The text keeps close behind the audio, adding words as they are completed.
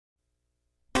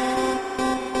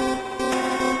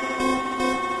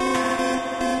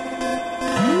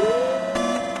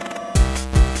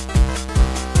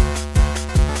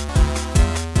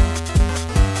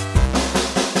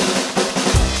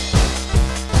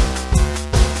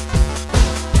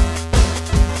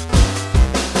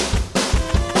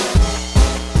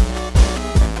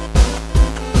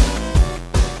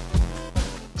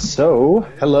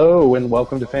Hello, and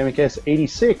welcome to Famicast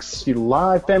 86, your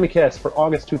live Famicast for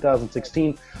August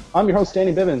 2016. I'm your host,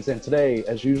 Danny Bivens, and today,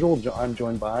 as usual, I'm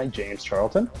joined by James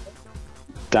Charlton.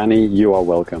 Danny, you are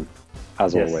welcome,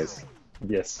 as always.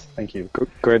 Yes, thank you.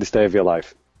 Greatest day of your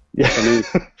life. Yeah.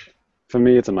 For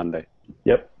me, it's a Monday.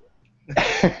 Yep.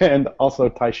 And also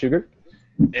Ty Sugar.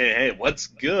 Hey, what's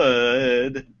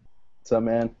good? What's up,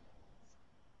 man?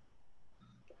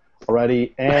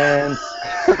 Alrighty, and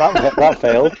that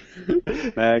failed.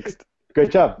 Next. Great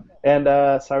job. And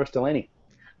Cyrus Delaney.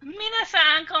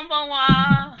 Minasan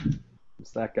konbanwa.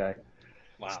 It's that guy.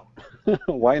 Wow.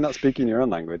 Why are you not speaking your own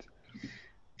language?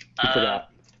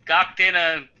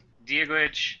 Gakdena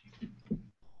language.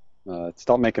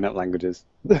 Stop making up languages.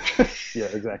 Yeah,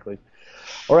 exactly.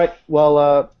 All right.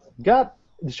 Well,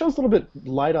 the show's a little bit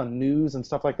light on news and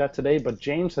stuff like that today, but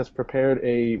James has prepared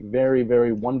a very,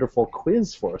 very wonderful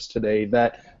quiz for us today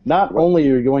that not only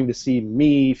are you going to see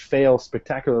me fail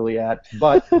spectacularly at,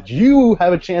 but you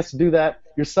have a chance to do that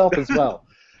yourself as well.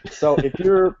 So if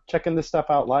you're checking this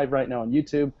stuff out live right now on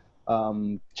YouTube,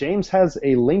 James has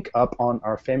a link up on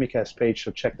our Famicast page, so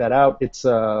check that out. It's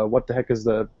what the heck is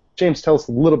the... James, tell us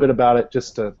a little bit about it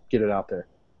just to get it out there.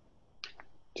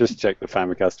 Just check the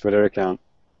Famicast Twitter account.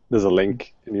 There's a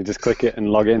link, and you just click it and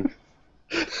log in.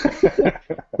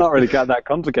 Not really that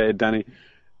complicated, Danny.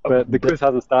 But the quiz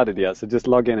hasn't started yet, so just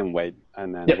log in and wait,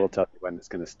 and then we'll tell you when it's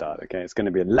going to start. Okay, it's going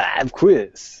to be a live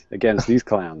quiz against these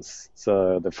clowns.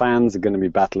 So the fans are going to be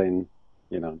battling,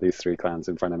 these three clowns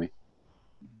in front of me.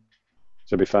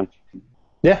 Should be fun.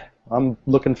 Yeah, I'm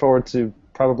looking forward to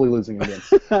probably losing again.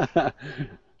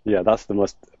 Yeah, that's the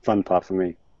most fun part for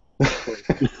me.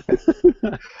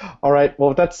 All right, well,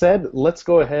 with that said, let's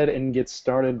go ahead and get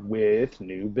started with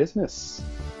new business.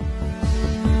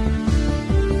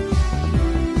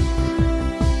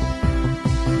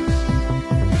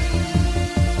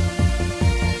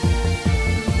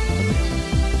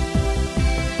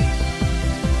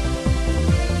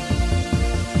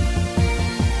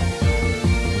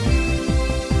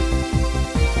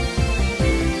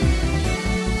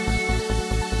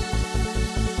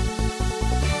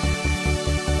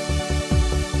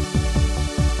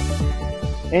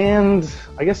 And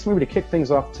I guess maybe to kick things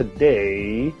off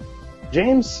today,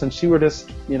 James, since you were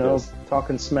just,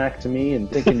 talking smack to me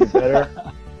and thinking you're better,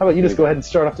 how about you just go ahead and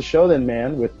start off the show then,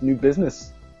 man, with new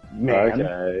business, man.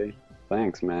 Okay.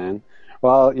 Thanks, man.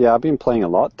 Well, yeah, I've been playing a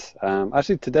lot.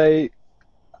 Actually, today,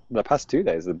 the past 2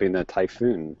 days, there's been a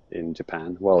typhoon in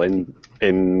Japan. Well,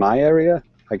 in my area,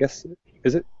 I guess.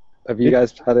 Is it? Have you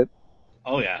guys had it?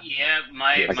 Oh, yeah. Yeah,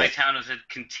 my town has had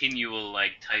continual,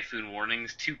 typhoon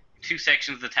warnings. Two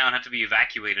sections of the town had to be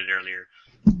evacuated earlier.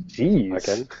 Jeez.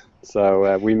 Okay.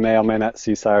 So we may or may not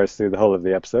see Cyrus through the whole of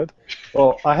the episode.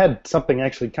 Well, I had something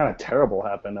actually kind of terrible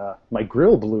happen. My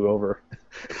grill blew over.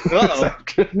 Uh-oh.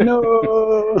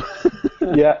 No.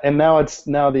 Yeah, and now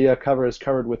the cover is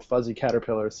covered with fuzzy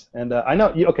caterpillars. And I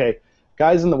know,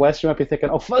 guys in the West, you might be thinking,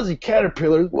 oh, fuzzy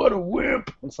caterpillars, what a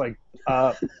wimp. It's like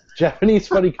Japanese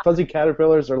fuzzy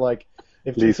caterpillars are like,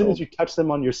 as soon as you touch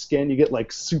them on your skin, you get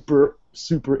super,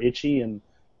 super itchy, and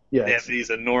they have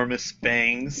these enormous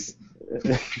fangs.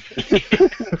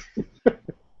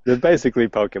 They're basically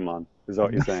Pokemon, is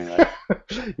what you're saying, right?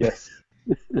 Yes.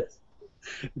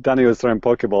 Danny was throwing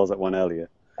Pokeballs at one earlier.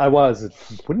 I was.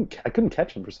 I couldn't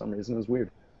catch him for some reason. It was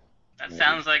weird. That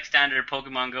sounds like standard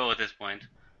Pokemon Go at this point.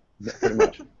 Yeah, pretty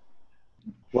much.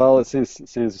 Well, since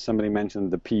somebody mentioned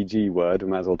the PG word, we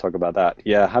might as well talk about that.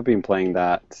 Yeah, I have been playing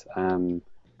that.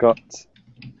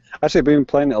 Actually, I've been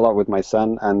playing it a lot with my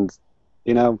son, and,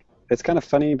 it's kind of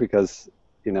funny because,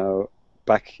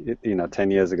 back, 10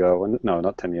 years ago, no,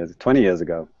 not 10 years, 20 years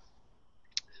ago,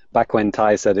 back when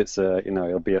Ty said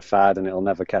it'll be a fad and it'll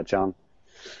never catch on,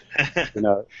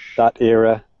 that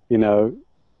era,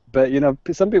 But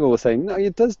some people were saying no,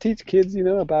 it does teach kids,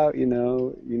 about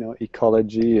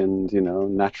ecology and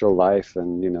natural life,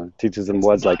 and teaches them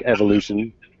words like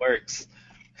evolution. It works.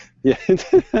 Yeah,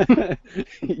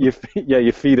 you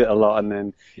feed it a lot, and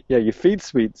then you feed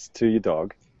sweets to your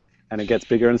dog, and it gets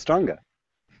bigger and stronger.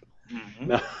 Mm-hmm.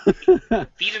 No.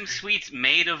 Feed them sweets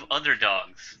made of other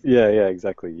dogs. Yeah,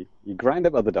 exactly. You grind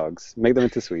up other dogs, make them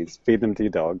into sweets, feed them to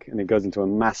your dog, and it goes into a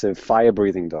massive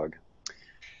fire-breathing dog.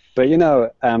 But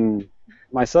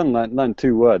my son learned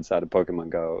 2 words out of Pokemon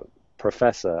Go: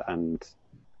 Professor and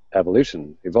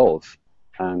Evolution, Evolve,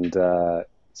 and so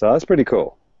that's pretty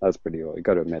cool. That's pretty cool. You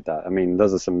got to admit that. I mean,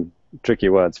 those are some tricky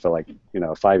words for a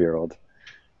 5-year-old.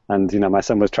 And my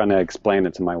son was trying to explain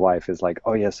it to my wife. It's like,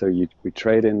 oh yeah, so we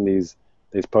trade in these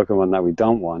Pokemon that we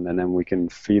don't want, and then we can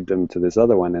feed them to this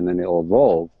other one, and then it'll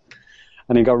evolve.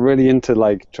 And he got really into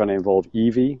trying to evolve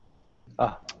Eevee.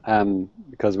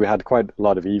 because we had quite a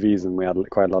lot of EVs and we had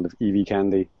quite a lot of EV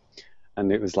candy.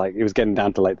 And it was getting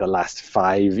down to like the last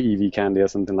 5 EV candy or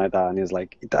something like that. And he was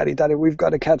like, Daddy, we've got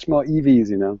to catch more EVs,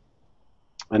 you know.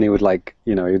 And he would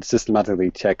he'd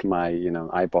systematically check my,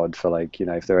 iPod for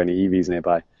if there are any EVs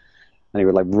nearby. And he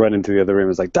would run into the other room and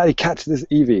was like, Daddy, catch this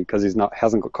EV, because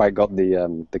hasn't quite got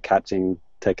the catching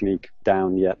technique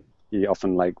down yet. He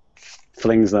often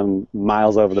flings them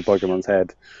miles over the Pokemon's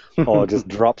head, or just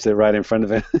drops it right in front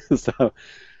of it. So,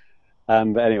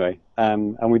 but anyway,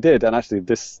 and we did, and actually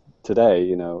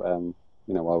today, while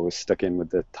we were stuck in with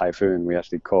the typhoon, we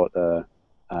actually caught the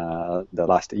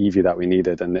last Eevee that we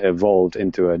needed, and it evolved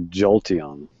into a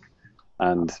Jolteon.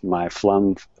 And my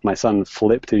son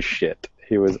flipped his shit.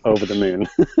 He was over the moon.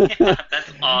 Yeah,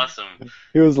 that's awesome.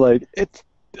 He was like, it's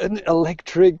an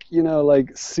electric,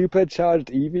 supercharged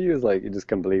Eevee. He was like, you just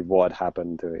can't believe what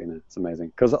happened to it. It's amazing.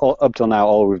 Because up till now,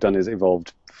 all we've done is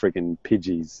evolved freaking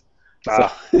Pidgeys.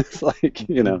 So it's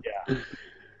Yeah.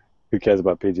 Who cares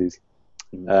about Pidgeys?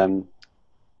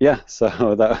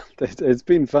 So it's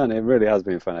been fun. It really has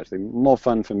been fun, actually. More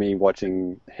fun for me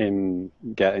watching him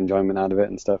get enjoyment out of it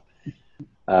and stuff.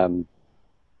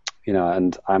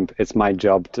 It's my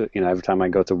job to, every time I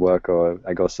go to work or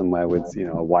I go somewhere with, a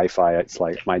Wi-Fi, it's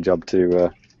my job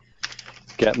to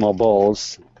get more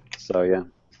balls. So yeah,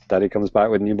 Daddy comes back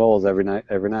with new balls every night.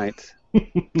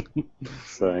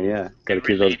 So yeah, got to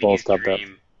keep those balls topped up.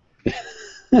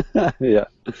 Yeah.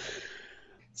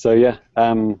 So yeah,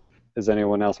 does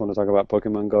anyone else want to talk about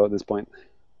Pokemon Go at this point?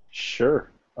 Sure.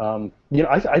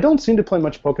 I don't seem to play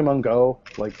much Pokemon Go,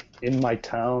 in my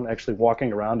town, actually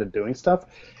walking around and doing stuff.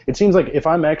 It seems like if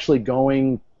I'm actually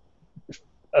going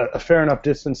a fair enough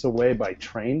distance away by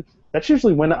train, that's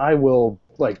usually when I will,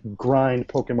 grind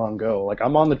Pokemon Go.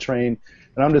 I'm on the train,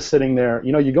 and I'm just sitting there.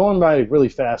 You're going by really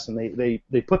fast, and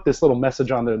they put this little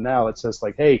message on there now that says,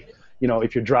 hey,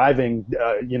 if you're driving,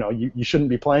 you shouldn't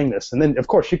be playing this. And then, of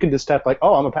course, you can just tap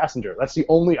oh, I'm a passenger. That's the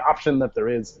only option that there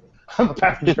is. I'm a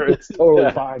passenger. It's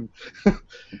totally fine.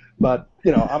 But,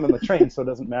 I'm in the train, so it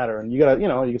doesn't matter. And you got to,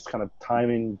 you just kind of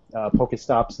timing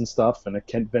Pokestops and stuff, and it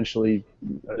can eventually,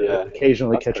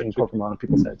 occasionally catching Pokemon in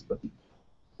people's heads. But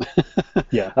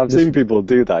yeah, I've seen people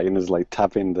do that. Just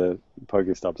tapping the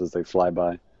Pokestops as they fly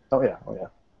by. Oh yeah.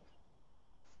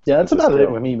 Yeah, that's about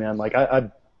it with me, man.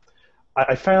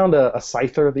 I found a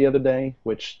Scyther the other day,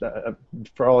 which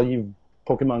for all you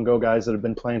Pokemon Go guys that have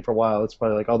been playing for a while, it's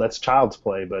probably oh, that's child's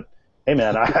play. But hey,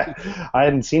 man, I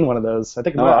hadn't seen one of those. I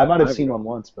think I might have seen one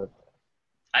once, but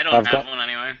I don't have one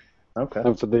anyway. Okay.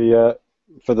 And for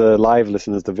the live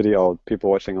listeners, the video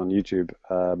people watching on YouTube,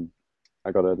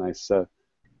 I got a nice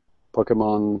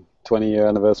Pokemon 20-year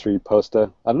anniversary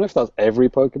poster. I don't know if that's every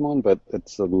Pokemon, but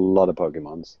it's a lot of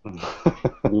Pokemons.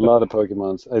 A lot of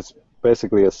Pokemons. It's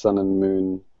basically a Sun and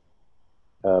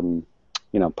Moon,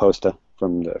 poster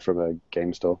from a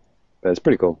game store. But it's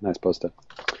pretty cool. Nice poster.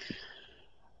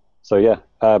 So yeah,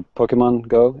 Pokemon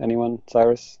Go. Anyone?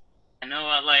 Cyrus? I know.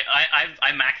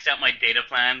 I maxed out my data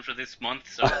plan for this month,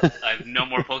 so I have no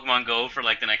more Pokemon Go for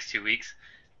the next 2 weeks.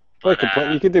 But,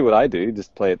 you can do what I do.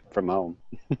 Just play it from home.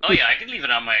 Oh yeah, I can leave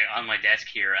it on my desk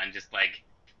here and just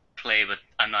play, but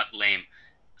I'm not lame.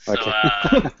 So,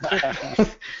 okay.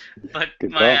 But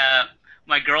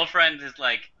my girlfriend is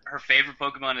her favorite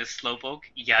Pokemon is Slowpoke,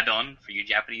 Yadon for you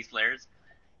Japanese players,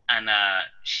 and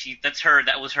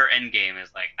that was her end game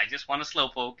is I just want a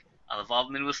Slowpoke. I'll evolve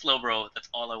him into a Slowbro. That's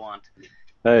all I want.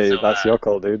 Hey, so, that's your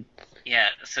call, dude. Yeah,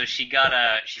 so she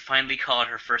finally caught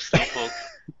her first Slowpoke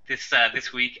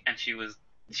this week, and she was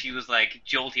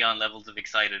Jolteon levels of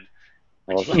excited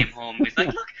when she came home. She's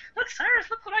like, look, Cyrus,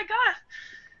 look what I got.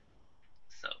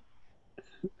 So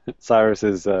Cyrus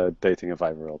is dating a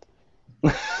 5-year-old.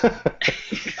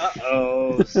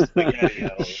 Uh-oh,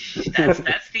 spaghetti-o.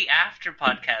 That's the after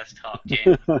podcast talk,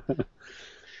 James.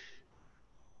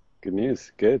 Good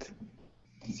news. Good.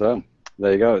 So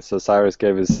there you go. So Cyrus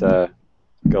gave his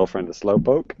girlfriend a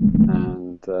Slowpoke,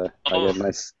 and I gave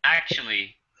my.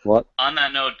 Actually. What? On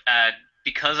that note,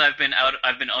 because I've been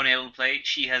unable to play,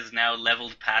 she has now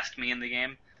leveled past me in the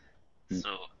game.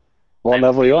 So. What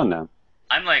level are you on now?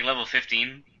 I'm level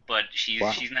 15, but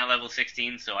she's now level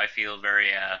 16, so I feel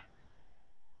very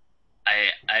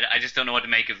I just don't know what to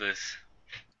make of this.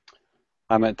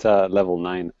 I'm at level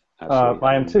 9. Actually.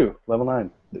 I am too. Level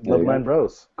 9. Level 9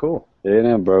 bros. Cool.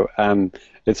 Yeah, bro.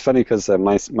 It's funny because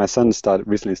my son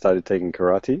recently started taking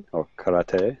karate or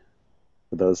karate.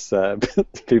 For those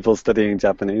people studying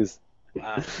Japanese.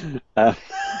 Wow.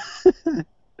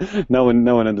 No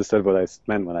one understood what I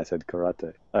meant when I said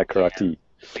karate. Karate.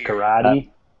 Karate.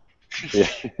 Yeah.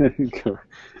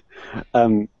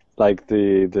 like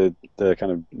the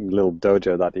kind of little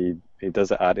dojo that he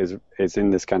does it at is in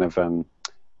this kind of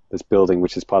this building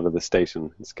which is part of the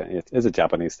station. It's a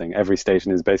Japanese thing. Every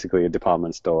station is basically a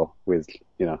department store with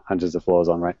hundreds of floors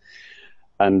on, right?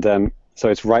 And so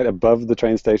it's right above the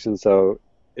train station. So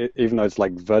even though it's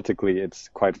like vertically, it's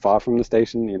quite far from the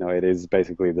station. It is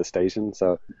basically the station.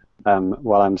 So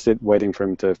while I'm waiting for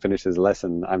him to finish his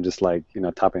lesson, I'm just like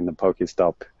tapping the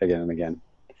Pokestop again and again.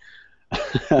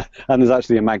 And there's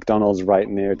actually a McDonald's right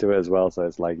near to it as well, so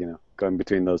it's like going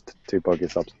between those two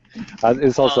Pokestops.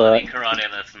 It's also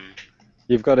karate lesson.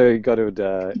 You've got to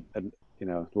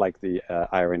like the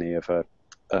irony of a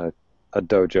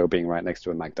dojo being right next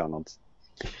to a McDonald's.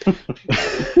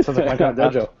 Sounds like my kind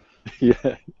of dojo.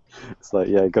 Yeah, it's like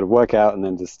you've got to work out and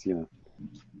then just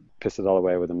piss it all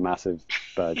away with a massive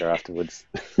burger afterwards.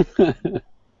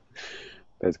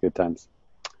 Those good times.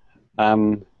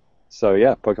 So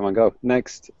yeah, Pokemon Go.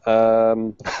 Next.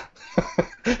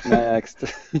 Next.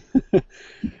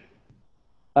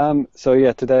 So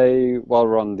yeah, today while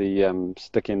we're on the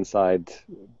stuck inside,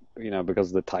 because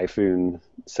of the typhoon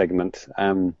segment.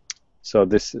 So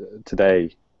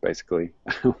today basically,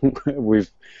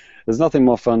 there's nothing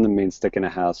more fun than being stuck in a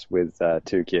house with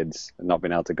two kids and not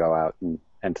being able to go out and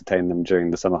entertain them during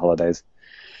the summer holidays.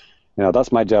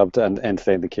 That's my job to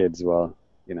entertain the kids while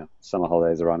summer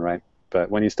holidays are on, right? But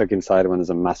when you're stuck inside, when there's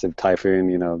a massive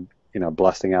typhoon,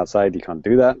 blasting outside, you can't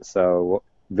do that. So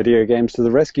video games to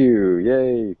the rescue,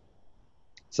 yay!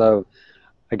 So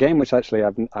a game which actually I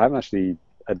haven't actually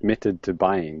admitted to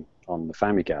buying on the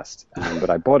Famicast, but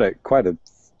I bought it quite a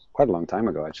long time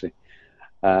ago actually.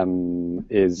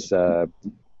 Is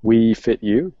Wii Fit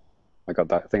U. I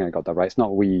think I got that right. It's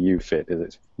not Wii U Fit, is it?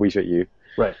 It's Wii Fit U.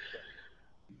 Right.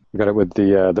 I got it with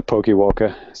the Poke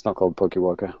Walker. It's not called Poke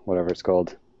Walker, whatever it's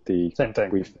called. The same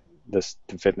thing. The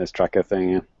fitness tracker thing.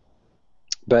 Yeah.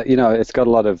 But it's got a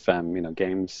lot of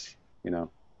games.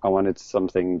 I wanted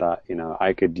something that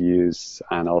I could use,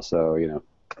 and also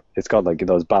it's got like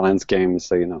those balance games.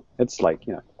 So it's like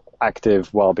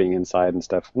active while being inside and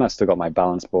stuff. And I still got my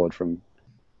balance board from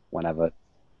whenever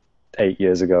 8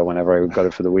 years ago, whenever I got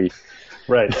it for the Wii.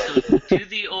 Right. So do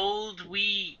the old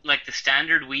Wii, like the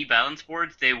standard Wii balance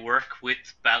boards, they work with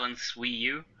Balance Wii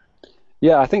U?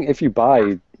 Yeah, I think if you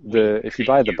buy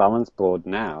the balance board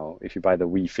now, if you buy the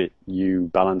Wii Fit U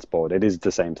balance board, it is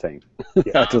the same thing.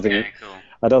 Yeah. Cool.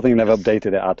 I don't think they've updated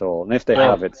it at all, and if they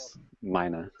have, it's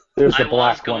minor. There's the I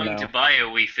black was one going now. to buy a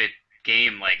Wii Fit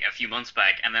game like a few months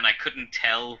back, and then I couldn't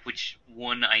tell which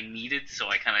one I needed, so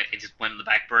it just went on the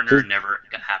back burner and never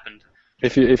happened.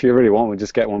 If you really want, we'll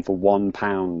just get one for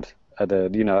 £1 at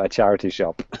a charity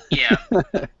shop. Yeah.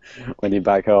 When you're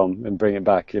back home and bring it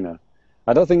back.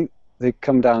 I don't think they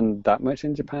come down that much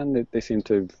in Japan. They seem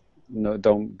to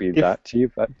don't be that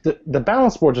cheap. The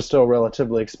balance boards are still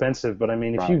relatively expensive, but I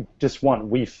mean, if you just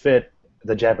want Wii Fit,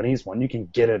 the Japanese one, you can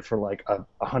get it for like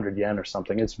 100 yen or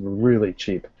something. It's really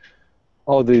cheap.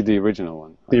 Oh, the original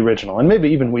one. The original, and maybe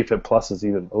even Wii Fit Plus is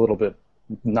even a little bit,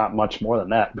 not much more than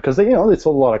that, because they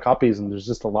sold a lot of copies, and there's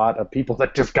just a lot of people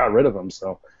that just got rid of them.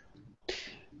 So,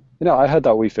 I heard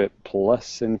that Wii Fit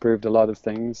Plus improved a lot of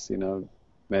things.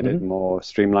 Made it more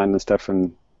streamlined and stuff,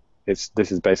 and this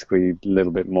is basically a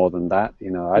little bit more than that.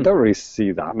 I don't really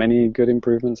see that many good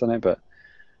improvements on it, but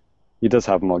it does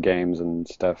have more games and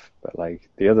stuff. But like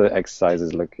the other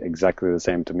exercises look exactly the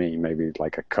same to me, maybe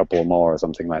like a couple more or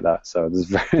something like that. So there's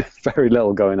very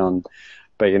little going on.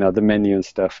 But the menu and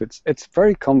stuff, it's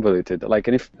very convoluted. Like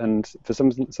and for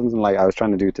something like I was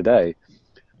trying to do today,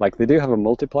 like they do have a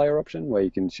multiplayer option where you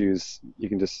can just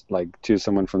like choose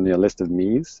someone from your list of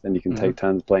Miis, and you can take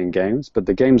turns playing games. But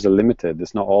the games are limited.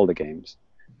 It's not all the games.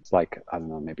 It's like, I don't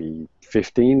know, maybe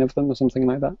 15 of them or something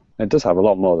like that. It does have a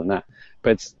lot more than that,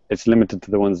 but it's limited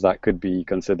to the ones that could be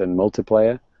considered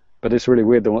multiplayer. But it's really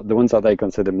weird. The ones that they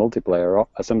consider multiplayer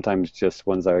are sometimes just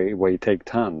ones where you take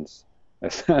turns.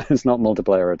 It's not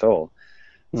multiplayer at all.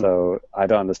 So I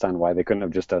don't understand why they couldn't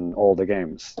have just done all the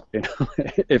games.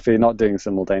 If you're not doing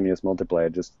simultaneous multiplayer,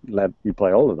 just let you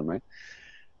play all of them, right?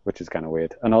 Which is kind of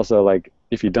weird. And also, like,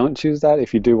 if you don't choose that,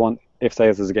 if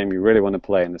say there's a game you really want to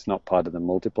play and it's not part of the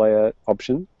multiplayer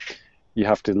option, you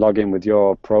have to log in with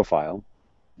your profile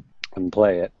and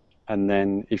play it. And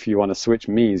then if you want to switch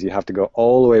Miis, you have to go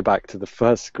all the way back to the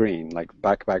first screen, like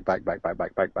back,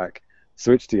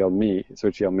 switch to your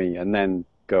Mii, and then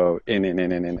go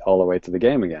in all the way to the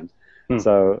game again.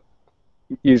 So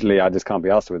usually I just can't be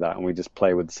asked with that, and we just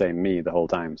play with the same Mii the whole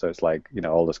time. So it's like,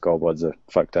 all the scoreboards are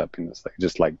fucked up, and it's like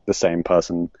just like the same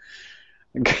person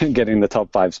getting the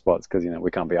top 5 spots because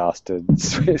we can't be asked to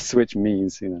switch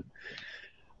Miis.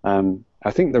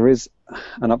 I think there is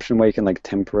an option where you can like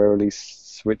temporarily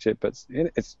switch it, but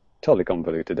it's totally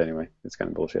convoluted anyway. It's kind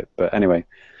of bullshit. But anyway,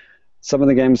 some of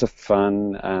the games are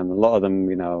fun. A lot of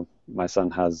them, my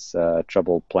son has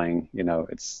trouble playing.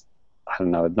 It's, I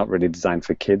don't know, not really designed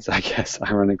for kids, I guess,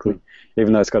 ironically,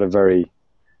 even though it's got a very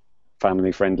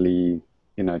family-friendly,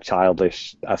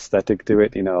 childish aesthetic to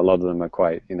it. A lot of them are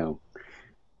quite, you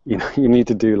need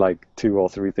to do like 2 or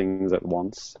 3 things at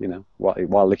once,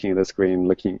 while looking at the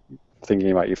screen,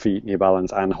 thinking about your feet and your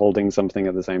balance and holding something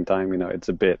at the same time. It's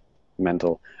a bit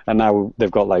mental. And now they've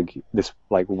got like this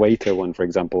like waiter one, for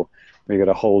example, where you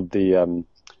got to hold the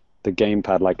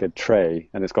gamepad like a tray,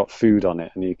 and it's got food on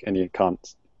it, and you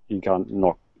can't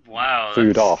knock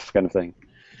food off, kind of thing.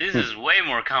 This is way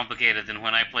more complicated than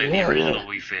when I played the original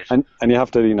Wii Fit. And you have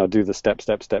to do the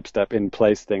step in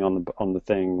place thing on the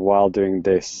thing while doing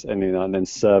this, and and then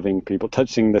serving people,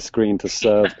 touching the screen to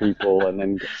serve people, and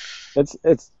then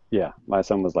it's yeah. My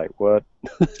son was like, "What?"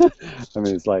 I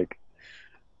mean, it's like,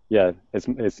 yeah, it's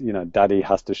Daddy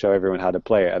has to show everyone how to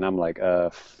play it, and I'm like,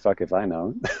 fuck if I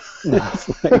know.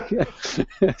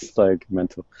 It's like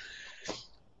mental.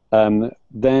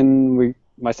 Then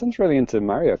my son's really into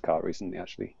Mario Kart recently,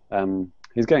 actually.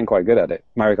 He's getting quite good at it.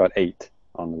 Mario Kart 8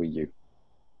 on the Wii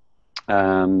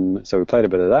U. So we played a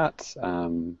bit of that.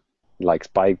 He likes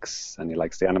bikes, and he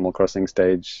likes the Animal Crossing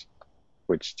stage,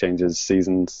 which changes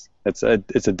seasons. It's a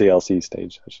DLC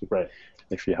stage, actually. Right.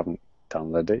 If you haven't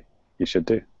downloaded it, you should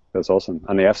do. It's awesome.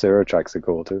 And the F-Zero tracks are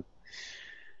cool, too.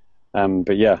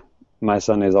 But yeah, my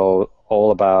son is all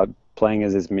about playing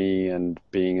as me and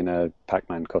being in a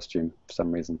Pac-Man costume for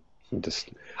some reason. He just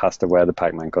has to wear the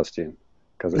Pac-Man costume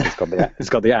because it's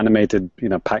got the animated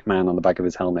Pac-Man on the back of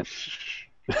his helmet,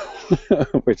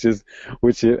 which that's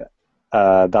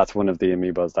one of the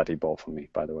amiibos that he bought for me,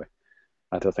 by the way.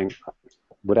 I don't think,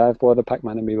 would I have bought a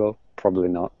Pac-Man amiibo? Probably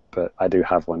not, but I do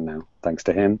have one now, thanks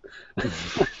to him.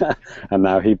 And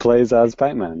now he plays as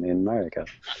Pac-Man in Mario Kart.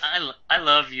 I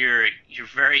love your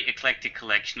very eclectic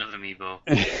collection of amiibo.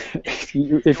 If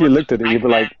you looked at it, you'd be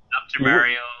like, Dr.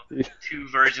 Mario, 2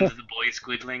 versions of the boy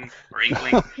Squidling or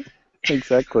Inkling.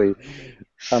 Exactly.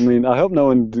 I mean, I hope no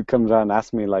one comes around and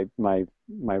asks me like my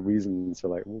reasons for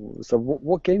like, so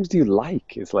what games do you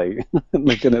like? It's like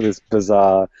looking at this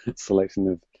bizarre selection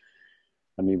of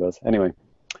amiibos. Anyway,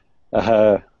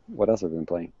 what else have we been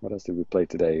playing? What else did we play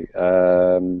today?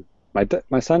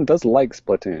 My son does like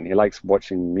Splatoon. He likes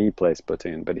watching me play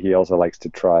Splatoon, but he also likes to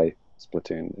try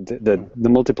Splatoon. The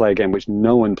multiplayer game which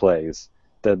no one plays.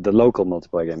 The local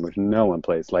multiplayer game which no one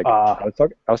plays. Like I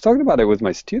was talking about it with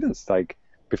my students like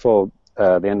before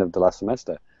the end of the last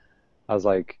semester. I was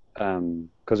like,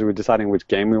 because we were deciding which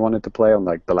game we wanted to play on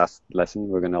like the last lesson.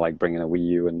 We were gonna like bring in a Wii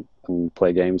U and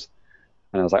play games.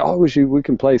 And I was like, we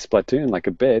can play Splatoon like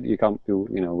a bit. We can't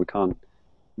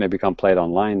play it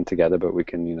online together, but we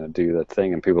can do the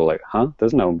thing. And people were like, huh?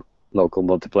 There's no local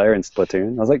multiplayer in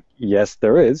Splatoon. I was like, yes,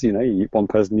 there is. One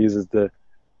person uses the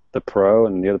Pro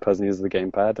and the other person uses the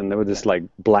gamepad, and they were just like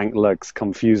blank looks,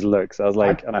 confused looks. I was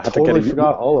like, I had totally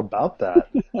forgot all about that.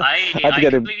 I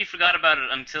completely forgot about it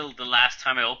until the last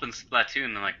time I opened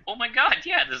Splatoon. I'm like, oh my god,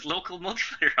 yeah, there's local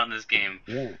multiplayer on this game.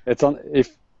 Yeah, it's on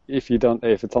if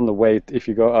it's on the way, if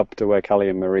you go up to where Callie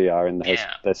and Marie are in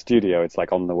their studio, it's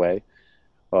like on the way,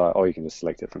 or you can just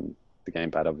select it from the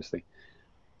gamepad. Obviously,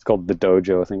 it's called the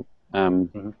Dojo, I think.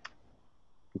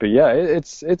 But yeah,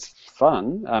 it's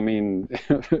fun. I mean,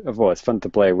 well, it's fun to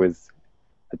play with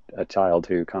a child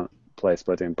who can't play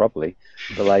Splatoon properly.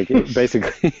 But like,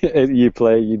 basically, you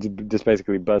just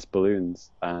basically burst balloons,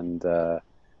 and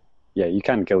you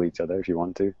can kill each other if you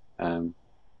want to.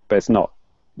 But it's not.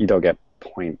 You don't get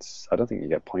points. I don't think you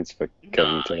get points for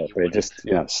killing each other. But it just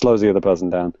slows the other person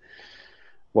down,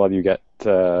 while you get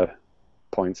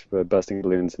points for bursting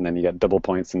balloons, and then you get double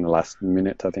points in the last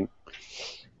minute, I think.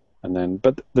 And then,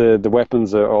 but the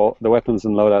weapons and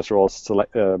loadouts are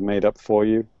all made up for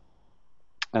you,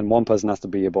 and one person has to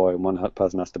be a boy and one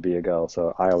person has to be a girl.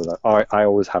 So I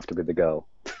always have to be the girl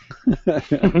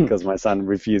because my son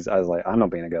refused. I was like, I'm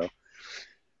not being a girl.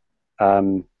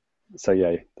 So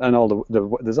yeah, and all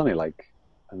there's only like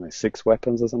 6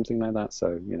 weapons or something like that.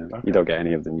 So you don't get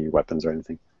any of the new weapons or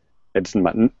anything. It doesn't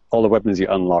matter. All the weapons you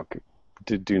unlock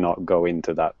do not go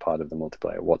into that part of the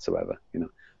multiplayer whatsoever.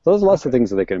 So there's lots of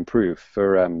things that they can improve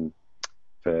for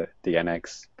the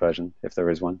NX version, if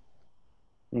there is one.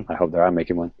 I hope they are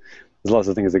making one. There's lots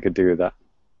of things they could do with that.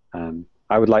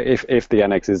 I would like, if the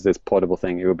NX is this portable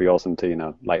thing, it would be awesome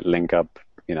to like link up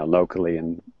locally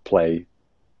and play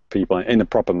people in a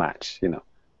proper match.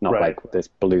 Not like this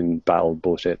balloon battle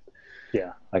bullshit.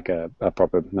 Yeah, like a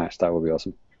proper match. That would be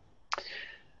awesome.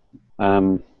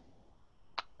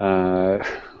 Uh,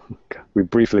 we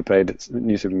briefly played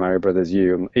New Super Mario Brothers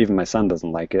U, and even my son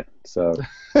doesn't like it. So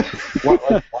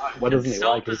What doesn't It's he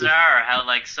so like? Is it- bizarre how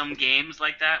like some games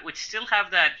like that, which still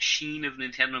have that sheen of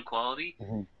Nintendo quality,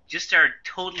 Mhm. just are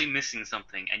totally missing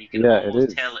something, and you can Yeah, it almost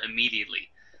is. tell immediately.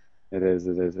 It is.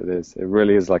 It is. It is. It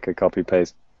really is like a copy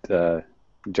paste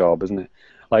job, isn't it?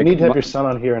 You Like, need to have your son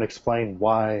on here and explain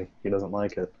why he doesn't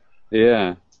like it.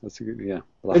 yeah, that's a good, yeah.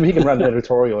 Maybe he can write an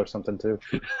editorial or something too.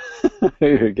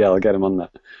 Yeah, I'll get him on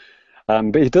that.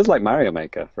 But he does like Mario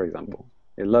Maker, for example.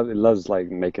 He loves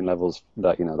like making levels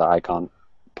that that I can't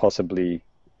possibly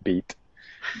beat,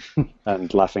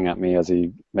 and laughing at me as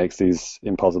he makes these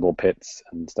impossible pits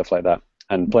and stuff like that,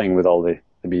 and playing with all the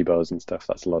amiibos and stuff.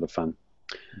 That's a lot of fun.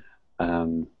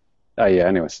 Yeah.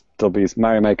 Anyways, there'll be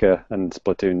Mario Maker and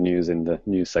Splatoon news in the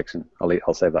news section.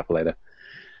 I'll save that for later.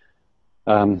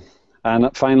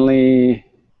 And finally,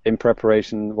 in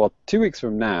preparation, 2 weeks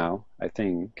from now, I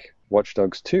think Watch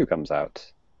Dogs 2 comes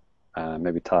out.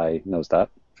 Maybe Ty knows that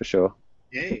for sure.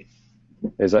 Yay.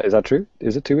 Is that true?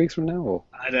 Is it 2 weeks from now? Or?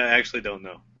 I actually don't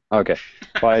know. Okay.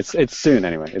 Well, it's soon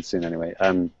anyway. It's soon anyway.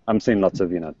 I'm seeing lots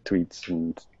of tweets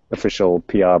and official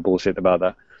PR bullshit about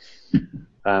that.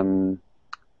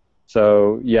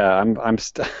 So yeah,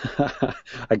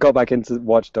 I got back into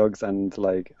Watch Dogs, and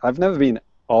like I've never been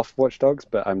off Watch Dogs,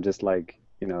 but I'm just like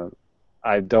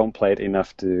I don't play it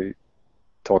enough to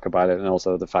talk about it, and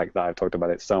also the fact that I've talked about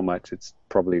it so much, it's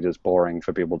probably just boring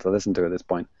for people to listen to at this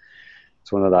point.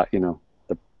 It's one of that,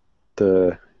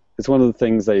 it's one of the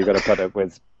things that you've got to put up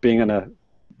with being on a,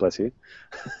 bless you,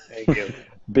 Thank you.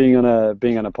 being on a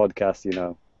podcast.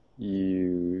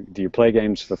 Do you play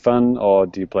games for fun, or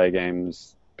do you play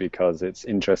games because it's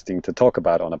interesting to talk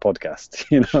about on a podcast?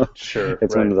 Sure.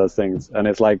 It's right. one of those things, and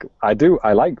it's like I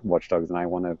like Watch Dogs, and I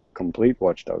want to complete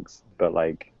Watch Dogs, but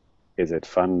like, is it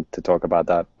fun to talk about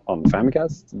that on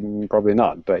Famicast? Probably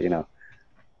not, but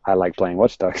I like playing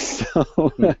Watch Dogs, so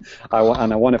I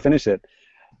want to finish it.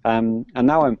 And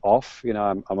now I'm off.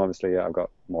 I'm obviously I've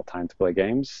got more time to play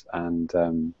games, and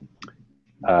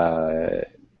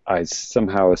I'm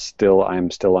still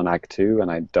on Act 2,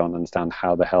 and I don't understand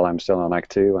how the hell I'm still on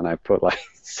Act 2, and I put like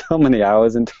so many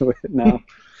hours into it now.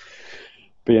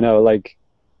 But like,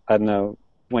 I don't know,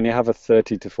 when you have a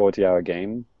 30 to 40 hour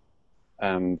game,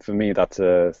 for me that's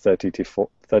a 30 to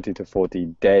 40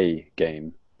 day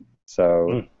game.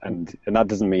 So and that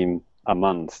doesn't mean a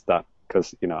month, that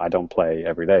because I don't play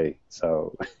every day,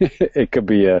 so it could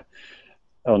be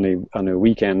only on a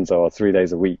weekends or 3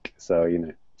 days a week. So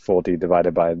 40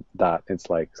 divided by that, it's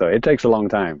like, so it takes a long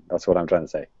time. That's what I'm trying to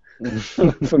say.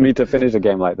 For me to finish a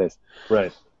game like this.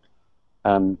 Right.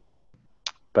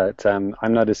 But I'm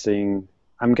noticing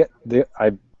the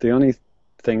only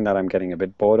thing that I'm getting a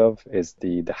bit bored of is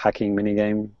the hacking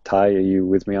minigame. Ty, are you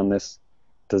with me on this?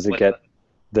 Does it get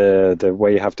the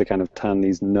way you have to kind of turn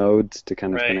these nodes to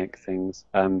kind of connect things?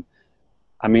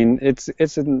 I mean, it's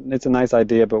a nice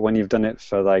idea, but when you've done it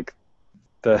for like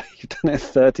you've done it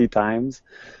 30 times,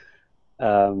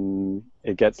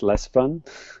 it gets less fun.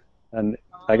 And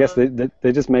I guess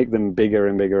they just make them bigger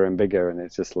and bigger and bigger, and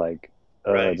it's just like,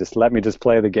 just let me just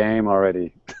play the game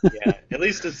already. Yeah, at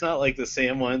least it's not like the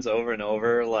same ones over and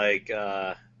over, like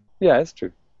Yeah, it's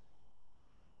true.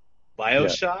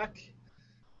 Bioshock.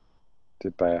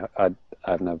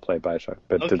 I've never played Bioshock,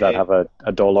 but Okay. did that have a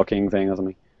door locking thing or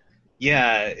something?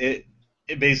 Yeah, it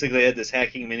basically had this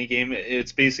hacking minigame.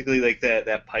 It's basically like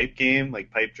that pipe game, like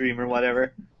Pipe Dream or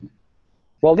whatever.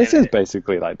 Well, this is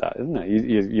basically like that, isn't it?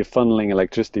 You're funneling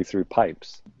electricity through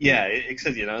pipes. Yeah,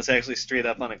 except it's actually straight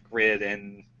up on a grid,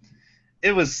 and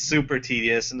it was super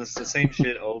tedious, and it's the same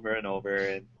shit over and over,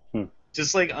 and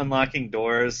just like unlocking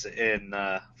doors in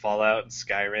Fallout and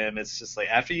Skyrim. It's just like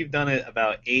after you've done it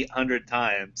about 800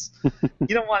 times,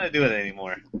 you don't want to do it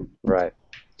anymore. Right.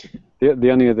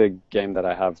 The only other game that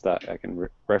I have that I can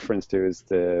reference to is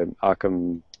the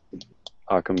Arkham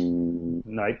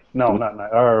Knight? No, not Knight.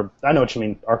 Or I know what you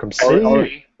mean. Arkham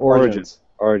City.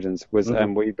 Origins was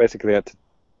where you basically had to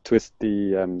twist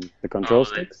the control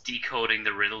sticks. Decoding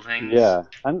the riddle things. Yeah,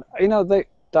 and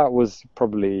that was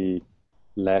probably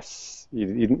less.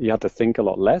 You had to think a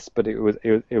lot less, but it was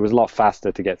a lot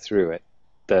faster to get through it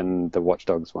than the Watch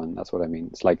Dogs one. That's what I mean.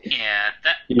 It's like, yeah,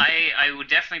 I would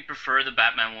definitely prefer the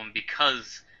Batman one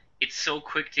because it's so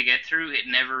quick to get through. It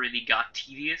never really got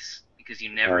tedious because you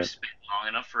never spent long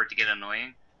enough for it to get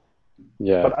annoying.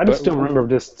 Yeah, but I still remember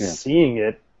just seeing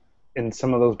it in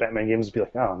some of those Batman games, be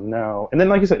like, oh no, and then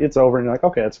like you said, it's over, and you're like,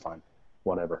 okay, that's fine,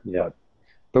 whatever. Yeah,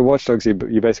 but Watch Dogs, you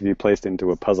basically placed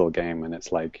into a puzzle game, and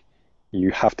it's like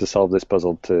you have to solve this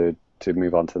puzzle to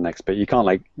move on to the next bit. You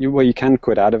can't you can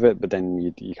quit out of it, but then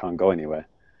you can't go anywhere.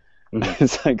 Mm-hmm.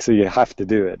 It's like, so you have to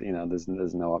do it.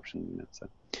 There's no option. So,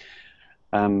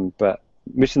 but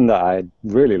mission that I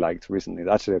really liked recently,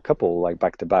 actually a couple like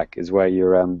back to back, is where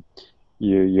you're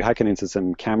hacking into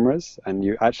some cameras, and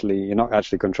you're not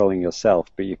actually controlling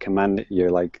yourself, but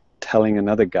you're like telling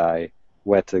another guy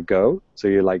where to go. So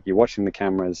you're watching the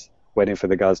cameras, waiting for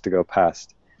the guards to go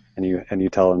past, and you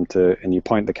tell them and you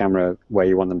point the camera where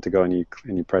you want them to go, and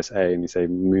you press A and you say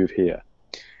move here.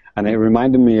 And it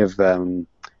reminded me of an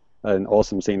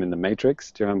awesome scene in The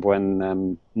Matrix. Do you remember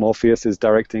when Morpheus is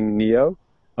directing Neo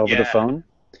over the phone?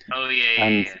 Oh yeah.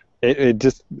 And it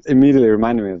just immediately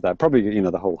reminded me of that. Probably,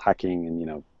 the whole hacking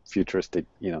and, futuristic,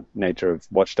 nature of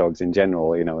Watch Dogs in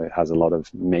general. It has a lot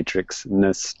of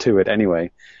Matrix-ness to it anyway.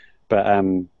 But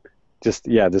just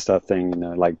that thing,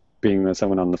 like being with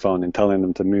someone on the phone and telling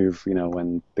them to move,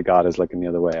 when the guard is looking the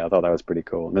other way. I thought that was pretty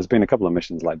cool. And there's been a couple of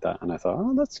missions like that, and I thought,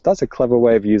 oh, that's a clever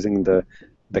way of using the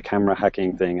camera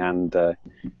hacking thing and and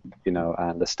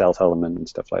the stealth element and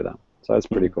stuff like that. So that's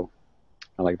pretty cool.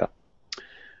 I like that.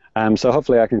 So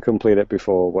hopefully I can complete it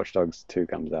before Watch Dogs 2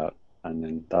 comes out, and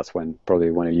then that's when probably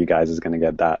one of you guys is going to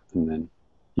get that, and then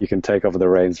you can take over the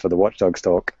reins for the Watch Dogs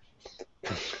talk.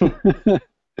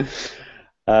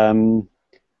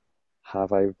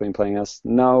 Have I been playing else?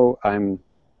 No, I'm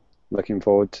looking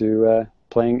forward to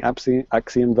playing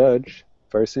Axiom Verge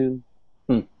very soon.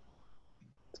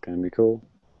 It's going to be cool.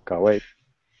 Can't wait.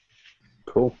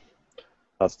 Cool.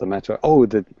 That's the Metroid. Oh,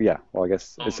 well, I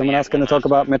guess, is someone else going to talk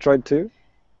about Metroid 2?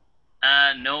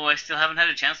 No, I still haven't had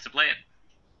a chance to play it.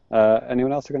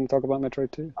 Anyone else going to talk about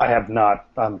Metroid 2? I have not.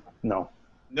 No.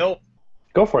 Nope.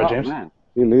 Go for it, James. Man,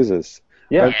 you losers.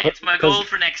 Yeah, it's my goal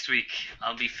for next week.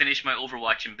 I'll be finished my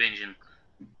Overwatch and binging.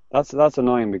 That's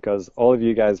annoying because all of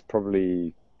you guys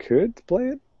probably could play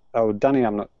it. Oh, Danny,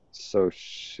 I'm not so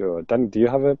sure. Danny, do you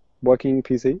have a working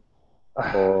PC?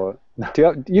 Or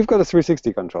you've got a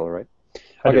 360 controller, right?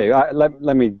 Okay,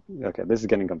 let me. Okay, this is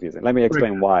getting confusing. Let me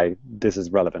explain why this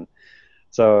is relevant.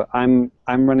 So I'm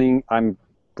running the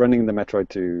Metroid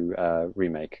 2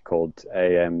 remake called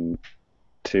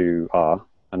AM2R,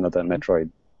 another Metroid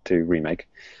 2 remake,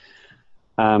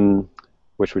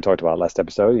 which we talked about last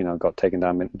episode. Got taken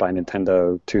down by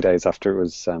Nintendo 2 days after it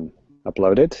was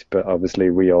uploaded, but obviously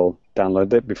we all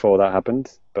downloaded it before that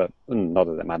happened. But not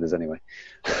that it matters anyway.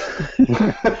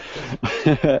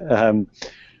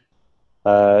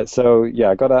 So yeah,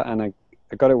 I got it, and I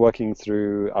got it working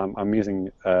through. I'm using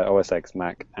OS X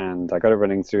Mac, and I got it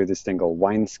running through this thing called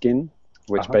Wineskin,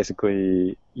 which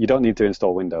basically you don't need to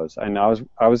install Windows. And I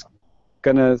was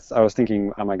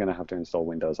thinking, am I gonna have to install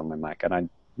Windows on my Mac? And I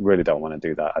really don't want to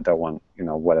do that. I don't want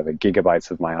whatever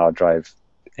gigabytes of my hard drive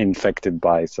infected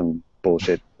by some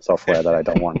bullshit software that I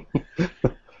don't want.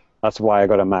 That's why I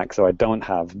got a Mac, so I don't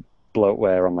have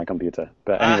bloatware on my computer.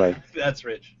 But anyway, that's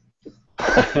rich.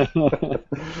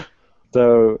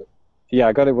 So yeah,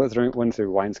 I got it went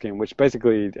through Wineskin, which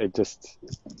basically it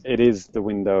is the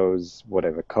Windows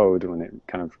whatever code when it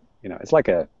kind of it's like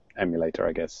a emulator,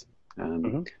 I guess.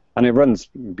 And it runs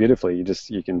beautifully.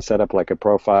 You can set up like a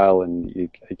profile, and you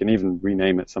can even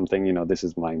rename it something. This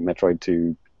is my Metroid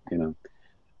 2,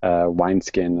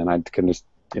 Wineskin, and I can just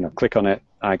click on it,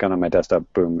 icon on my desktop,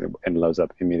 boom, it loads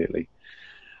up immediately.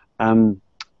 And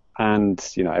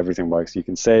everything works. You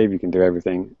can save, you can do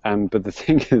everything. But the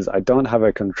thing is, I don't have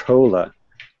a controller.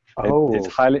 It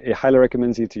highly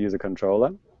recommends you to use a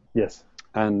controller. Yes.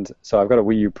 And so I've got a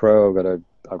Wii U Pro. I've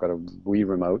got a Wii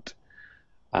remote.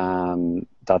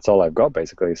 That's all I've got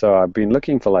basically. So I've been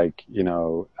looking for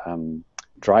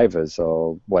drivers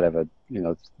or whatever,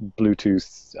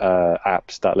 Bluetooth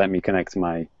apps that let me connect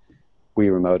my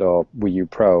Wii remote or Wii U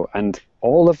Pro, and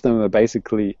all of them are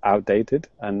basically outdated,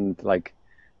 and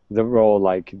they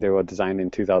were designed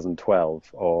in 2012,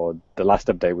 or the last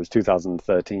update was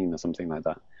 2013 or something like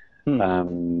that.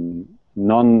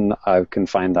 None I can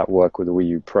find that work with the Wii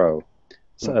U Pro.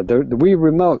 So the Wii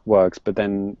remote works, but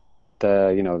then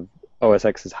the OS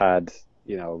X has had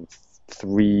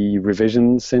 3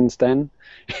 revisions since then.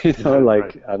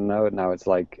 Right. I don't know, now it's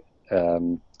El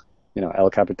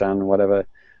Capitan or whatever,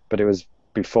 but it was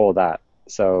before that.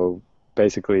 So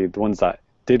basically the ones that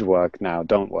did work now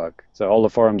don't work. So all the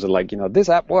forums are this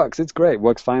app works, it's great,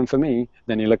 works fine for me.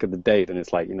 Then you look at the date and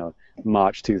it's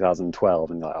March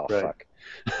 2012, and you're like, oh, right. Fuck.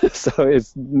 So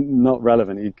it's not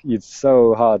relevant. It's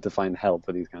so hard to find help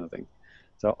for these kind of things.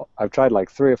 So I've tried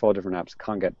 3 or 4 different apps,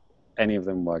 can't get any of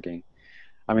them working.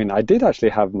 I mean, I did actually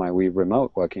have my Wii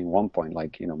remote working at one point,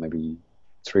 maybe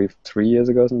 3 years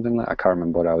ago, something like that. I can't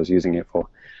remember what I was using it for.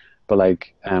 But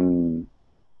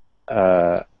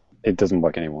it doesn't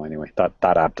work anymore anyway. That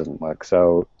app doesn't work.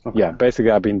 So yeah,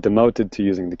 basically I've been demoted to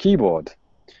using the keyboard.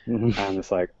 And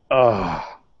it's like,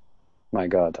 oh my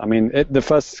God. I mean, the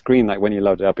first screen, like when you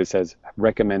load it up, it says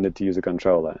recommended to use a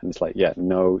controller, and it's like, yeah,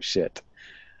 no shit.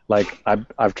 Like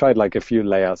I've tried like a few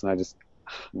layouts, and I just,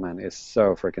 man, it's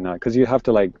so freaking hard because you have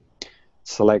to like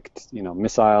select,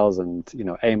 missiles and,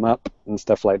 aim up and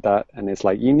stuff like that. And it's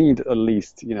like you need at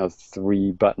least,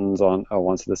 3 buttons on or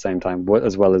once at the same time,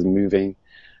 as well as moving.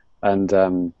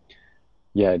 And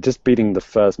yeah, just beating the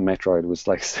first Metroid was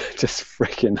like just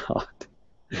freaking hard.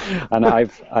 And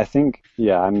I think,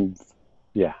 I'm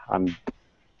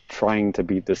trying to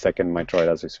beat the second Metroid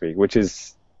as we speak, which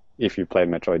is, if you played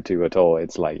Metroid 2 at all,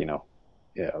 it's like,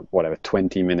 whatever,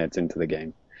 20 minutes into the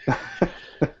game.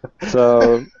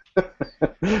 So,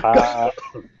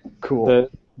 cool.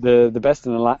 The best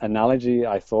analogy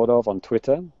I thought of on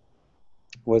Twitter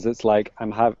was, it's like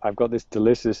I've got this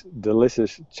delicious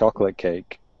chocolate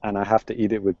cake, and I have to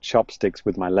eat it with chopsticks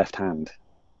with my left hand.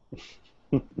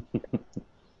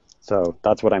 So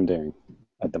that's what I'm doing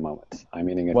at the moment. I'm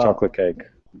eating a chocolate cake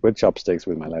with chopsticks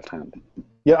with my left hand.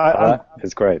 Yeah,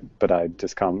 it's great, but I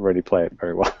just can't really play it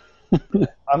very well.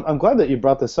 I'm glad that you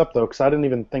brought this up, though, because I didn't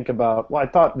even think about. Well, I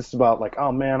thought this about like,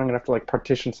 oh man, I'm gonna have to like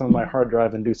partition some of my hard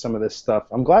drive and do some of this stuff.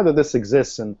 I'm glad that this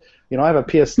exists, and I have a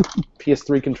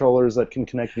PS3 controllers that can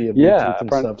connect via Bluetooth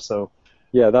and stuff. So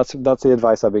yeah, that's the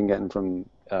advice I've been getting from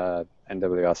NWR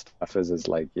staffers is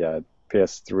like,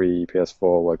 PS3,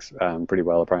 PS4 works pretty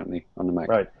well apparently on the Mac.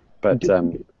 Right, but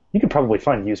you could probably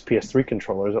find used PS3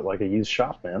 controllers at like a used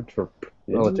shop, man, for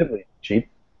relatively cheap.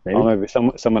 Maybe. Or maybe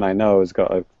someone I know has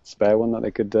got a spare one that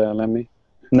they could lend me.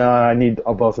 No, I need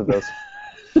both of those.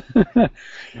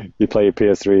 You play your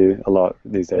PS3 a lot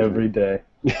these days. Every day.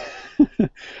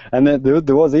 And then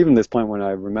there was even this point when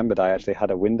I remembered I actually had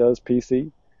a Windows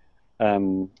PC.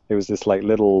 It was this like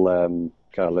little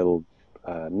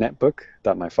netbook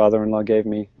that my father-in-law gave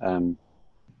me.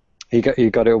 He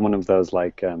got it in one of those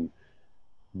like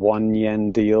 1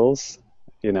 yen deals,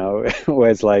 where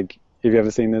it's like, have you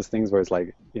ever seen those things where it's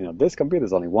like, this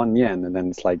computer's only 1 yen, and then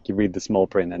it's like you read the small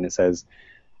print and it says,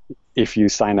 if you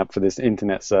sign up for this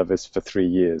internet service for 3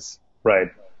 years. Right.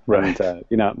 And,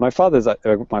 my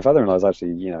father-in-law is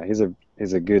actually,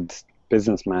 he's a good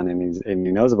businessman, and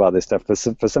he knows about this stuff. For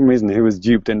some reason, he was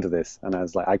duped into this, and I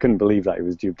was like, I couldn't believe that he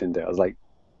was duped into it. I was like,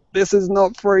 this is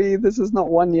not free. This is not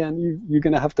 1 yen. You're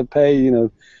gonna have to pay,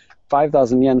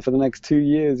 5,000 yen for the next 2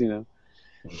 years.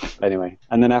 Anyway,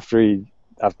 and then after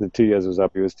the 2 years was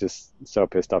up, he was just so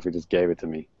pissed off, he just gave it to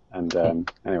me. And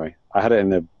anyway, I had it in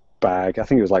the bag. I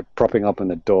think it was like propping up in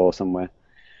the door somewhere.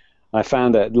 I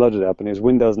found it, loaded it up, and it was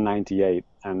Windows 98,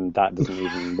 and that doesn't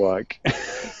even work.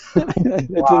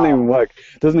 It doesn't even work.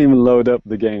 It doesn't even load up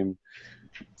the game.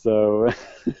 So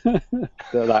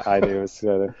that idea was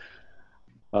sort of,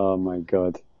 oh my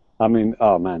God. I mean,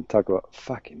 oh man, talk about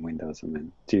fucking Windows,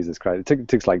 man. Jesus Christ. It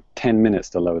takes like 10 minutes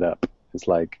to load up. It's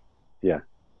like,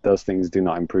 those things do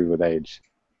not improve with age.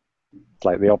 It's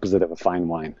like the opposite of a fine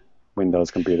wine.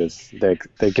 Windows computers, they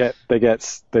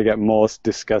get more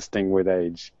disgusting with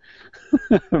age,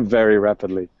 very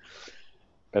rapidly.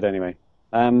 But anyway,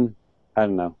 I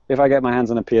don't know. If I get my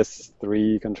hands on a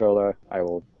PS3 controller, I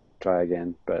will try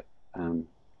again. But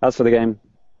as for the game,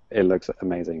 it looks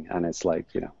amazing, and it's like,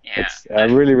 I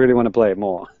really, really want to play it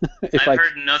more. I've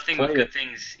heard nothing but good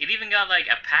things. It even got like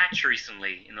a patch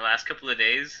recently in the last couple of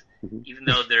days. Mm-hmm. Even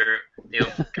though they've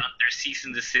got their cease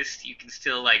and desist, you can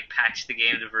still like patch the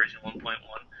game to version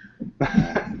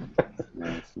 1.1.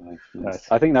 Nice.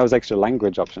 I think that was extra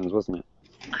language options, wasn't it?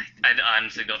 I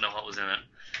honestly don't know what was in it.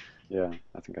 Yeah,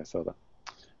 I think I saw that.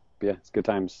 But yeah, it's good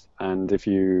times. And if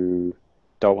you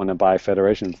don't want to buy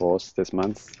Federation Force this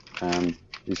month,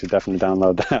 you should definitely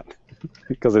download that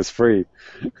because it's free.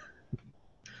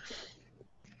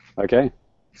 Okay,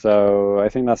 so I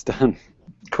think that's done.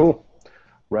 Cool.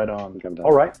 Right on.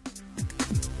 All right.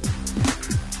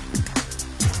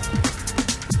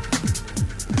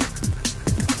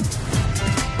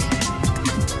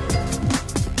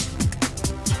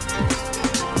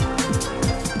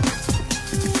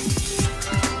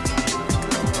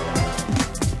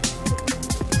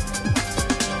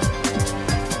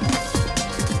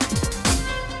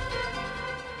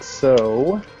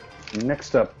 So,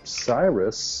 next up,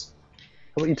 Cyrus.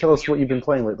 How about you tell us what you've been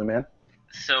playing lately, man?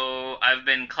 So, I've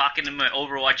been clocking in my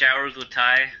Overwatch hours with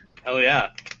Ty. Oh yeah.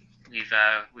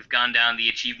 We've gone down the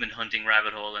achievement hunting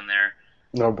rabbit hole in there.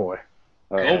 Oh boy.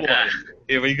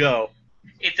 Here we go.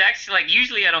 It's actually like,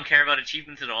 usually I don't care about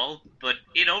achievements at all, but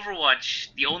in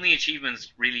Overwatch, the only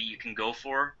achievements really you can go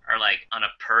for are like on a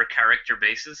per character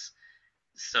basis.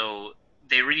 So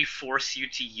they really force you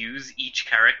to use each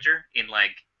character in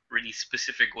like really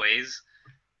specific ways.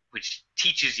 which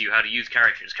teaches you how to use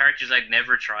characters. Characters I'd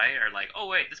never try are like, oh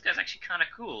wait, this guy's actually kind of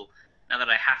cool now that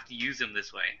I have to use him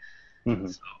this way. Mm-hmm.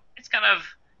 So it's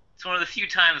one of the few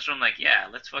times where I'm like, yeah,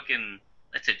 let's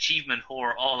achievement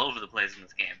whore all over the place in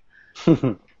this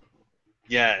game.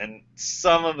 Yeah, and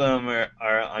some of them are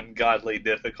ungodly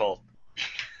difficult.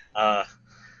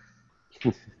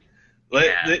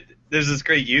 There's this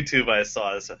great YouTube I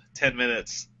saw. It's 10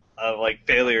 minutes of like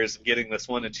failures of getting this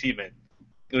one achievement.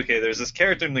 Okay, there's this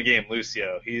character in the game,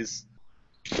 Lucio. He's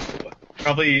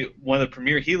probably one of the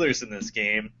premier healers in this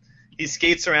game. He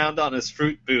skates around on his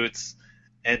fruit boots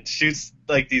and shoots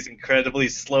like these incredibly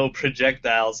slow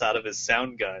projectiles out of his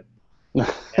sound gun.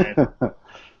 And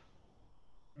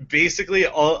basically,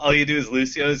 all you do as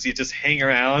Lucio is you just hang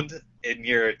around in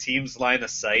your team's line of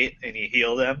sight and you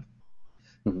heal them.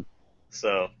 Mm-hmm.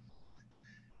 So,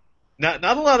 not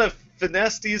a lot of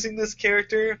finesse using this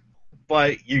character,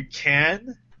 but you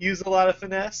can use a lot of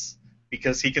finesse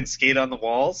because he can skate on the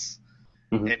walls,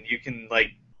 mm-hmm. and you can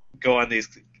like go on these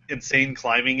insane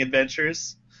climbing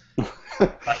adventures,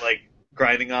 like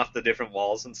grinding off the different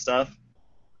walls and stuff.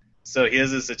 So he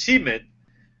has this achievement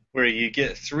where you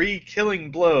get 3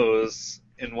 killing blows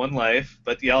in one life,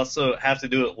 but you also have to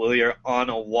do it while you're on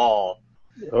a wall.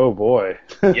 Oh boy.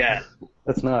 Yeah.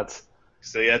 That's nuts.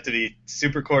 So you have to be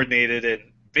super coordinated, and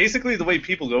basically the way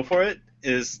people go for it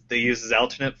is they use this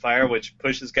alternate fire, which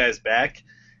pushes guys back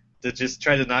to just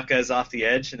try to knock guys off the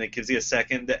edge, and it gives you a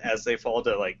second as they fall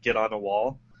to like get on a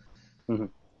wall. Mm-hmm.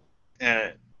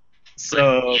 And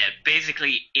so but, yeah,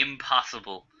 basically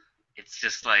impossible. It's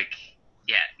just like,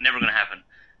 yeah, never gonna happen.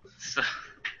 So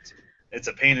it's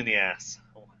a pain in the ass.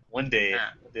 One day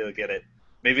they'll get it.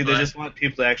 Maybe they just want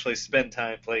people to actually spend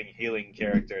time playing healing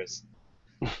characters.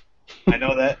 I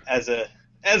know that as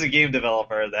a game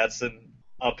developer, that's an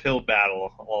uphill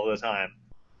battle all the time.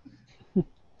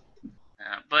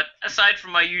 But aside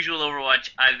from my usual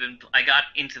Overwatch, I got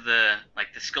into the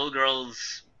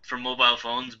Skullgirls for mobile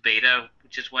phones beta,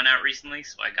 which just went out recently,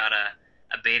 so I got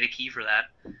a beta key for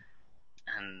that.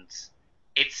 And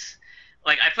it's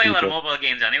like I play a lot of mobile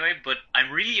games anyway, but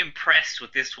I'm really impressed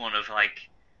with this one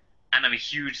and I'm a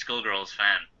huge Skullgirls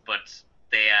fan, but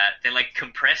they like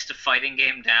compressed a fighting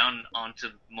game down onto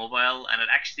mobile, and it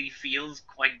actually feels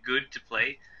quite good to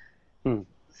play.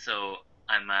 So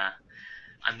I'm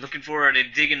looking forward to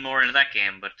digging more into that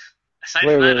game. But aside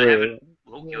from that, I haven't.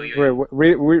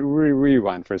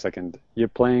 Rewind for a second. You're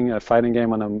playing a fighting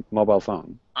game on a mobile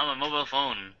phone. On a mobile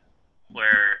phone,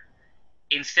 where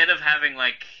instead of having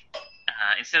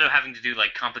to do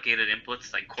like complicated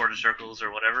inputs like quarter circles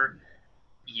or whatever,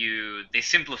 they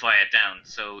simplify it down.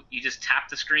 So you just tap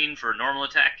the screen for a normal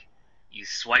attack, you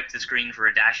swipe the screen for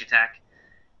a dash attack,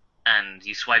 and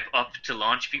you swipe up to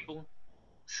launch people.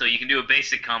 So you can do a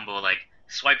basic combo like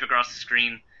swipe across the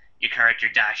screen, your character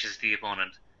dashes the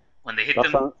opponent. When they hit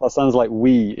them... That sounds like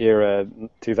Wii era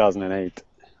 2008.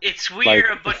 It's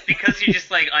weird, but because you're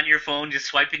just like on your phone just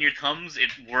swiping your thumbs,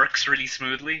 it works really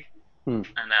smoothly. And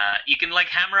you can like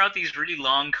hammer out these really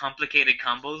long, complicated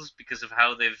combos because of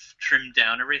how they've trimmed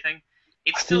down everything.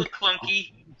 It's still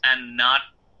clunky and not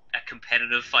a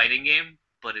competitive fighting game,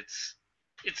 but it's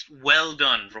well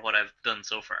done for what I've done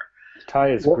so far.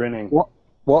 Ty is grinning. Ty,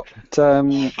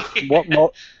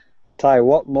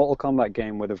 what Mortal Kombat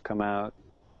game would have come out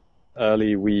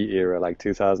early Wii era, like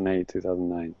 2008,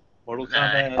 2009? Mortal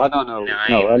Kombat? I don't know.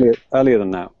 No, earlier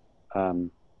than that.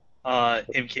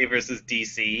 MK versus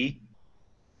DC.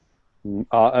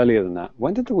 Earlier than that.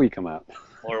 When did the Wii come out?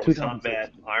 Mortal Kombat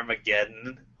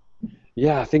Armageddon.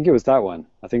 Yeah, I think it was that one.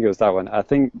 I think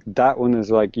that one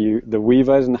is like the Wii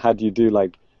version had you do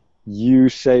like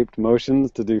U-shaped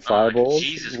motions to do fireballs. Oh,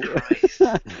 Jesus Christ.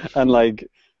 And like,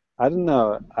 I don't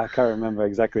know, I can't remember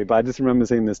exactly, but I just remember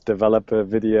seeing this developer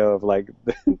video of like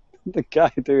the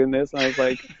guy doing this, and I was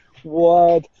like,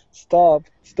 what? Stop.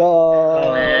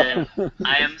 Oh, man.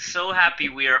 I am so happy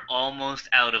we are almost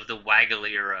out of the waggle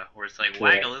era, where it's like,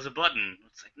 waggle is a button.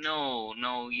 It's like, no,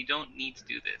 you don't need to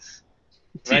do this.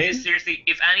 Right? Seriously,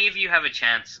 if any of you have a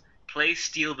chance, play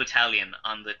Steel Battalion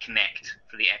on the Kinect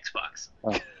for the Xbox.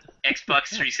 Xbox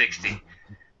 360.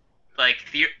 Like,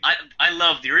 I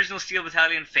love the original Steel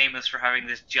Battalion, famous for having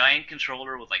this giant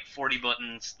controller with like 40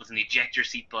 buttons, with an ejector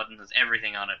seat button, there's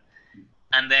everything on it.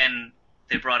 And then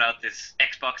they brought out this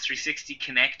Xbox 360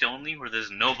 Kinect only, where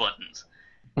there's no buttons.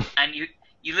 And you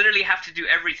literally have to do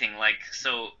everything. Like,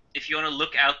 so if you want to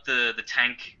look out the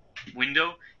tank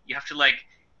window, you have to like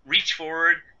reach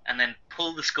forward and then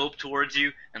pull the scope towards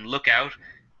you and look out.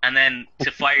 And then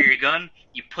to fire your gun,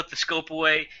 you put the scope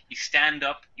away, you stand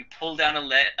up, you pull down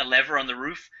a lever on the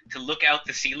roof to look out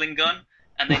the ceiling gun,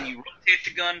 and then you rotate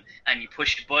the gun, and you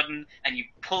push a button, and you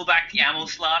pull back the ammo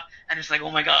slot, and it's like,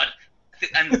 oh my god.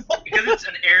 And because it's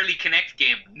an early Kinect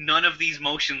game, none of these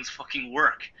motions fucking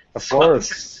work. Of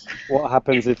course. What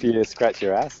happens if you scratch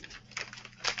your ass?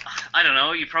 I don't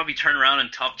know, you probably turn around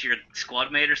and talk to your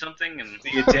squad mate or something, and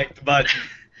The eject button.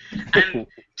 and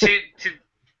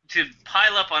to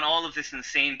pile up on all of this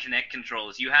insane Kinect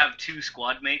controls, you have 2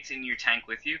 squad mates in your tank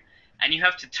with you, and you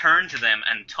have to turn to them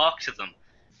and talk to them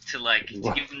to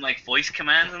give them like voice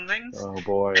commands and things. Oh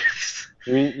boy.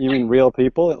 You mean real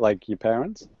people, like your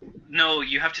parents? No,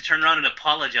 you have to turn around and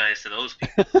apologize to those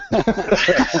people.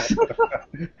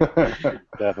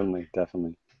 Definitely.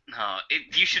 No,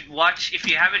 you should watch, if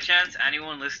you have a chance,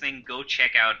 anyone listening, go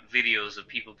check out videos of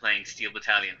people playing Steel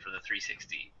Battalion for the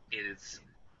 360. It is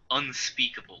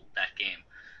unspeakable, that game.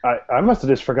 I must have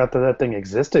just forgot that thing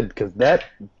existed, because that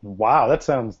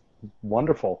sounds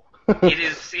wonderful. It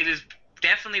is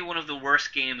definitely one of the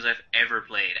worst games I've ever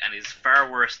played, and is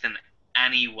far worse than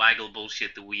any waggle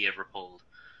bullshit that we ever pulled.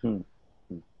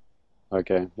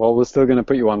 Okay, well, we're still going to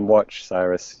put you on watch,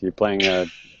 Cyrus. You're playing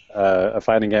a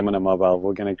fighting game on a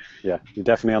mobile. You're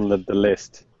definitely on the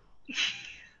list.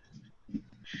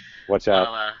 Watch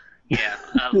out. Well, yeah,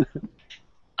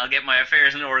 I'll get my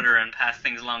affairs in order and pass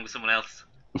things along to someone else.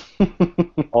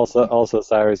 Also,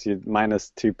 Cyrus, you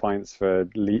 -2 points for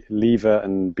lever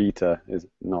and beta, is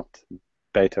not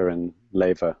beta and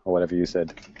lever, or whatever you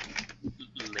said.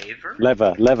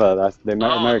 Lever? Lever. That's the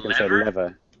Americans lever? say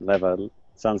lever. Lever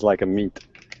sounds like a meat.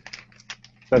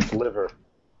 That's liver.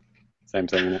 Same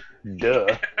thing, isn't it?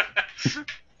 Duh.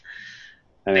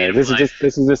 Anyway, this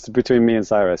is just between me and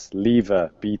Cyrus.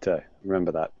 Lever, beta.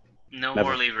 Remember that. No Never.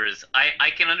 more levers. I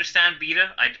can understand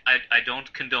beta. I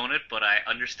don't condone it, but I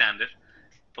understand it.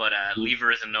 But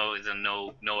lever is a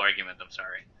no argument. I'm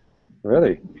sorry.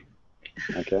 Really?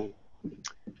 Okay.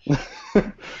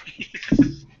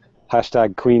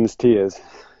 Hashtag Queen's Tears.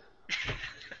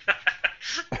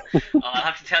 I'll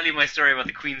have to tell you my story about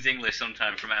the Queen's English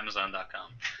sometime from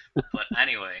Amazon.com. But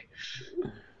anyway.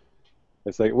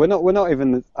 It's like we're not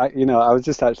even. I was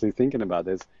just actually thinking about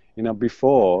this.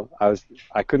 Before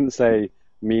I couldn't say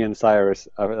me and Cyrus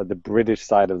are at the British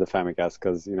side of the Famicast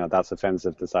because that's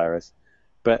offensive to Cyrus.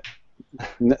 But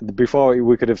before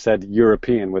we could have said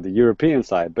European with the European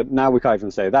side, but now we can't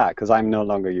even say that because I'm no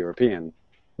longer European.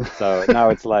 So now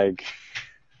it's like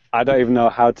I don't even know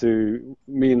how to.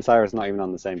 Me and Cyrus are not even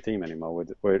on the same team anymore.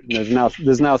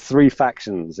 There's now 3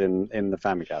 factions in the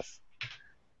Famicast.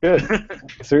 Good.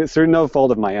 through no fault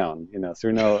of my own,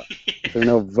 through no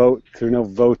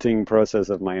voting process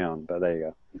of my own. But there you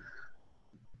go.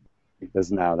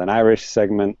 There's now an Irish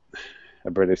segment,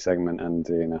 a British segment,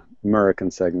 and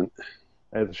American segment.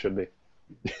 As it should be.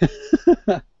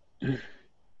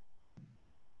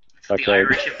 The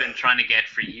Irish have been trying to get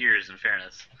for years, in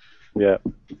fairness. Yeah.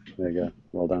 There you go.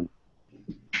 Well done.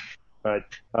 All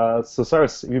right. So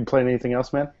Cyrus, you been playing anything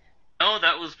else, man? No,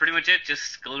 that was pretty much it.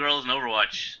 Just Skullgirls and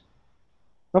Overwatch.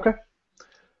 Okay.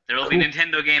 There will be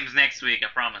Nintendo games next week, I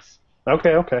promise.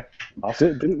 Okay.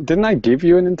 Awesome. Didn't I give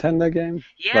you a Nintendo game?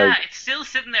 Yeah, it's still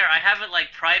sitting there. I have it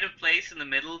like pride of place in the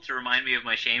middle to remind me of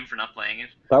my shame for not playing it.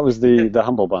 That was the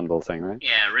Humble Bundle thing, right?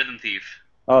 Yeah, Rhythm Thief.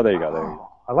 Oh, there you go.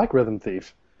 I like Rhythm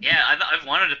Thief. Yeah, I've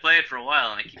wanted to play it for a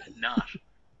while, and I keep not.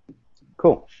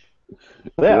 Cool.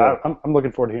 Yeah, I'm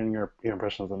looking forward to hearing your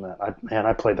impressions on that.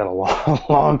 I played that a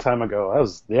long time ago. That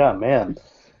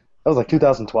was like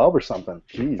 2012 or something.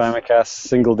 Jeez. Famicast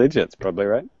single digits, probably,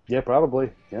 right? Yeah, probably.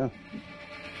 Yeah.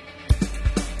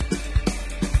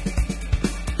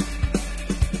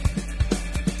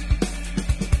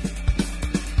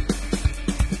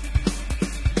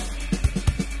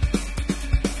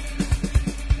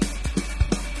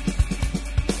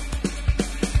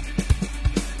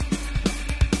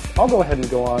 I'll go ahead and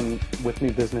go on with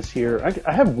new business here.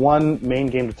 I have one main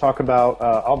game to talk about.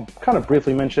 I'll kind of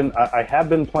briefly mention I have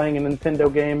been playing a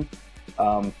Nintendo game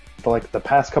for like the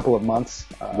past couple of months.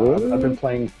 I've been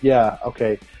playing, yeah,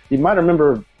 okay. You might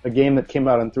remember a game that came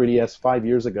out on 3DS 5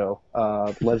 years ago,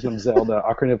 Legend of Zelda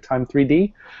Ocarina of Time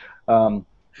 3D.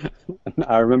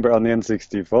 I remember on the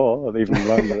N64, even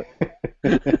longer.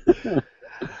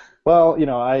 Well,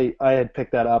 I had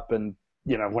picked that up and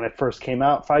when it first came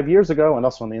out 5 years ago, and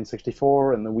also on the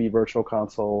N64 and the Wii Virtual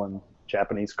Console and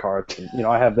Japanese carts. And,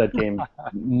 I have that game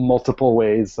multiple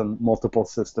ways and multiple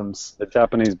systems. The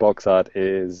Japanese box art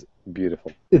is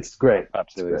beautiful. It's great.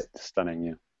 Absolutely it's great. Stunning,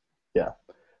 yeah. Yeah.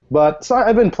 But so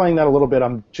I've been playing that a little bit.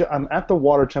 I'm at the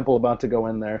water temple about to go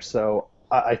in there, so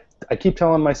I keep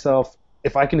telling myself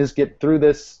if I can just get through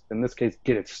this, in this case,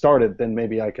 get it started, then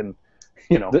maybe I can,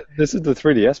 This is the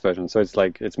 3DS version, so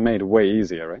it's made way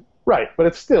easier, right? Right, but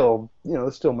it's still,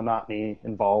 there's still monotony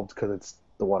involved because it's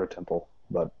the water temple.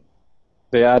 But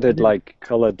They added like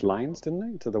colored lines,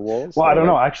 didn't they, to the walls? well, I Or, don't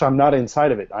know. like, Actually, I'm not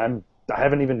inside of it. I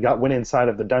haven't even went inside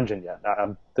of the dungeon yet.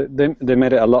 they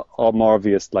made it a lot more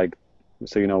obvious, like,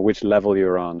 so you know which level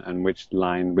you're on and which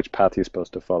path you're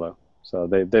supposed to follow. So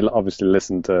they obviously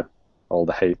listened to all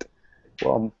the hate.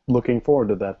 Well, I'm looking forward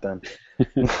to that then.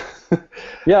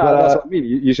 Yeah, But, that's what I mean.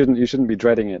 You shouldn't be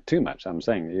dreading it too much. I'm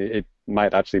saying it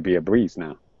might actually be a breeze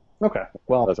now. Okay,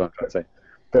 well, That's what I'm trying to say.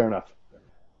 fair enough.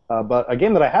 But a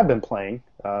game that I have been playing,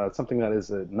 something that is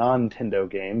a non-Nintendo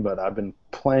game, but I've been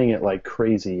playing it like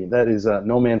crazy. That is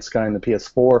No Man's Sky on the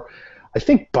PS4. I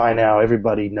think by now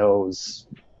everybody knows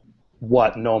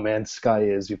what No Man's Sky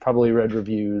is. You've probably read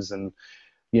reviews and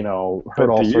heard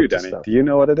all sorts of stuff. Do you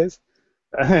know what it is?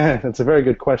 That's a very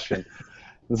good question.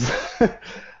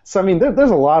 So I mean,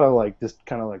 there's a lot of like just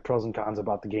kind of like pros and cons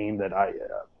about the game that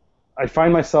I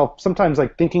find myself sometimes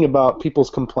like thinking about people's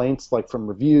complaints like from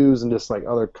reviews and just like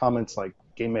other comments like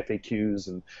game FAQs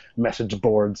and message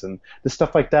boards and just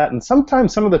stuff like that. And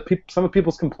sometimes some of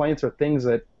people's complaints are things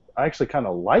that I actually kind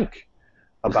of like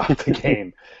about the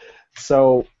game.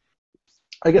 So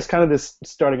I guess kind of this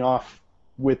starting off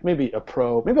with maybe a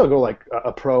pro, maybe I'll go like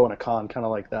a pro and a con, kind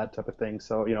of like that type of thing.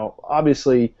 So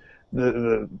obviously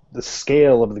the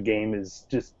scale of the game is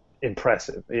just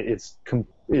impressive. It's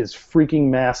freaking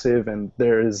massive, and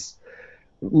there is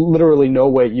literally no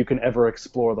way you can ever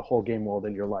explore the whole game world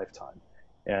in your lifetime,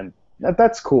 and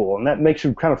that's cool, and that makes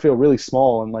you kind of feel really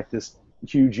small in like this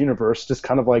huge universe, just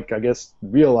kind of like I guess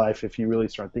real life if you really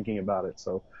start thinking about it.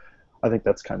 So I think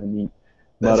that's kind of neat.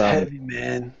 That's But, heavy,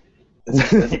 man.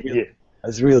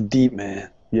 That's real deep, man.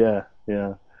 Yeah.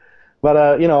 But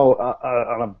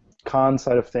on a con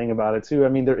side of thing about it too, I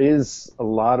mean, there is a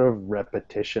lot of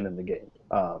repetition in the game.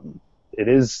 It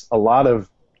is a lot of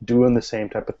doing the same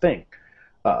type of thing.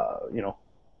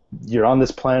 You're on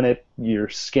this planet, you're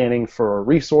scanning for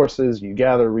resources, you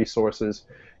gather resources,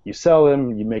 you sell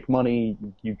them, you make money,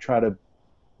 you try to,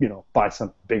 buy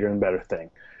some bigger and better thing.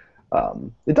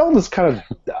 It all just kind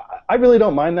of, I really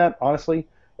don't mind that, honestly.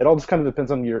 It all just kind of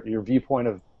depends on your viewpoint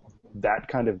of that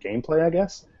kind of gameplay, I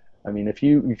guess. I mean, if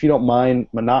you don't mind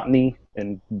monotony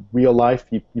in real life,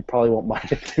 you probably won't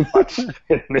mind it too much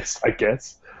in this, I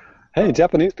guess. Hey,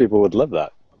 Japanese people would love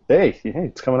that. Hey,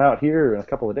 it's coming out here in a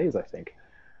couple of days, I think.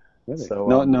 Really? So,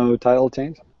 no title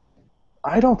change?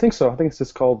 I don't think so. I think it's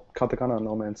just called Katakana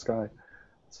No Man's Sky.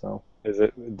 So Is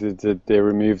it? Did they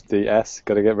remove the S?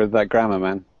 Got to get rid of that grammar,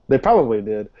 man. they probably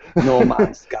did. No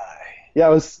Man's Sky. Yeah, I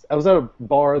was at a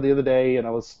bar the other day, and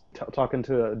I was talking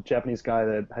to a Japanese guy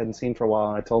that I hadn't seen for a while,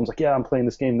 and I told him, like, yeah, I'm playing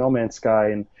this game, No Man's Sky,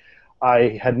 and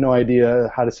I had no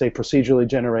idea how to say procedurally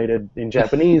generated in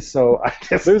Japanese, so I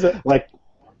just, like,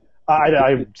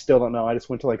 I still don't know. I just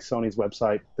went to, like, Sony's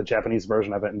website, the Japanese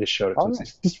version of it, and just showed it to him.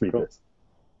 Nice. Just read this.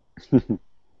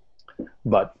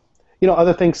 But,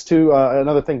 other things, too,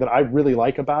 another thing that I really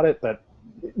like about it that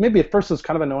maybe at first was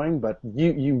kind of annoying, but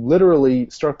you literally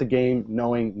start the game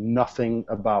knowing nothing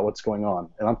about what's going on.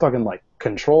 And I'm talking like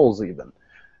controls even.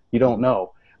 You don't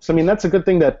know. So, I mean, that's a good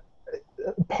thing that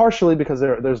partially because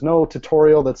there's no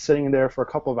tutorial that's sitting there for a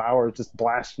couple of hours just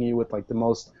blasting you with like the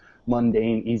most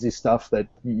mundane, easy stuff that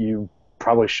you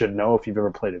probably should know if you've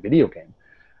ever played a video game.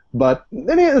 But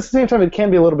then at the same time, it can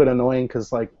be a little bit annoying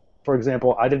because, like, for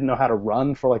example, I didn't know how to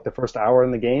run for like the first hour in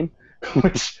the game,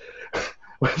 which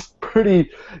was pretty,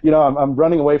 I'm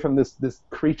running away from this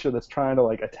creature that's trying to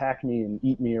like attack me and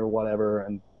eat me or whatever,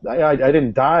 and I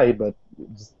didn't die, but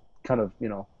just kind of,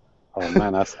 Oh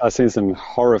man, I've seen some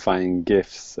horrifying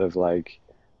gifs of like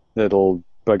little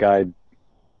bug-eyed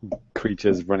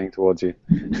creatures running towards you.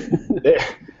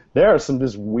 there are some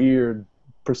just weird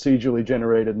procedurally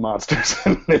generated monsters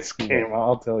in this game,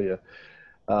 I'll tell you.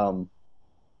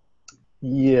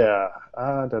 Yeah.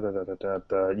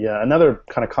 Yeah. Another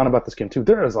kind of con about this game too.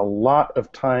 There is a lot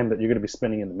of time that you're going to be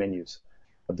spending in the menus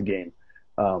of the game,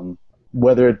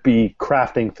 whether it be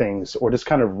crafting things or just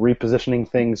kind of repositioning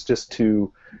things just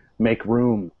to make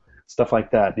room, stuff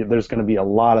like that. There's going to be a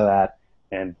lot of that,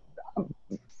 and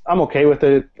I'm okay with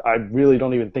it. I really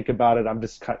don't even think about it.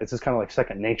 It's just kind of like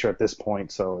second nature at this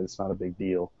point, so it's not a big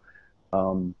deal.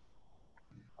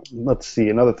 Let's see,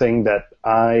 another thing that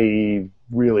I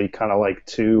really kind of like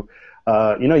too,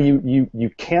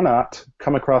 you cannot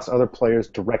come across other players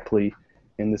directly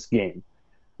in this game.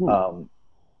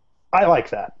 I like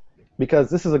that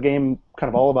because this is a game kind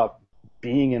of all about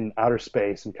being in outer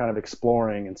space and kind of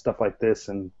exploring and stuff like this,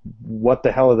 and what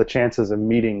the hell are the chances of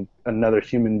meeting another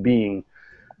human being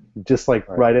just like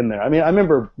right in there. I mean, I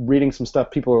remember reading some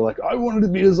stuff, people were like, I wanted to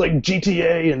be as like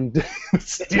GTA and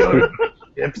steal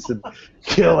ships and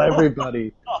kill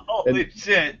everybody. Holy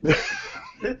shit!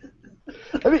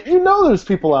 I mean, you know, there's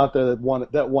people out there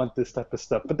that want this type of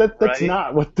stuff, but that's Right.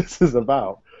 not what this is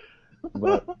about.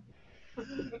 But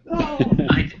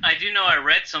I do know I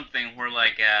read something where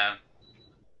like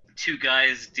two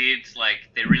guys did like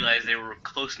they realized they were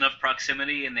close enough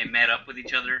proximity and they met up with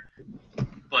each other,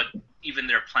 but even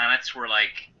their planets were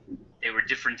like they were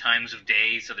different times of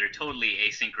day, so they're totally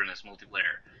asynchronous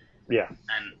multiplayer. yeah,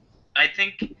 And I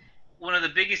think one of the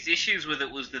biggest issues with it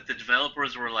was that the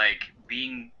developers were like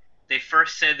they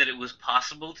first said that it was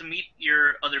possible to meet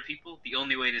your other people. The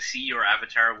only way to see your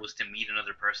avatar was to meet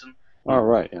another person. Oh,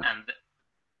 right, yeah.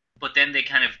 But then they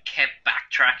kind of kept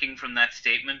backtracking from that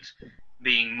statement,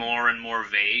 being more and more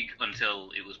vague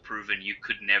until it was proven you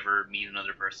could never meet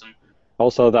another person.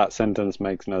 Also, that sentence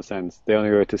makes no sense. The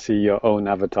only way to see your own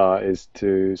avatar is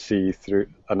to see through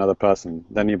another person.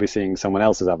 Then you'll be seeing someone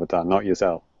else's avatar, not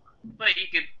yourself. But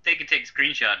they could take a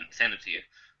screenshot and send it to you.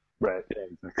 right.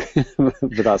 Yeah, exactly.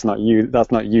 But that's not you.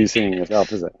 That's not you seeing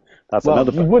yourself, is it? That's Well,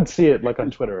 another you person. would see it like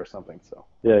on Twitter or something. So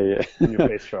Yeah, yeah. in your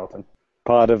face, Charlton.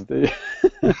 Part of the.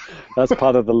 That's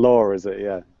part of the lore, is it?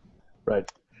 Yeah,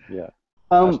 Right. yeah.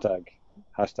 Um, Hashtag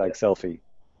selfie.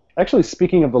 Actually,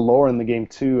 speaking of the lore in the game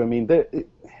too, I mean,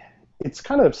 it's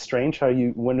kind of strange how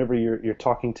whenever you're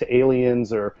talking to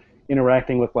aliens or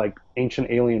interacting with like ancient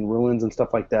alien ruins and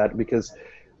stuff like that, because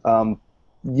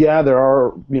yeah, there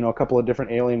are a couple of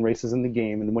different alien races in the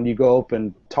game, and when you go up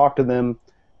and talk to them,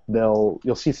 you'll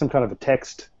see some kind of a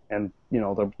text, and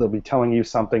they'll be telling you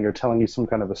something or telling you some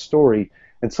kind of a story,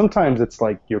 and sometimes it's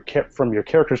like from your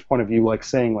character's point of view, like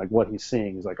saying like what he's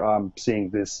seeing. He's like, oh, I'm seeing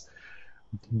this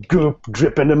goop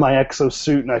drip into my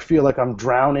exosuit and I feel like I'm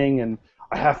drowning and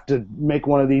I have to make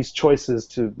one of these choices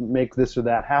to make this or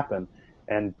that happen.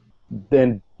 And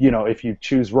then, if you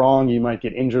choose wrong, you might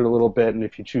get injured a little bit, and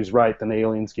if you choose right, then the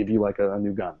aliens give you like a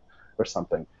new gun or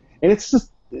something. And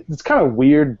it's kind of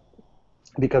weird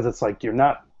because it's like you're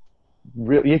not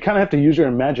really, you kind of have to use your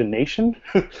imagination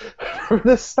for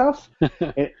this stuff.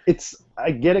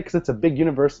 I get it because it's a big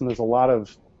universe and there's a lot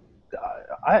of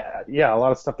a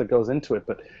lot of stuff that goes into it,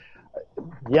 but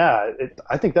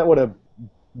I think that would have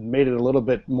made it a little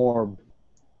bit more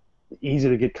easy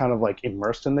to get kind of like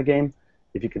immersed in the game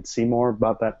if you could see more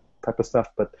about that type of stuff.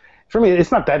 But for me,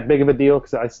 it's not that big of a deal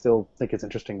because I still think it's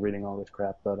interesting reading all this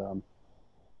crap. But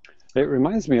It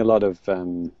reminds me a lot of.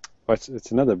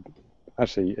 It's another.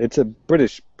 Actually, it's a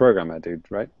British programmer, dude,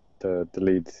 right? The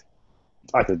lead,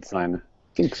 the designer.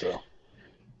 I think so.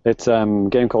 It's a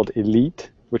game called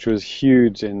Elite, which was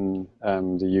huge in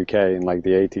the UK in like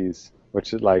the 80s,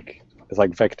 which is like it's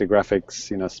like vector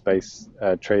graphics, space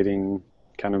trading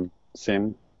kind of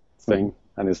sim thing,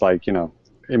 and it's like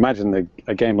imagine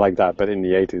a game like that, but in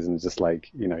the 80s, and it's just like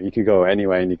you could go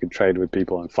anywhere and you could trade with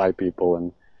people and fight people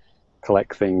and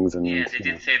collect things and. Yeah, they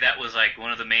did say that was like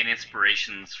one of the main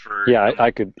inspirations for. Yeah,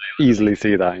 I could easily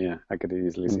see that. Yeah, I could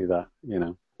easily see that.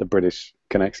 The British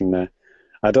connection there.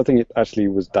 I don't think it actually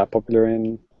was that popular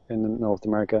in North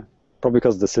America. Probably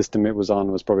because the system it was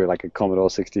on was probably like a Commodore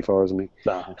 64 or something.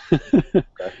 Okay.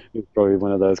 It's probably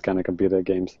one of those kind of computer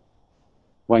games.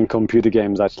 When computer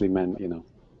games actually meant,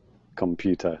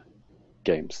 computer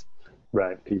games.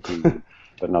 Right. PC,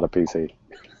 but not a PC.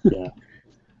 Yeah.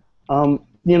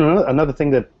 Another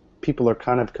thing that people are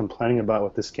kind of complaining about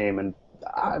with this game, and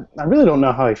I really don't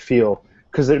know how I feel,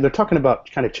 because they're talking about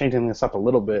kind of changing this up a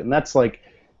little bit, and that's like,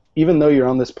 even though you're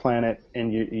on this planet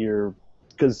and you're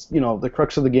because the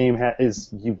crux of the game is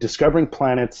you discovering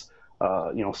planets,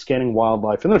 scanning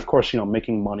wildlife, and then of course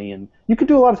making money, and you can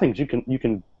do a lot of things. You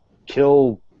can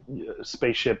kill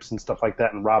spaceships and stuff like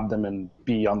that and rob them and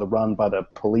be on the run by the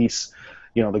police,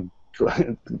 the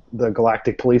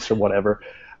galactic police or whatever.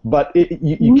 But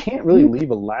you can't really leave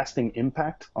a lasting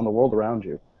impact on the world around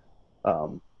you.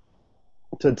 So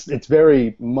it's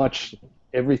very much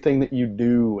everything that you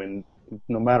do, and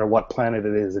no matter what planet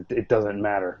it is, it doesn't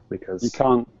matter because You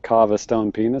can't carve a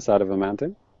stone penis out of a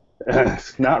mountain?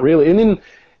 not really. And then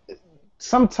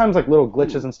sometimes like little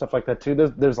glitches and stuff like that too.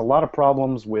 There's a lot of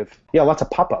problems with lots of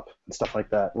pop-up and stuff like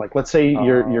that. Like let's say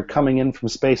you're coming in from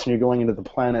space and you're going into the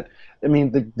planet. I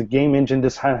mean the game engine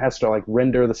just has to like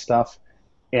render the stuff,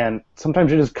 and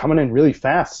sometimes you're just coming in really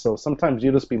fast. So sometimes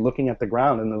you'll just be looking at the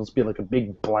ground and there'll just be like a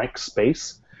big blank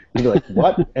space. And you're like,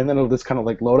 what? And then it'll just kind of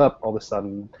like load up all of a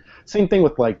sudden. Same thing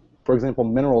with like, for example,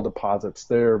 mineral deposits.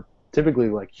 They're typically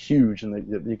like huge,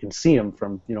 and you can see them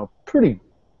from pretty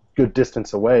good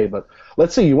distance away. But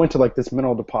let's say you went to like this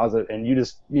mineral deposit and you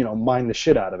just mined the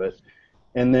shit out of it,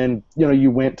 and then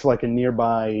you went to like a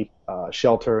nearby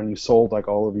shelter and you sold like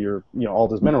all of your all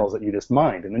those minerals that you just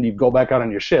mined, and then you go back out on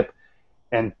your ship,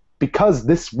 And because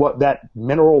that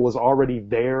mineral was already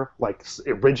there, like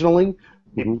originally,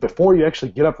 before you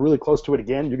actually get up really close to it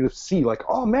again, you're going to see like,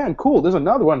 oh man, cool, there's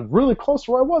another one really close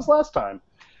to where I was last time.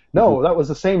 No, that was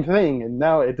the same thing, and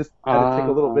now it just had to take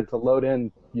a little bit to load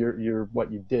in your what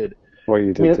you did. What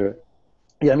you did to it.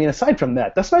 Yeah, I mean, aside from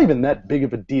that, that's not even that big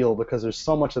of a deal because there's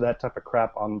so much of that type of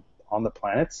crap on the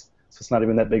planets, so it's not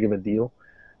even that big of a deal.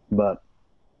 But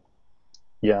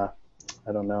yeah,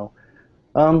 I don't know.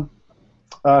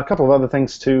 A couple of other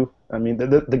things too. I mean,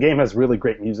 the game has really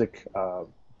great music.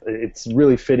 It's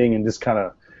really fitting and just kind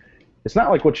of. It's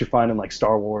not like what you find in like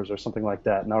Star Wars or something like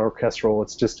that. Not orchestral.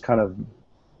 It's just kind of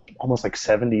almost like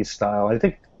 70s style. I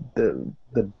think the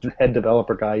head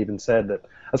developer guy even said that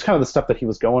that's kind of the stuff that he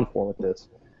was going for with this.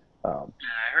 I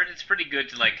heard it's pretty good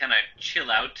to like kind of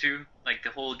chill out to, like the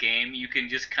whole game. You can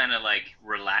just kind of like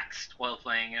relax while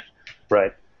playing it.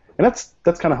 Right, and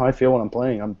that's kind of how I feel when I'm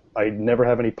playing. I never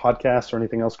have any podcasts or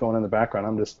anything else going in the background.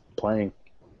 I'm just playing,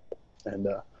 and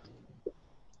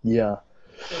yeah.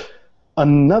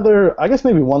 Another, I guess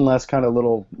maybe one last kind of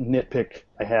little nitpick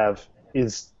I have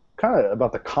is kind of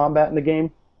about the combat in the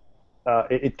game.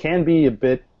 It can be a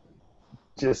bit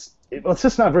it's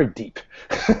just not very deep.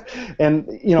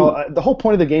 And you know, the whole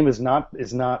point of the game is not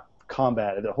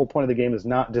combat. The whole point of the game is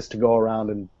not just to go around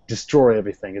and destroy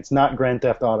everything. It's not Grand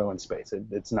Theft Auto in space.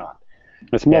 It's not.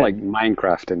 It's more like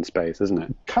Minecraft in space, isn't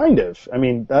it? Kind of. I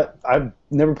mean, I've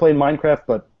never played Minecraft,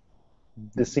 but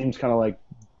this seems kind of like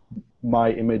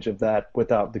my image of that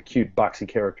without the cute boxy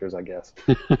characters, I guess.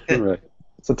 Right.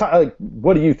 So, Ty, like,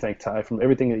 what do you think, Ty, from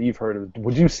everything that you've heard?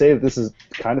 Would you say that this is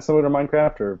kind of similar to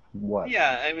Minecraft, or what?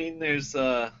 Yeah, I mean, there's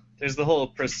the whole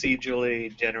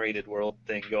procedurally generated world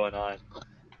thing going on.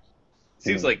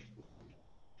 Seems like,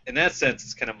 in that sense,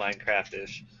 it's kind of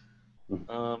Minecraft-ish.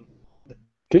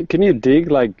 Can you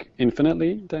dig like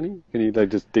infinitely, Danny? Can you like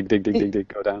just dig,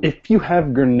 go down? If you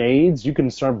have grenades, you can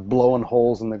start blowing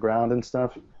holes in the ground and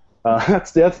stuff.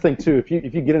 That's the thing too. If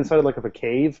you get inside of a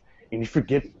cave and you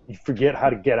forget how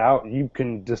to get out, you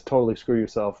can just totally screw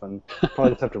yourself and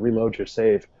probably just have to reload your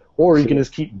save. Or you can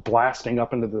just keep blasting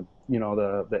up into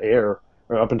the air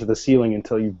or up into the ceiling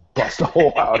until you bust a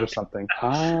hole out or something.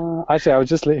 Actually, I was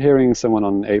just hearing someone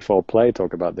on A4 Play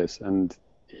talk about this, and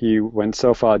he went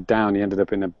so far down he ended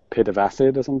up in a pit of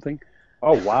acid or something.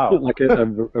 Oh wow! Like a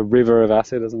river of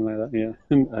acid or something like that. Yeah.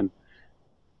 And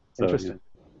so, interesting.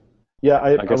 Yeah,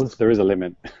 I guess there is a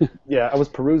limit. Yeah, I was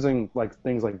perusing like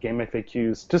things like game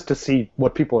FAQs just to see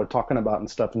what people are talking about and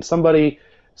stuff. And somebody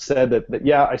said that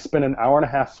yeah, I spent an hour and a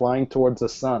half flying towards the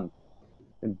sun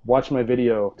and watched my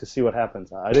video to see what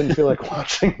happens. I didn't feel like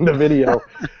watching the video,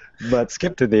 but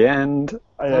skip to the end.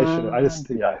 I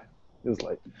should. It was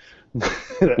like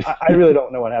I really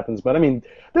don't know what happens. But I mean,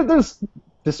 there's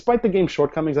despite the game's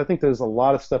shortcomings, I think there's a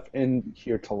lot of stuff in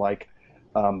here to like.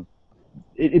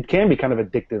 It can be kind of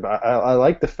addictive. I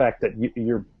like the fact that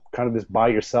you're kind of just by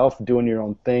yourself doing your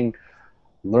own thing,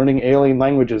 learning alien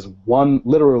languages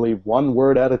literally one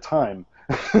word at a time,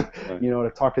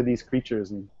 to talk to these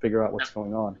creatures and figure out what's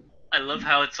going on. I love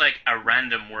how it's like a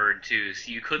random word too. So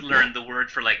you could learn the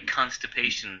word for like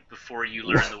constipation before you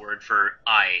learn the word for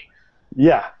eye.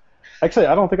 Yeah. Actually,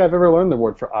 I don't think I've ever learned the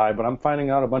word for eye, but I'm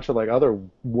finding out a bunch of like other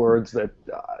words that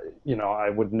I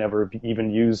would never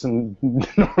even use in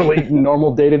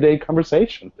normal day-to-day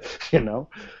conversation. Well,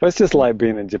 it's just like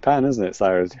being in Japan, isn't it,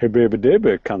 Cyrus?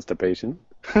 Constipation.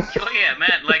 Oh yeah,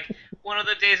 man! Like one of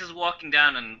the days I was walking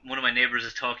down, and one of my neighbors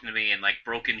is talking to me in like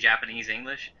broken Japanese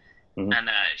English, and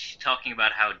she's talking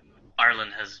about how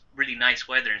Ireland has really nice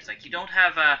weather, and it's like you don't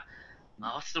have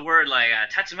what's the word, like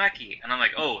tatsumaki? And I'm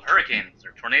like, oh, hurricanes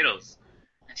or tornadoes.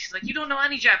 And she's like, you don't know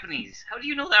any Japanese. How do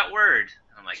you know that word?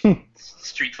 And I'm like,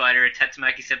 Street Fighter,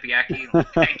 tatsumaki seppiaki. I'm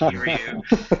like, thank you, Ryu.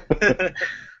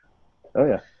 Oh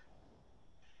yeah.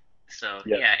 So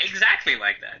yeah, exactly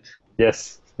like that.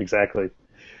 Yes, exactly.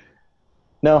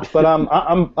 No, but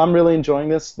I'm really enjoying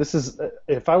this. This is,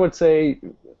 if I would say,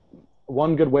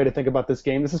 one good way to think about this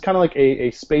game. This is kind of like a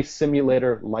space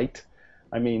simulator light.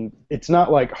 I mean, it's not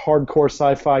like hardcore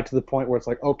sci-fi to the point where it's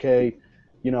like, okay,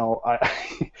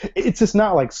 it's just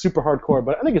not like super hardcore,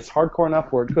 but I think it's hardcore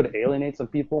enough where it could alienate some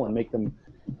people and make them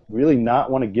really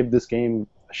not want to give this game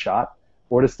a shot,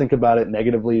 or just think about it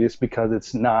negatively just because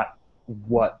it's not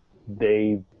what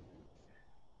they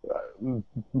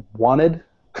wanted,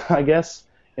 I guess,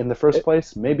 in the first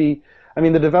place. Maybe, I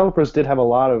mean, the developers did have a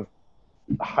lot of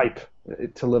hype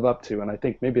to live up to, and I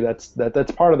think maybe that's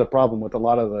part of the problem with a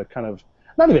lot of the kind of,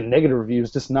 not even negative reviews,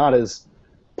 just not as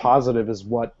positive as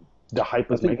what the hype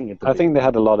was making it to be. I think they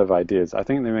had a lot of ideas. I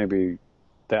think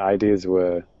their ideas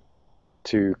were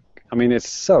to I mean, it's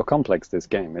so complex, this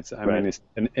game. I mean, it's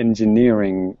an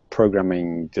engineering,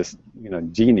 programming, just,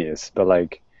 genius. But,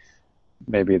 like,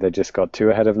 maybe they just got too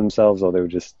ahead of themselves, or they were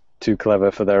just too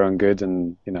clever for their own good.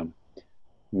 And,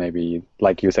 maybe,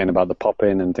 like you were saying about the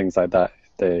pop-in and things like that,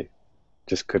 they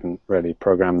just couldn't really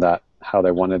program that how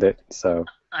they wanted it. So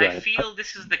I feel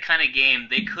this is the kind of game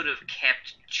they could have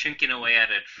kept chinking away at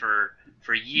it for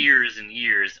years and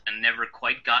years and never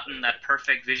quite gotten that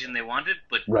perfect vision they wanted,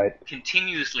 but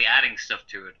continuously adding stuff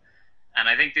to it. And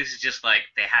I think this is just like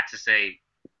they had to say,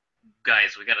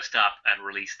 guys, we got to stop and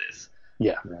release this.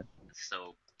 Yeah.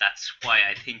 So that's why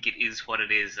I think it is what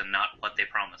it is and not what they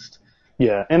promised.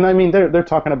 Yeah, and I mean they're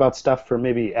talking about stuff for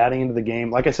maybe adding into the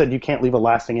game. Like I said, you can't leave a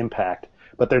lasting impact,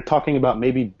 but they're talking about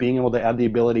maybe being able to add the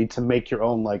ability to make your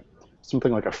own, like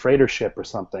something like a freighter ship or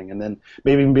something, and then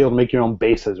maybe even be able to make your own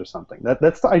bases or something.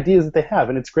 That's the ideas that they have,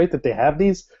 and it's great that they have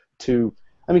these to.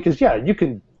 I mean, because you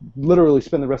can literally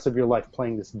spend the rest of your life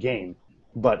playing this game,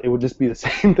 but it would just be the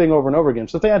same thing over and over again.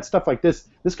 So if they add stuff like this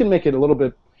can make it a little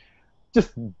bit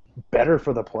just better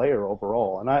for the player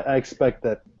overall, and I expect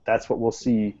that that's what we'll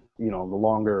see. The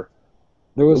longer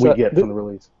we get from the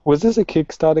release. Was this a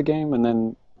Kickstarter game and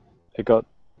then it got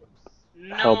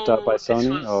helped out by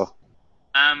Sony?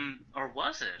 Or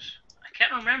was it? I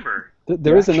can't remember.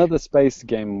 There is another space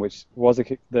game which was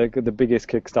the biggest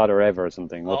Kickstarter ever or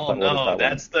something.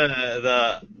 That's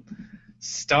the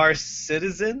Star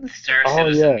Citizen? Star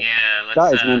Citizen, yeah.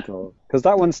 That is mental. Because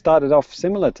that one started off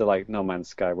similar to like No Man's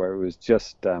Sky, where it was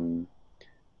just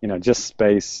just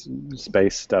space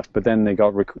stuff. But then they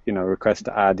got requests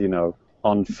to add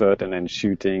on foot and then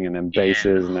shooting and then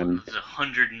bases and then. It was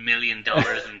 $100 million in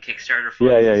Kickstarter for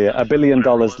yeah. $1 billion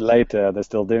later, they're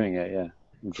still doing it. Yeah,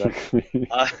 exactly.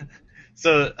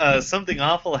 So Something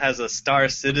Awful has a Star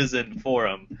Citizen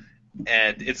forum,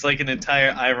 and it's like an entire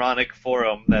ironic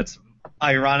forum that's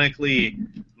ironically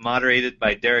moderated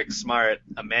by Derek Smart,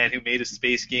 a man who made a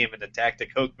space game and attacked a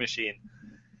Coke machine.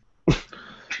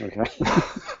 Okay.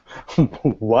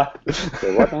 What?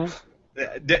 What now?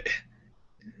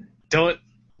 Don't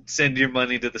send your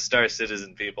money to the Star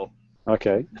Citizen, people.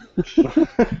 Okay.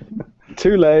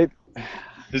 Too late.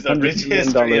 There's a rich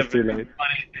history of funny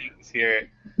things here.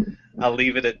 I'll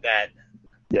leave it at that.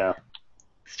 Yeah.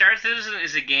 Star Citizen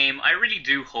is a game I really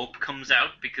do hope comes out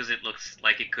because it looks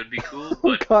like it could be cool.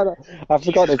 But God, I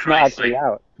forgot it's not actually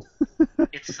out.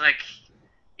 It's like,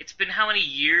 it's been how many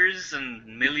years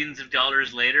and millions of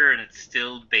dollars later, and it's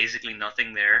still basically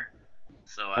nothing there.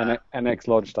 So NX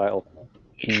launch title.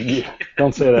 Yeah.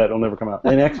 Don't say that; it'll never come out.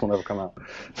 NX will never come out.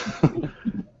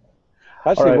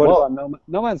 Actually, about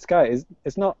No Man's Sky?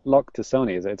 It's not locked to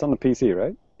Sony, is it? It's on the PC,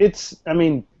 right? It's on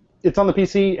the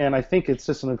PC, and I think it's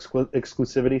just an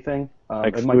exclusivity thing.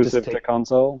 Exclusive it might just to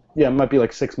console? Yeah, it might be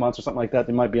like 6 months or something like that.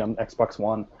 It might be on Xbox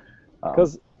One.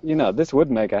 Because, this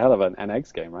would make a hell of an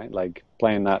NX game, right? Like,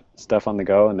 playing that stuff on the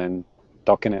go and then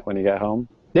docking it when you get home.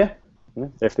 Yeah.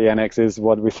 If the NX is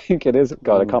what we think it is.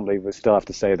 God, I can't believe we still have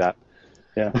to say that.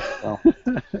 Yeah. Well.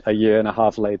 A year and a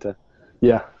half later.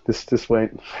 Yeah, just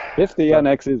wait. If the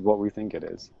NX is what we think it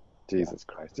is. Jesus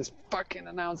Christ, just fucking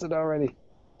announce it already.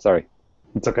 Sorry.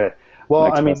 It's okay. Well,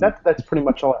 that's pretty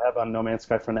much all I have on No Man's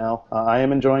Sky for now. I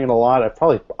am enjoying it a lot.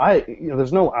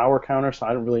 There's no hour counter, so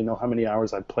I don't really know how many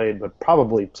hours I've played, but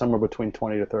probably somewhere between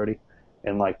 20 to 30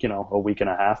 in a week and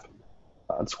a half.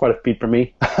 It's quite a feat for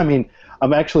me.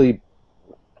 I'm actually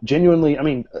genuinely,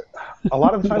 a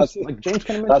lot of the times, like James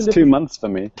kind of mentioned that's 2 months for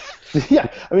me. Yeah,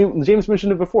 James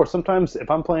mentioned it before. Sometimes if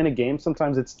I'm playing a game,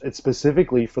 sometimes it's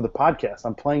specifically for the podcast.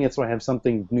 I'm playing it so I have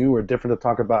something new or different to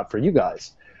talk about for you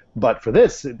guys. But for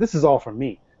this is all for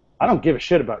me. I don't give a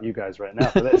shit about you guys right now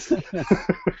for this.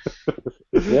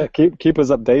 Yeah, keep us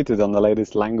updated on the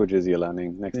latest languages you're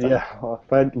learning next time. Yeah, well,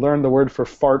 if I learn the word for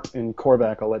fart in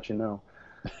Korvac, I'll let you know.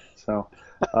 So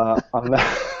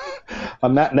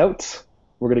on that note,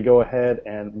 we're going to go ahead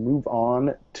and move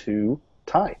on to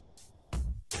Ty.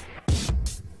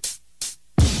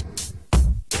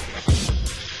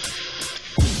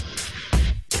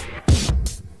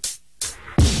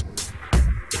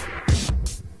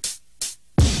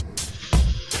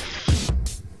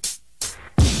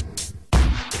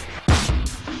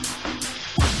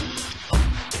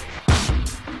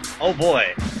 Oh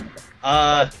boy.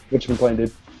 What you been playing,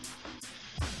 dude?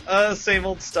 Same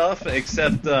old stuff,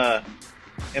 except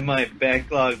in my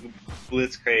backlog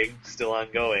Blitzkrieg still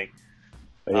ongoing.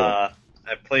 Oh, yeah.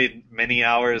 I played many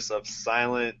hours of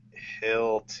Silent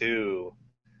Hill 2.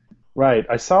 Right.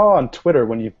 I saw on Twitter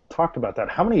when you talked about that.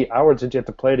 How many hours did you have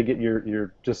to play to get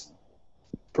your just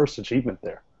first achievement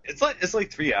there? It's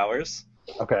like 3 hours.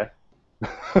 Okay.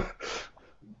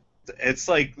 It's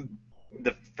like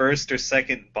the first or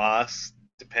second boss,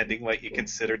 depending what you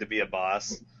consider to be a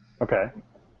boss. Okay.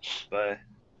 But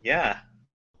yeah,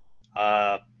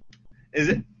 is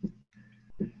it?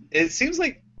 It seems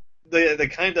like the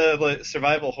kind of like,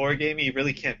 survival horror game you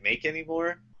really can't make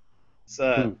anymore.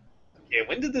 So, okay,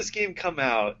 when did this game come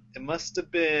out? It must have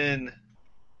been.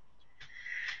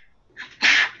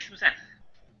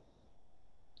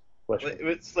 What was that?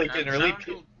 It's like an early.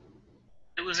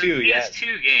 It was a Two,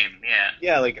 PS2 game, yeah.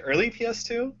 Yeah, like early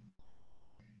PS2.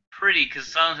 Pretty, because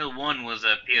Silent Hill 1 was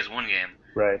a PS1 game.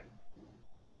 Right.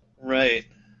 Right.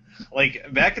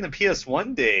 Like back in the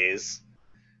PS1 days,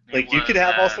 like you was, could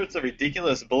have all sorts of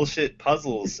ridiculous bullshit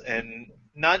puzzles and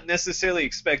not necessarily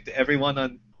expect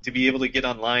everyone to be able to get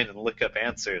online and look up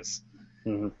answers.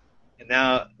 Mm-hmm. And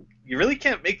now you really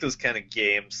can't make those kind of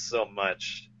games so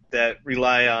much that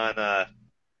rely on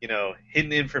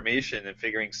hidden information and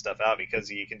figuring stuff out because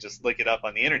you can just look it up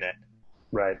on the internet.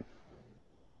 Right.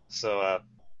 So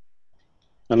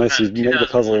unless you make the 2001,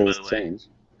 puzzles by the way. change.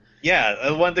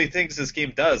 yeah, one of the things this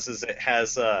game does is it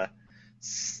has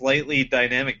slightly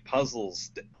dynamic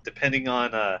puzzles depending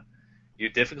on your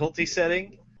difficulty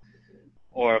setting,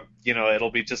 or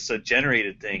it'll be just a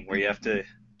generated thing where you have to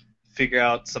figure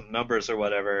out some numbers or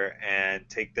whatever and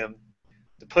take them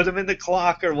to put them in the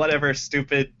clock or whatever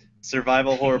stupid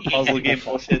survival horror puzzle game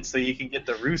bullshit so you can get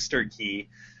the rooster key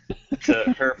to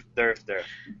herf derf derf.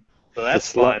 So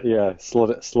that's fun. Yeah,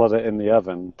 slot it in the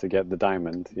oven to get the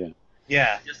diamond. Yeah.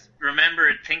 Yeah. Just remember,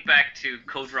 think back to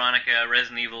Code Veronica,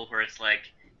 Resident Evil, where it's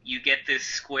like you get this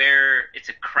square. It's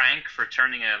a crank for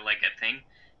turning a thing,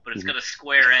 but it's got a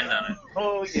square end on it.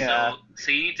 Oh yeah.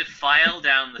 So you need to file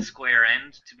down the square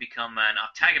end to become an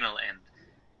octagonal end.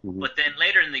 Mhm. But then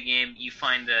later in the game, you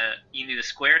find you need a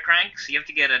square crank, so you have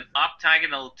to get an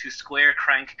octagonal to square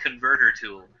crank converter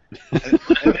tool. And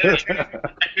then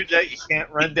you can't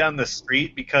run down the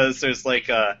street because there's like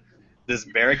this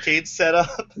barricade set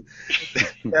up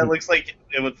that looks like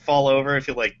it would fall over if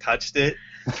you like touched it.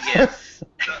 Yes.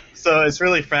 So it's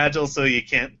really fragile, so you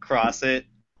can't cross it.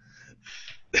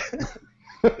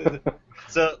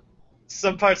 So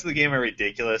some parts of the game are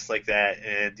ridiculous like that,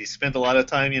 and you spend a lot of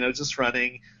time, just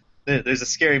running. There's a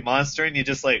scary monster, and you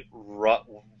just like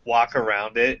walk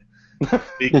around it.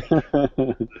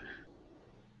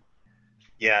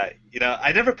 Yeah,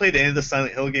 I never played any of the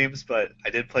Silent Hill games, but I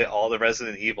did play all the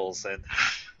Resident Evils, and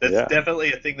that's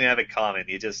definitely a thing they have in common.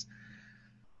 You just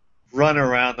run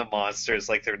around the monsters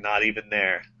like they're not even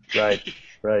there. Right.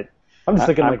 I'm just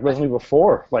thinking like Resident Evil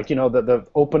 4, like the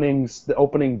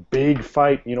opening big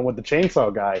fight, with the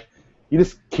chainsaw guy. You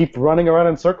just keep running around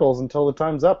in circles until the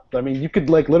time's up. I mean, you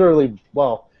could like literally,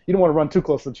 well, you don't want to run too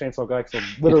close to the chainsaw guy because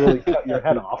he'll literally cut your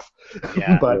head off.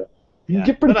 Yeah. But you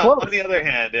get pretty close. On the other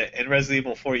hand, in Resident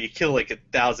Evil 4, you kill like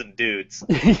 1,000 dudes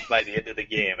by the end of the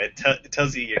game. It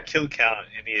tells you your kill count,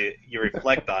 and you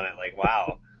reflect on it like,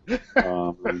 wow.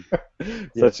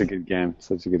 Such a good game.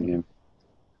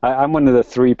 I'm one of the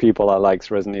 3 people that likes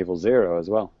Resident Evil 0 as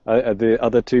well. Are the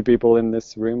other 2 people in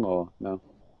this room, or no?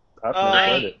 I've never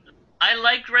played it. I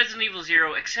liked Resident Evil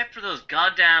 0, except for those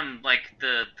goddamn, like,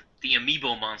 the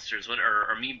amiibo monsters, or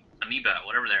amoeba,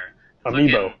 whatever they're.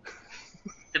 Amiibo.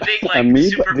 The big, like, Amoeba?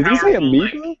 super Did powerful, you say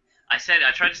amoeba? like,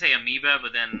 I tried to say amoeba,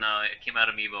 but then it came out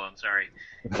amiibo, I'm sorry.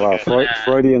 Wow,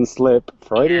 Freudian slip.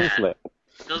 Slip.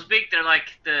 Those big, they're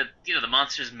like the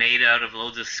monsters made out of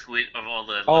loads of squid, of all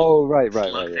the right,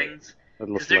 things.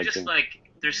 Little Because they're slug just thing. like,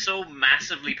 they're so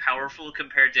massively powerful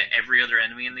compared to every other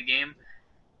enemy in the game.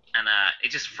 And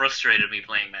it just frustrated me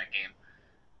playing that game.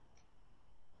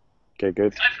 Okay,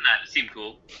 good. Aside from that, it seemed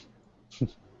cool.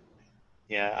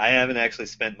 Yeah, I haven't actually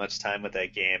spent much time with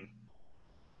that game.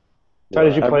 How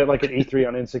did you play it like at E3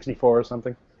 on N64 or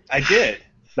something? I did.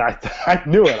 I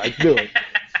knew it.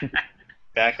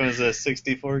 Back when it was a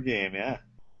 64 game, yeah.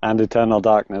 And Eternal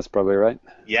Darkness, probably, right?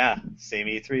 Yeah, same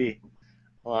E3.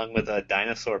 Along with a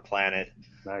Dinosaur Planet.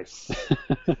 Nice.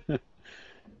 That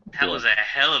was a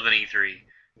hell of an E3.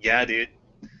 Yeah, dude.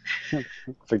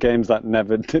 For games that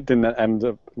never didn't end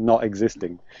up not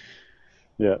existing.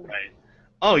 Yeah. Right.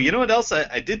 Oh, you know what else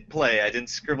I did play? I didn't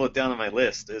scribble it down on my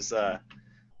list. Is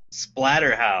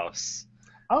Splatterhouse.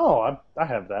 Oh, I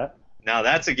have that. Now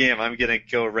that's a game I'm gonna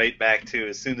go right back to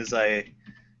as soon as I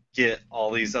get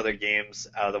all these other games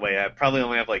out of the way. I probably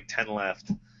only have like 10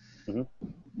 left.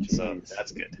 Mm-hmm. So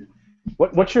that's good.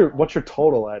 What's your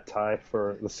total at, Ty,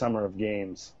 for the summer of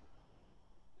games?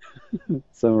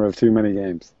 Summer of too many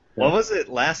games. What was it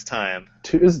last time?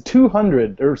 Is it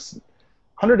 200 or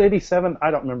 187? I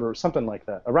don't remember. Something like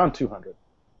that. Around 200.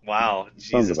 Wow,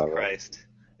 Sounds Jesus about right. Christ!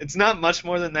 It's not much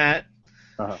more than that.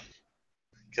 Uh-huh.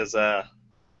 Because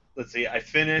let's see, I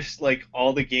finished like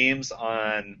all the games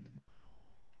on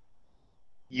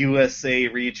USA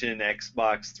region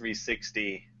Xbox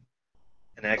 360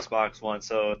 and Xbox One.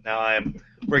 So now I'm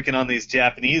working on these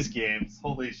Japanese games.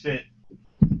 Holy shit.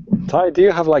 Ty, do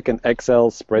you have like an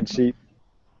Excel spreadsheet?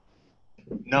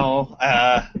 No,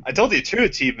 I told you True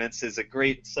Achievements is a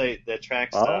great site that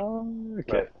tracks stuff. Oh,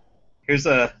 okay. Here's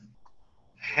a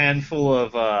handful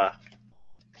of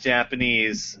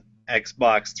Japanese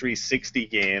Xbox 360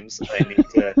 games I need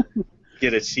to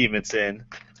get achievements in.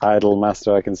 Idle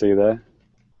Master, I can see there.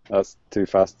 That's too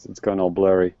fast. It's going all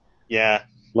blurry. Yeah.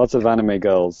 Lots of anime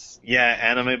girls. Yeah,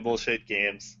 anime bullshit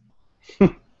games.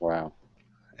 Wow.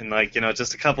 And like,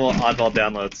 just a couple of oddball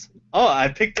downloads. Oh, I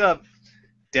picked up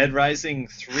Dead Rising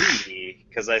 3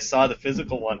 because I saw the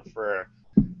physical one for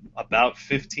about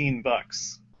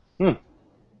 $15.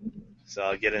 So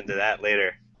I'll get into that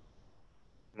later.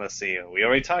 Let's see. We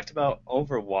already talked about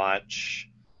Overwatch.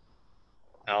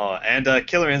 Oh, and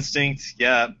Killer Instinct.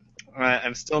 Yeah,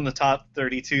 I'm still in the top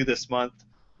 32 this month,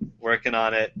 working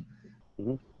on it.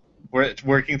 Mm-hmm. We're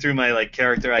working through my like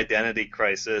character identity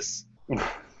crisis.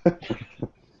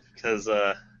 Because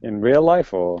in real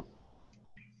life or?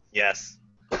 Yes.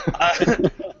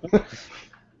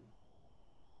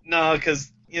 No,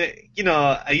 because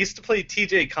I used to play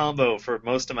TJ Combo for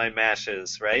most of my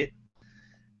matches, right?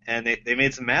 And they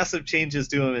made some massive changes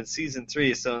to him in Season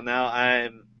 3, so now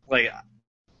I'm, like,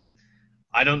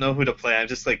 I don't know who to play. I'm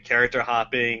just, like, character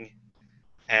hopping,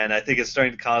 and I think it's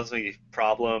starting to cause me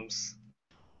problems.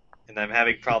 And I'm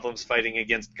having problems fighting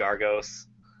against Gargos.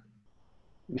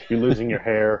 You're losing your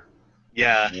hair.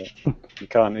 Yeah. You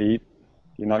can't eat.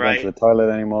 You're not Right. going to the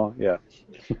toilet anymore. Yeah.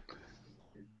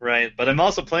 Right, but I'm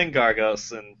also playing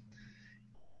Gargos, and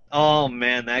oh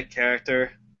man, that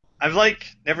character. I've like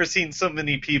never seen so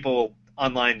many people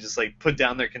online just like put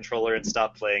down their controller and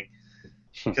stop playing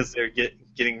because they're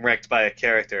getting wrecked by a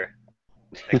character.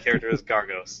 That character is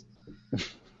Gargos.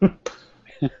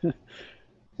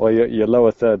 Well, your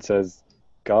lower third says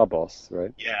Garbos,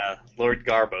 right? Yeah, Lord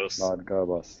Garbos. Lord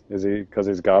Garbos. Is he because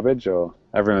he's garbage, or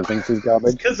everyone thinks he's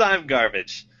garbage? Because I'm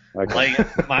garbage. Okay.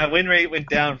 Like, my win rate went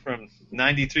down from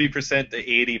 93% to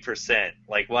 80%.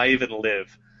 Like, why even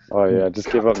live? Oh yeah, just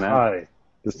give up now. Hi.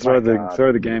 Just throw God.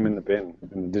 the game in the bin,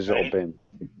 in the digital Right. bin.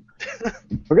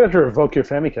 We're going to revoke your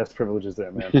Famicast privileges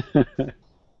there, man.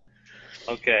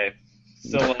 Okay,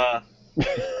 so,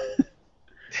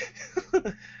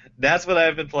 that's what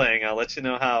I've been playing. I'll let you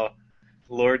know how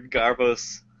Lord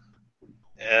Garbos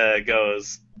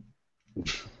goes.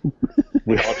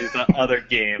 With all these other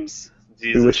games.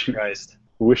 Jesus Christ.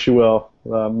 Wish you well.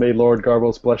 May Lord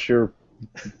Garbos bless your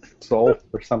soul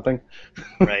or something.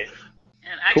 Right.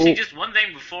 And actually, Cool. just one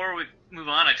thing before we move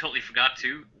on, I totally forgot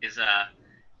to, is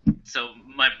so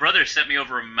my brother sent me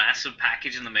over a massive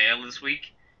package in the mail this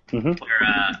week, Mm-hmm.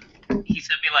 where he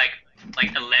sent me like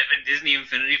 11 Disney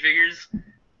Infinity figures.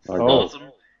 Oh,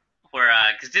 Awesome. Where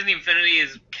because Disney Infinity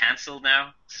is canceled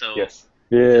now, so Yes.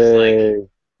 Yay!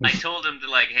 I told him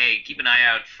to like, hey, keep an eye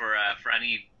out for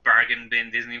any bargain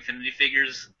bin Disney Infinity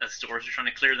figures as stores are trying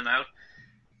to clear them out.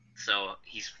 So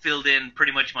he's filled in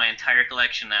pretty much my entire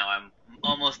collection now. I'm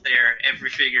almost there. Every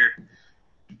figure.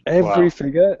 Every Wow.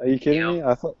 figure? Are you kidding Yep. me?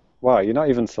 I thought. Wow, you're not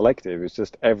even selective. It's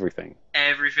just everything.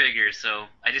 Every figure. So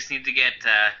I just need to get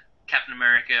Captain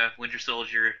America, Winter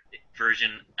Soldier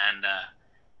version, and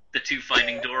the two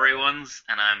Finding Dory ones,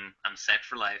 and I'm set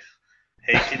for life.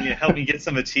 Hey, can you help me get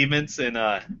some achievements in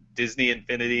Disney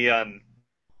Infinity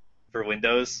for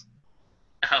Windows?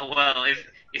 Well,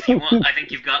 if you want, I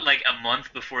think you've got like a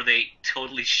month before they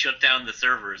totally shut down the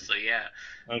servers. So yeah.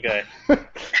 Okay.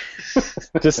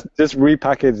 Just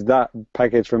repackage that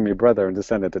package from your brother and just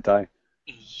send it to Ty.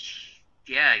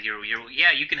 Yeah,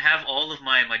 you can have all of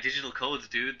my digital codes,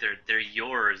 dude. They're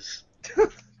yours.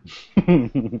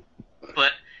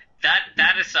 But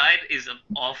that aside is an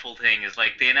awful thing. Is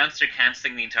like they announced they're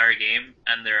canceling the entire game,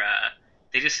 and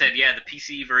they just said, yeah, the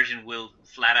PC version will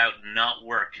flat out not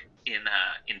work in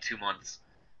 2 months.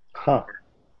 Huh.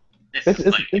 It's Isn't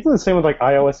just like, it the same with like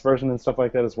iOS version and stuff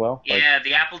like that as well? Like, yeah,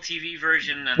 the Apple TV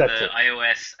version and That's the it.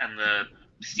 iOS and the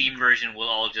Steam version will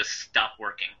all just stop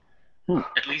working.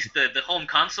 At least the home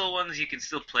console ones you can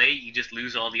still play. You just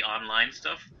lose all the online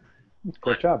stuff.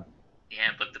 great job.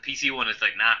 Yeah, but the PC one is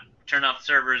like, nah, turn off the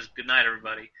servers. Good night,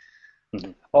 everybody.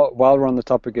 Oh, while we're on the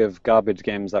topic of garbage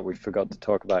games that we forgot to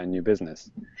talk about in new business,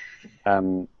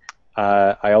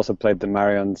 I also played the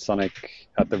Mario and Sonic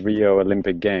at the Rio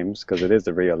Olympic Games, because it is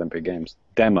the Rio Olympic Games,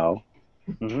 demo.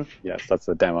 Mm-hmm. Yes, that's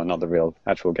the demo, not the real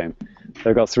actual game.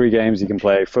 They've got 3 games you can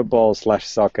play: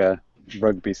 football/soccer,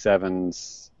 rugby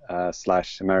sevens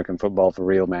 / American football for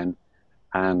real men,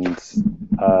 and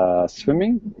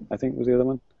swimming, I think was the other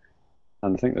one.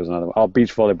 And I think there was another one. Oh,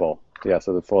 beach volleyball. Yeah,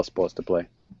 so the 4 sports to play.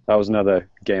 That was another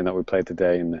game that we played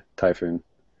today in the Typhoon.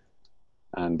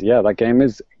 And yeah, that game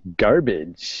is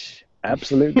garbage.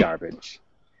 Absolute garbage.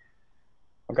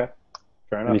 Okay.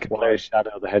 Fair enough. And you can play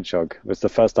Shadow the Hedgehog. It's the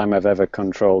first time I've ever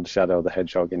controlled Shadow the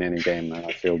Hedgehog in any game, and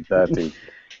I feel dirty.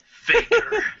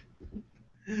 Faker.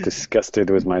 Disgusted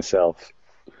with myself.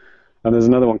 And there's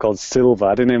another one called Silver.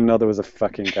 I didn't even know there was a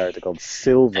fucking character called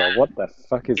Silver. What the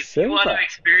fuck is If Silver? you want to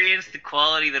experience the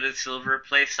quality that is Silver,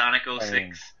 play Sonic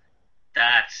 06.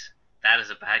 That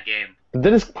is a bad game. Did they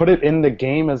just put it in the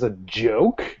game as a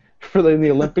joke for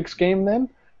the Olympics game then?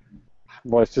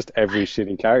 Well, it's just every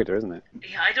shitty character, isn't it?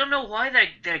 Yeah, I don't know why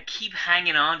they keep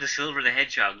hanging on to Silver the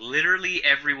Hedgehog. Literally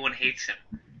everyone hates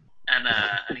him. And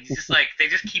he's just like, they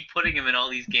just keep putting him in all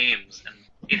these games. And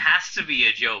it has to be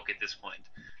a joke at this point.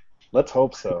 Let's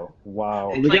hope so.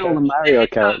 Wow. Look at all the Mario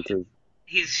characters.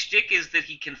 His shtick is that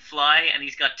he can fly and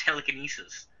he's got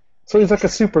telekinesis. So he's like a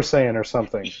Super Saiyan or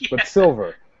something, but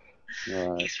silver.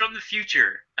 Right. He's from the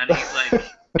future, and he's like...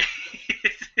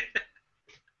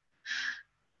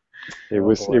 It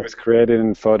was created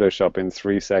in Photoshop in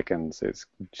 3 seconds. It's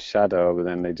shadow, but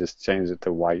then they just changed it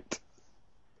to white.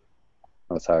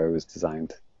 That's how it was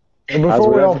designed. And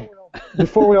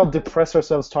before we all depress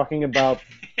ourselves talking about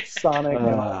Sonic,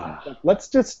 let's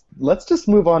just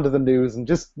move on to the news and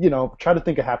just try to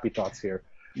think of happy thoughts here.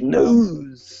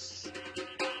 News.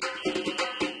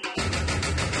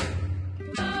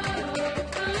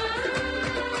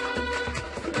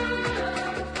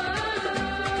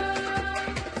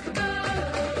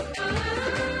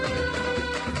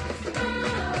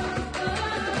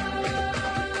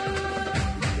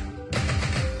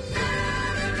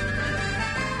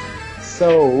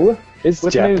 So it's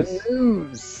with Japanese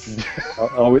news.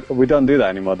 We don't do that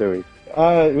anymore, do we?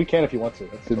 We can if you want to.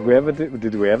 Did we ever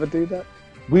do that?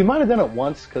 We might have done it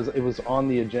once because it was on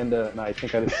the agenda, and I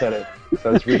think I just said it. So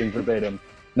I was reading verbatim.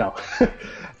 No.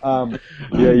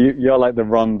 Yeah, you're like the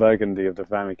Ron Burgundy of the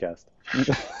Famicast.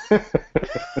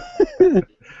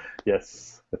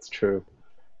 Yes, that's true.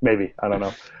 Maybe. I don't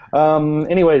know.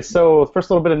 Anyway, so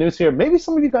first little bit of news here. Maybe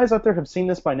some of you guys out there have seen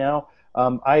this by now.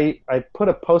 I put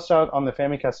a post out on the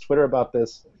Famicast Twitter about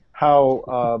this,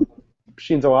 how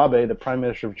Shinzo Abe, the Prime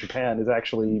Minister of Japan, is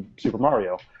actually Super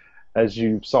Mario, as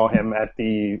you saw him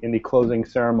in the closing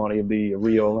ceremony of the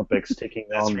Rio Olympics, taking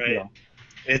That's on. right.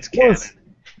 It's canon.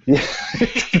 Yeah,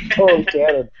 it's totally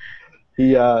canon.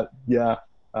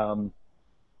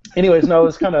 Anyways, no,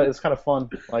 it's kind of fun.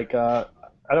 Like, I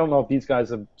don't know if these guys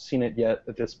have seen it yet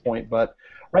at this point, but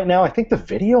right now I think the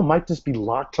video might just be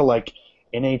locked to like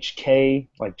NHK,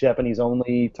 like Japanese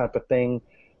only type of thing.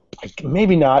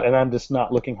 Maybe not, and I'm just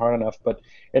not looking hard enough. But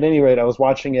at any rate, I was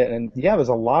watching it, and yeah, there's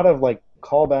a lot of like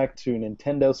callback to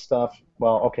Nintendo stuff.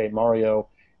 Well, okay, Mario,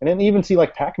 and then even see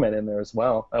like Pac-Man in there as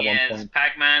well at one point. Yeah,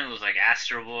 Pac-Man. It was like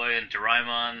Astro Boy and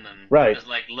Doraemon, and right. There's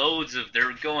like loads of.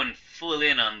 They're going full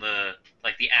in on the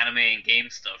anime and game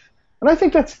stuff. And I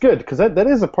think that's good, because that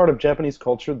is a part of Japanese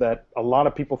culture that a lot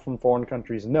of people from foreign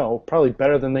countries know, probably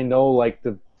better than they know like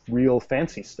the real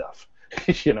fancy stuff,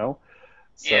 So.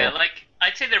 Yeah, like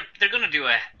I'd say they're gonna do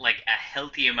a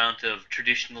healthy amount of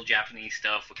traditional Japanese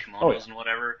stuff with kimonos and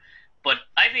whatever. But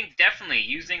I think definitely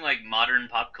using like modern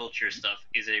pop culture stuff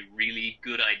is a really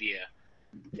good idea.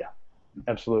 Yeah,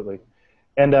 absolutely.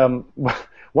 And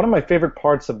one of my favorite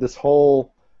parts of the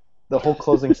whole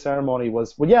closing ceremony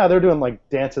was, well, yeah, they're doing like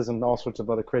dances and all sorts of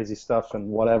other crazy stuff and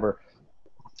whatever.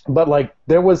 But like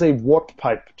there was a warp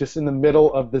pipe just in the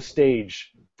middle of the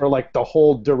stage for like the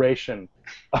whole duration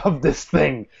of this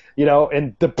thing,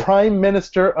 and the Prime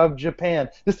Minister of Japan,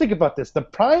 just think about this, the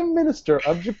Prime Minister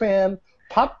of Japan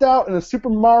popped out in a Super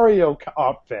Mario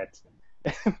outfit.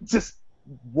 Just,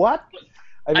 what?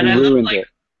 I mean,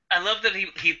 I love that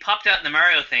he popped out in the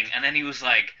Mario thing, and then he was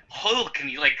like, Hulk, and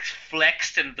he like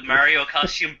flexed, and the Mario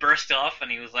costume burst off, and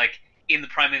he was like in the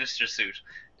Prime Minister suit.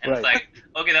 And It's like,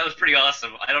 okay, that was pretty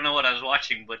awesome. I don't know what I was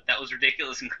watching, but that was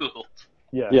ridiculous and cool.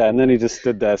 Yeah, and then he just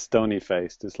stood there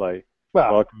stony-faced, just like,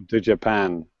 welcome to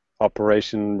Japan.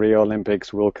 Operation Rio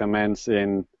Olympics will commence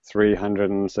in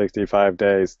 365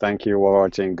 days. Thank you for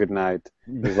watching. Good night.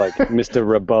 He's like Mr.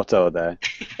 Roboto there.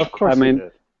 Of course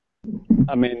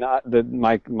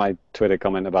my Twitter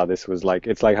comment about this was like,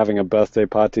 it's like having a birthday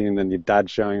party and then your dad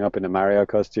showing up in a Mario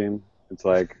costume. It's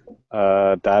like,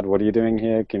 Dad, what are you doing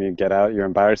here? Can you get out? You're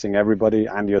embarrassing everybody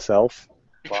and yourself.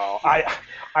 Well,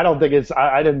 I don't think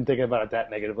I didn't think about it that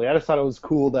negatively. I just thought it was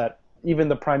cool that even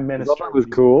the Prime Minister was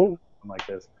cool. Like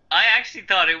this. I actually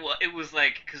thought it was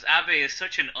like, because Abe is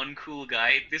such an uncool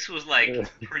guy. This was like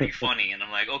pretty funny, and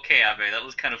I'm like, okay, Abe, that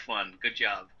was kind of fun. Good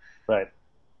job. Right.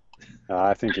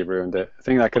 I think you ruined it. I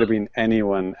think that could have been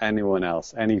anyone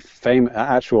else, any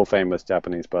actual famous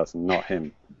Japanese person, not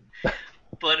him.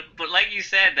 But like you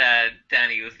said,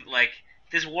 Danny, it was like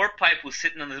this warp pipe was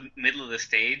sitting in the middle of the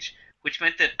stage, which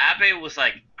meant that Abe was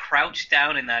like crouched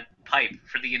down in that pipe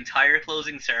for the entire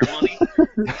closing ceremony,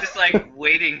 just like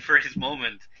waiting for his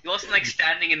moment. He wasn't like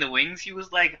standing in the wings; he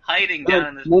was like hiding down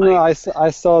in this pipe. No, I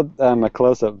saw a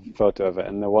close-up photo of it,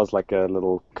 and there was like a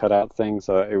little cutout thing,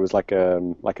 so it was like a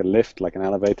lift, like an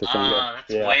elevator thing.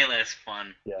 That's way less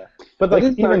fun. Yeah, but like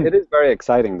it is very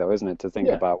exciting though, isn't it, to think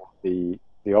Yeah. about what the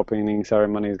opening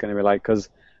ceremony is going to be like? Because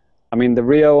I mean, the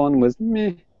Rio one was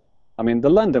meh. I mean, the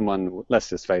London one, let's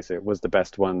just face it, was the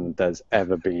best one there's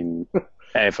ever been,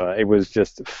 ever. It was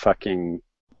just fucking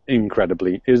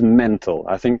incredibly, it was mental.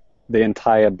 I think the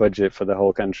entire budget for the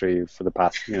whole country for the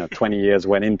past, 20 years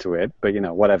went into it, but,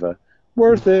 whatever.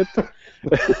 Worth it.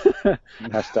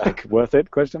 Hashtag worth it,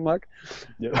 question mark.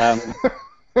 Yeah.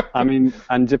 I mean,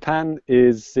 and Japan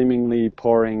is seemingly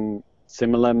pouring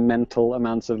similar mental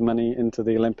amounts of money into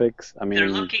the Olympics. I mean, they're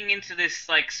looking into this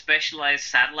like specialized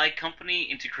satellite company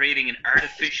into creating an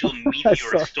artificial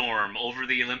meteor storm over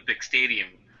the Olympic Stadium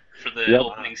for the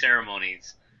opening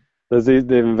ceremonies.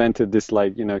 They've invented this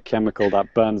chemical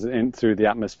that burns in through the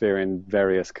atmosphere in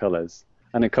various colors,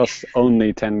 and it costs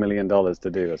only $10 million to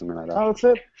do or something like that. Oh, that's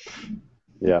it.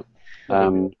 Yeah,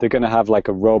 they're going to have like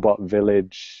a robot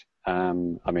village. I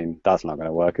mean, that's not going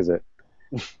to work, is it?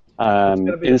 It's going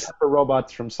to be the pepper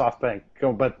robots from SoftBank,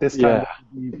 but this time,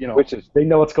 they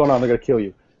know what's going on. They're going to kill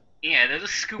you. Yeah, they'll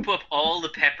just scoop up all the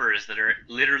peppers that are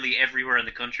literally everywhere in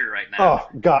the country right now. Oh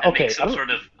God! And Okay, make some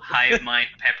sort of hive mind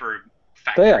pepper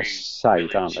factory. They are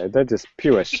shite, aren't they? They're just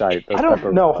pure shite. I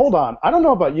don't know. Hold on. I don't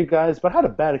know about you guys, but I had a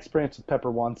bad experience with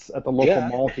pepper once at the local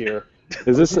mall here.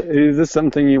 Is this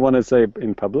something you want to say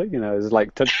in public? Is it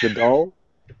like touch the doll?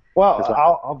 Well,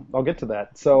 I'll get to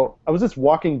that. So I was just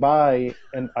walking by,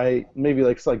 and I maybe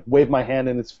like wave my hand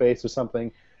in his face or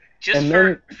something. Just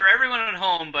for everyone at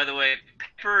home, by the way,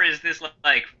 Pepper is this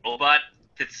like robot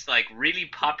that's like really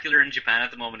popular in Japan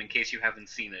at the moment. In case you haven't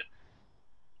seen it.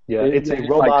 Yeah, it's a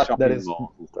robot that is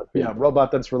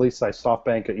robot that's released by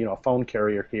SoftBank, a phone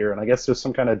carrier here, and I guess there's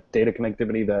some kind of data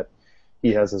connectivity that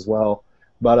he has as well.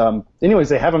 But anyways,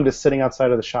 they have him just sitting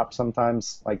outside of the shop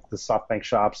sometimes, like the SoftBank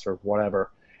shops or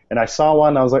whatever. And I saw one,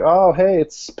 and I was like, oh, hey,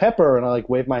 it's Pepper. And I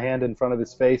waved my hand in front of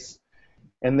his face.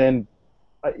 And then,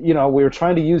 we were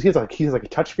trying to use, he's like a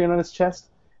touchscreen on his chest.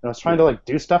 And I was trying to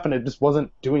do stuff, and it just wasn't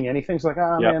doing anything. So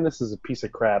man, this is a piece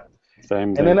of crap.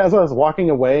 Same. And then as I was walking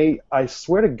away, I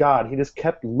swear to God, he just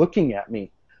kept looking at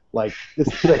me like this.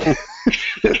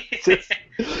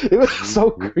 It was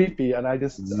so creepy, and I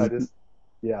don't like it.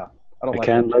 I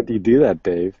can't let you do that,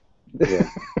 Dave. Yeah.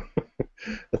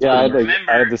 I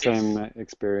had the same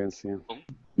experience. Yeah,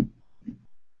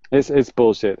 it's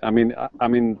bullshit. I mean,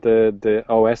 the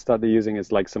OS that they're using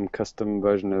is like some custom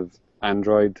version of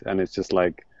Android, and it's just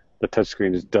like the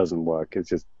touchscreen just doesn't work. It's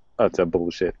just utter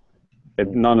bullshit.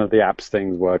 None of the apps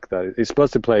things work. That it's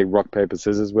supposed to play rock paper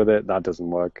scissors with it. That doesn't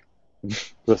work.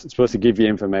 It's supposed to give you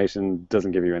information.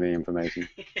 Doesn't give you any information.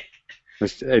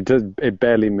 It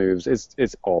barely moves.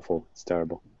 It's awful. It's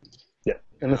terrible. Yeah,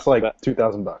 and it's like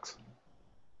 $2,000.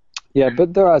 Yeah,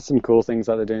 but there are some cool things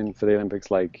that they're doing for the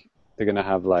Olympics. Like they're going to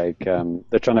have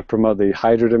they're trying to promote the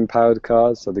hydrogen-powered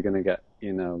cars, so they're going to get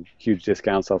huge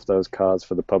discounts off those cars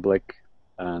for the public.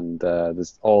 And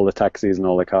there's all the taxis and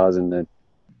all the cars in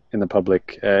the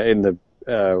public the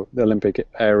Olympic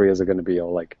areas are going to be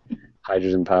all like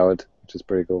hydrogen-powered, which is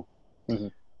pretty cool. Mm-hmm.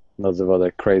 Lots of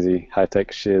other crazy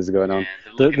high-tech shiz going on.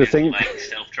 The thing, like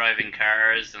self-driving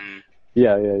cars and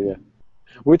yeah.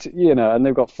 Which, and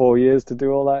they've got 4 years to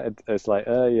do all that. It's like,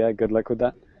 good luck with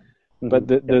that. Mm-hmm. But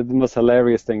the most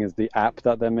hilarious thing is the app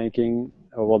that they're making.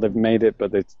 Well, they've made it,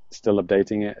 but they're still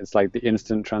updating it. It's like the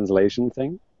instant translation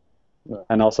thing. Yeah.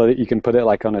 And also you can put it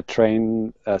like on a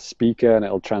train speaker, and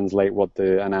it'll translate what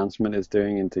the announcement is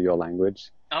doing into your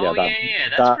language. Oh, yeah,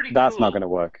 that's pretty cool. That's not going to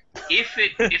work. If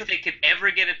they could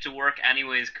ever get it to work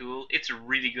anyways, cool. It's a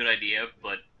really good idea,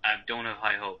 but I don't have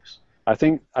high hopes. I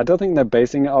don't think they're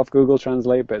basing it off Google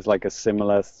Translate, but it's like a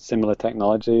similar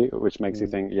technology, which makes you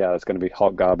think, it's going to be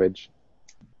hot garbage.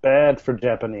 Bad for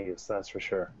Japanese, that's for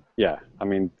sure. Yeah, I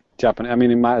mean,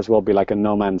 it might as well be like a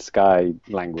No Man's Sky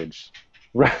language.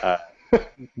 Right.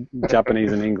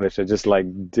 Japanese and English are just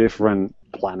like different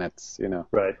planets,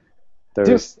 Right.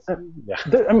 There is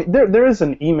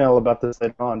an email about this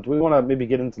later on. Do we want to maybe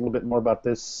get into a little bit more about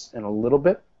this in a little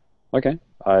bit? Okay,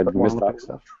 I But more missed Olympic that.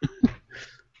 stuff.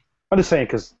 I'm just saying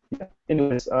because, yeah.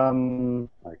 Anyways,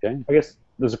 Okay. I guess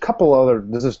there's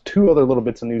just two other little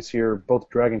bits of news here, both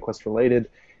Dragon Quest related.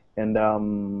 And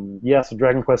so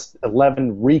Dragon Quest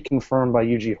 11 reconfirmed by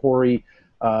Yuji Horii,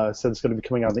 said it's going to be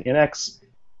coming out on the NX,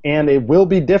 and it will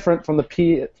be different from the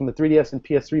 3DS and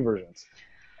PS3 versions.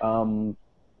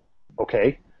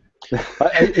 Okay.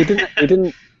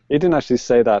 He didn't actually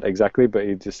say that exactly, but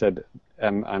he just said,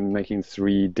 "I'm making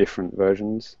 3 different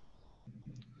versions."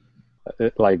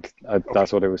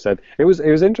 That's what it was said. It was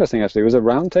interesting actually. It was a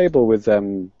round table with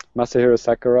Masahiro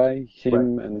Sakurai,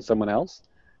 him, and someone else,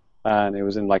 and it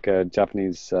was in like a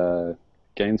Japanese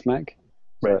games mag.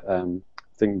 Right. I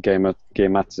think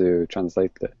Gematsu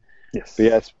translated it. Yes.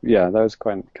 But yeah, that was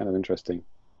kind of interesting.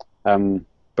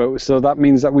 But so that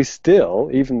means that we still,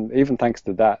 even thanks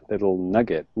to that little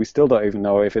nugget, we still don't even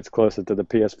know if it's closer to the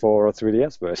PS4 or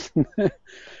 3DS version.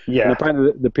 Yeah. And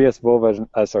apparently the PS4 version,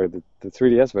 the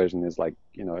 3DS version is like,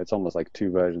 it's almost like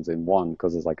 2 versions in one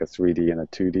because there's like a 3D and a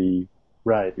 2D.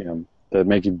 Right. They're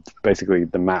making basically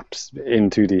the maps in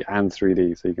 2D and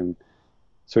 3D, so you can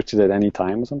switch it at any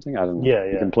time or something. I don't know. Yeah.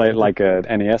 You can play it like a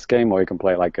NES game, or you can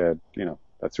play it like a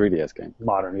 3DS game.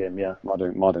 Modern game, yeah.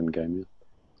 Modern game, yeah.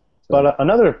 But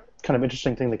another kind of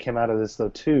interesting thing that came out of this, though,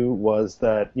 too, was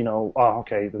that,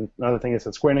 another thing is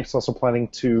that Square Enix is also planning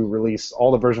to release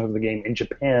all the versions of the game in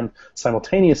Japan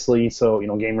simultaneously, so,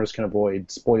 gamers can avoid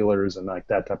spoilers and like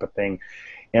that type of thing.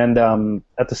 And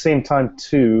at the same time,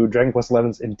 too, Dragon Quest XI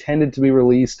is intended to be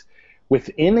released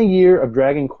within a year of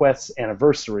Dragon Quest's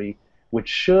anniversary, which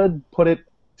should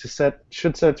set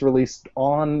it to release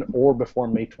on or before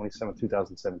May 27,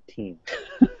 2017.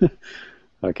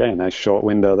 Okay, nice short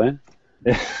window there.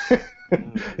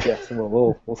 Yes,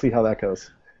 we'll see how that goes.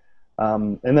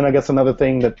 And then I guess another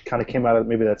thing that kind of came out of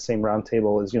maybe that same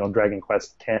roundtable is Dragon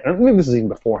Quest X. Or maybe this is even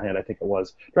beforehand. I think it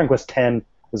was Dragon Quest X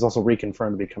is also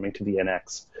reconfirmed to be coming to the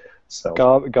NX. So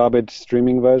garbage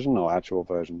streaming version or actual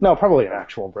version? No, probably an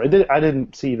actual. But I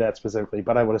didn't see that specifically,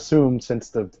 but I would assume since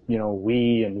the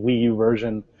Wii and Wii U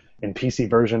version and PC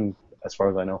version, as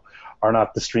far as I know, are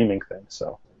not the streaming thing.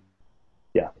 So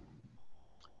yeah.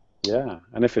 Yeah,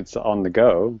 and if it's on the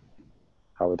go,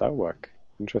 how would that work?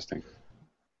 Interesting.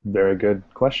 Very good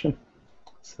question.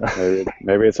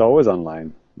 Maybe it's always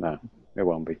online. No, it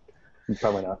won't be.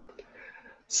 Probably not.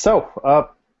 So,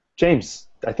 James,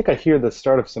 I think I hear the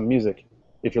start of some music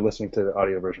if you're listening to the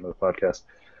audio version of the podcast.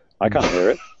 I can't hear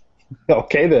it.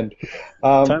 Okay, then.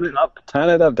 Turn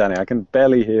it up, Danny. I can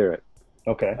barely hear it.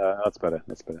 Okay. That's better.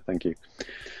 Thank you.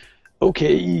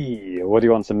 Okay, what do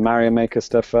you want? Some Mario Maker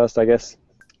stuff first, I guess?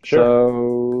 Sure.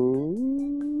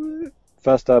 So,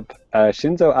 first up,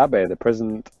 Shinzo Abe,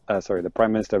 the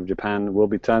Prime Minister of Japan, will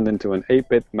be turned into an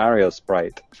 8-bit Mario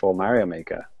sprite for Mario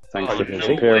Maker. Thanks to his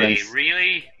appearance. Way,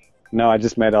 really? No, I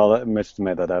just made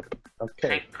that up. Okay.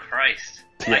 Thank Christ.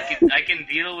 I can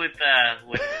deal with the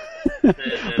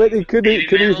but it could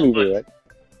easily do it.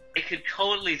 It could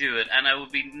totally do it, and I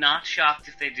would be not shocked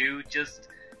if they do. Just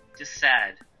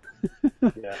sad.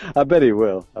 Yeah. I bet he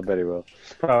will.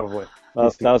 Probably.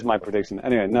 That was my prediction.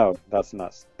 Anyway, no, that's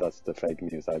the fake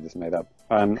news I just made up.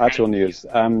 Actual news.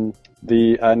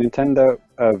 The Nintendo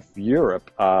of Europe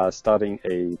are starting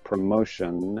a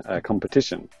promotion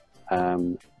competition.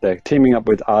 They're teaming up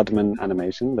with Aardman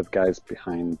Animation, the guys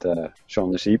behind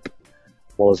Shaun the Sheep,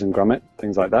 Wallace and Gromit,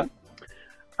 things like that.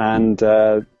 And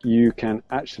you can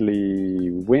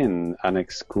actually win an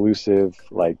exclusive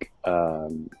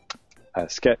a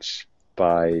sketch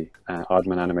by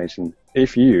Aardman Animation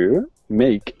if you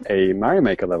make a Mario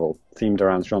Maker level themed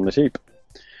around Shaun the Sheep.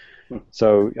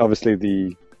 So obviously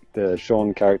the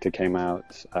Shaun character came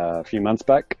out a few months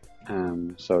back.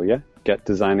 So yeah, get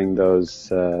designing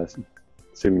those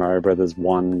Super Mario Brothers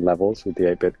 1 levels with the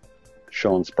 8-bit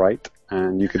Shaun sprite,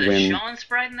 and you could win. Shaun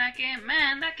sprite in that game?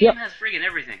 Man, that game has friggin'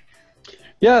 everything.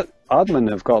 Yeah, Aardman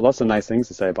have got lots of nice things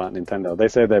to say about Nintendo. They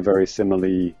say they're very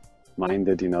similarly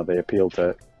minded, they appeal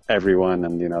to everyone,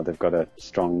 and they've got a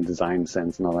strong design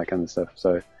sense and all that kind of stuff.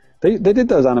 So they did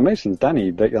those animations,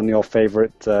 Danny, on your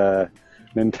favorite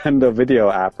Nintendo video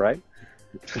app, right?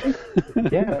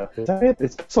 Yeah, is that it?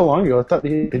 It's so long ago. I thought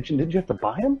did you have to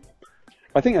buy them?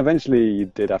 I think eventually you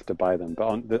did have to buy them,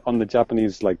 but on the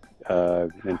Japanese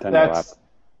Nintendo app,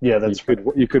 yeah,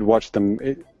 you could watch them.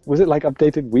 Was it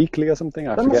updated weekly or something?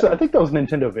 I forget. I think that was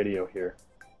Nintendo Video here.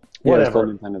 Yeah, Whatever.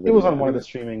 Nintendo Video. It was on one of the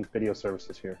streaming video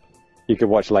services here. You could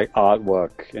watch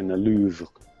artwork in the Louvre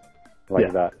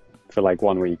that for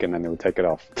 1 week, and then they would take it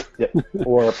off. Yeah.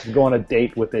 Or go on a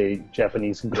date with a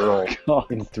Japanese girl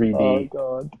in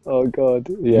 3D. Oh god.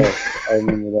 Yeah, I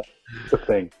remember that. It's a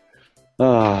thing.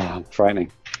 Ah,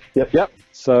 frightening. Yep.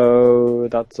 So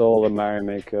that's all the Mario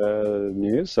Maker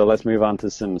news. So let's move on to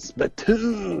some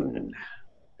Splatoon.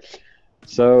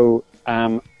 So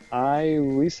I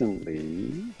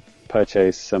recently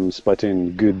purchased some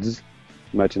Splatoon goods,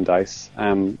 merchandise.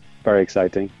 Very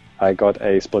exciting. I got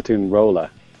a Splatoon roller,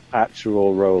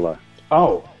 actual roller.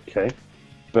 Oh, okay.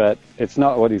 But it's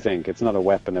not what you think. It's not a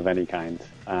weapon of any kind,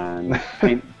 and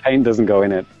paint doesn't go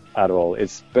in it at all.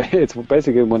 It's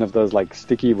basically one of those like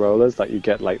sticky rollers that you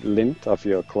get like lint off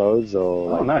your clothes or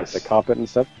like nice. the carpet and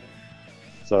stuff.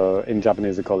 So in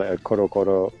Japanese they call it a koro,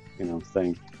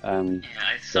 thing. Yeah,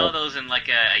 I saw those in like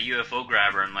a UFO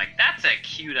grabber. I'm like, that's a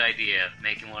cute idea,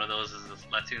 making one of those as a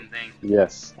Splatoon thing.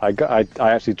 Yes, I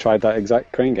actually tried that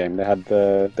exact crane game. They had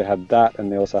that,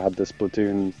 and they also had the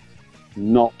Splatoon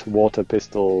not water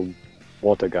pistol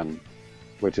water gun,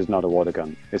 which is not a water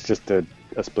gun. It's just a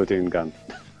Splatoon gun.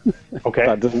 Okay.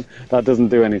 that doesn't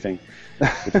do anything.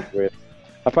 Which is weird.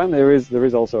 Apparently there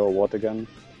is also a water gun.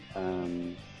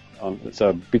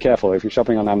 So be careful if you're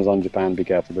shopping on Amazon Japan. Be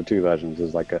careful. The two versions.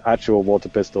 There's like an actual water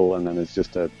pistol, and then it's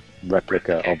just a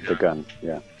replica of the gun.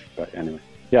 Yeah. But anyway,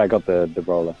 I got the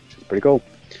roller, which is pretty cool.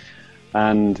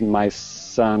 And my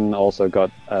son also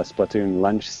got a Splatoon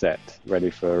lunch set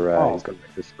ready for. He's going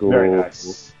back to school. Very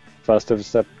nice. First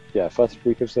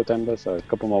week of September. So a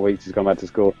couple more weeks. He's going back to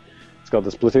school. It's got the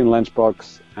Splatoon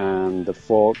lunchbox and the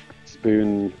fork,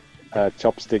 spoon,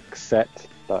 chopstick set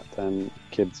that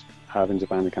kids have in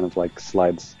Japan. It kind of like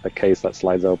slides, a case that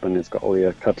slides open. It's got all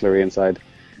your cutlery inside.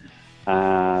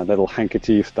 Little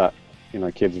handkerchief that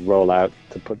kids roll out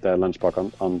to put their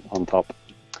lunchbox on top.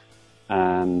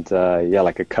 And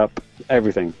like a cup,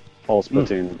 everything, all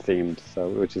Splatoon themed. So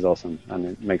which is awesome, and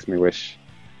it makes me wish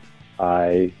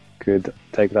I could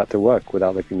take that to work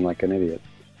without looking like an idiot.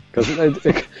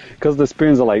 Because the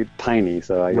spoons are like tiny,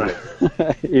 so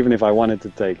even if I wanted to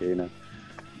take it, well,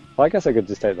 I guess I could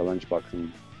just take the lunchbox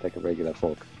and take a regular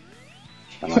fork,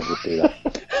 and I'll just do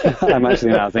that. I'm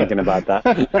actually now thinking about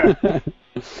that.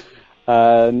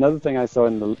 Another thing I saw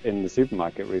in the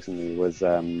supermarket recently was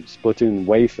Splatoon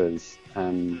wafers.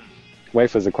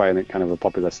 Wafers are quite kind of a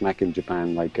popular snack in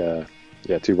Japan, like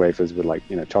 2 wafers with like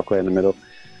chocolate in the middle.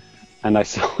 And I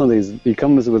saw these. It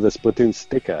comes with a Splatoon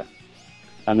sticker.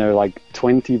 And there are like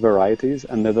 20 varieties,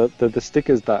 and they're the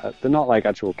stickers that they're not like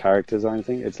actual characters or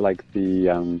anything. It's like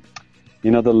the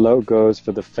the logos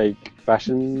for the fake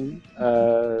fashion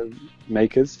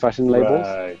makers, fashion labels.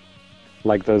 Right.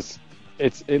 Like those.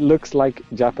 It looks like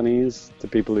Japanese to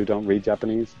people who don't read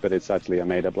Japanese, but it's actually a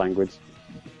made-up language.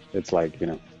 It's like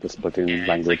the Splatoon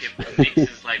language. It's like it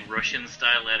mixes like Russian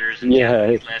style letters and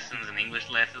Japanese lessons and English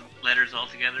letters all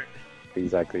together.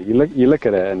 Exactly. You look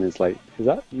at it and it's like, is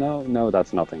that? No,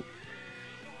 that's nothing.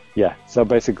 Yeah. So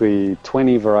basically,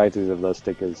 20 varieties of those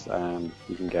stickers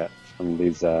you can get from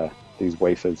these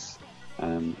wafers.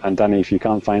 And Danny, if you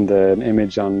can't find an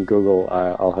image on Google,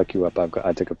 I'll hook you up.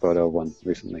 I took a photo of one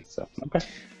recently. So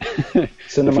okay.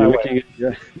 Send them my way.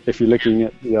 If you're looking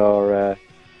at your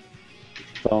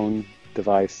phone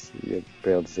device, you'll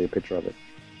be able to see a picture of it.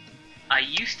 I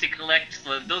used to collect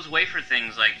those wafer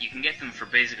things. Like you can get them for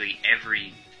basically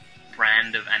every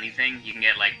brand of anything. You can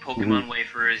get like Pokemon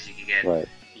wafers. You can get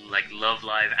like Love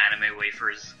Live anime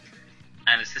wafers,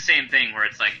 and it's the same thing where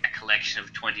it's like a collection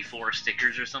of 24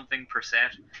 stickers or something per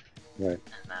set. Right.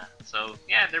 And, so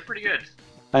yeah, they're pretty good.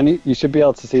 And you should be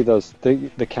able to see those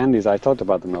the candies. I talked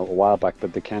about them a while back,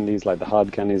 but the candies, like the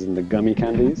hard candies and the gummy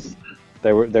candies,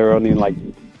 they were only in like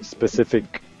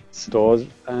specific stores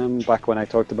back when I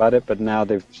talked about it, but now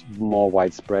they're more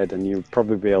widespread, and you'll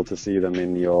probably be able to see them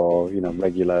in your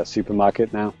regular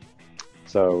supermarket now.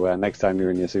 So next time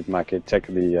you're in your supermarket, check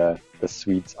the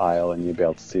sweets aisle, and you'll be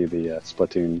able to see the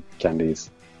Splatoon candies.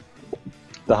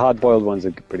 The hard-boiled ones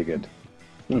are pretty good.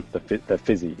 They're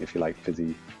fizzy, if you like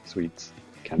fizzy sweets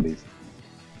candies.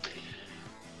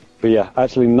 But yeah,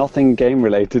 actually nothing game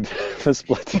related for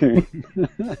Splatoon.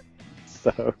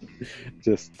 So,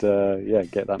 just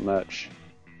get that merch.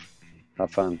 Have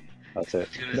fun. That's it.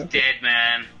 Splatoon is dead,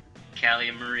 man. Callie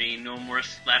and Marie, no more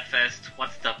Splatfest.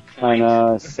 What's the point? I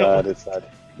know, it's sad. It's sad.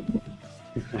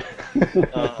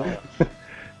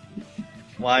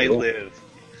 Why live?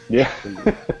 Yeah.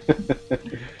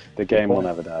 The game will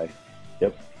never die.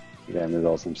 Yep. The game is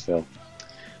awesome still.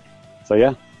 So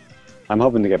yeah, I'm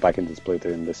hoping to get back into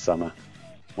Splatoon this summer.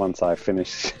 Once I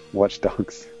finish Watch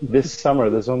Dogs. This summer,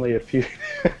 there's only a few.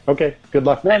 Okay, good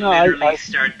luck. I literally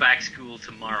start back school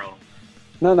tomorrow.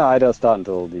 No, I don't start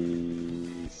until the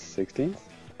 16th.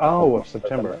 Oh, of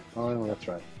September. Oh, that's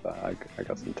right. I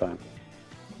got some time.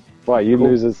 Why, you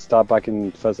losers start back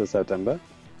in 1st of September?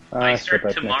 I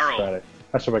start tomorrow.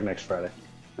 I start back next Friday.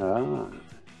 Ah.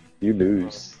 You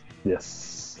lose.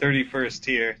 Yes. 31st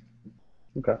here.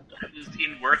 Okay. I was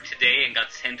in work today and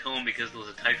got sent home because there was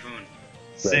a typhoon.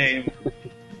 Same.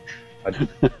 I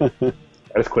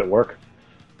just quit work.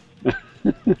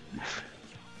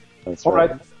 That's All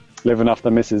right. Living off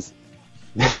the missus.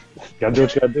 Gotta do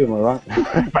what you gotta do, am I wrong?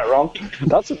 Am I wrong?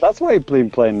 That's why you've been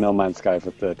playing No Man's Sky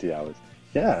for 30 hours.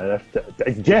 Yeah.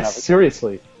 Yes,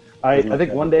 seriously. I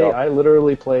think one day I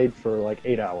literally played for like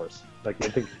 8 hours. Like, I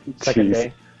think second Jeez.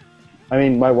 day. I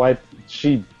mean, my wife,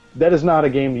 that is not a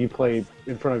game you play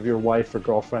in front of your wife or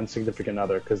girlfriend, significant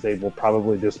other, because they will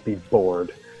probably just be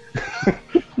bored.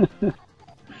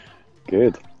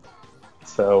 Good.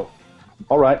 So,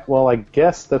 all right. Well, I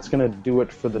guess that's going to do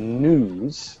it for the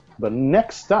news. But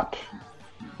next up,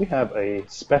 we have a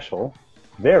special,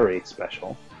 very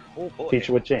special, Oh boy.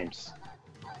 feature with James.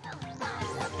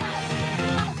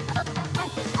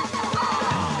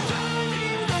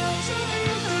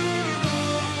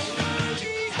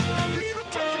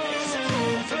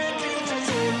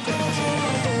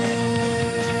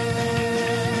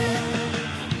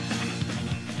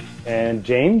 And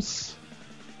James,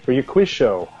 for your quiz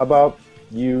show, how about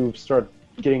you start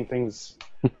getting things?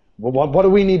 What do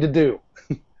we need to do?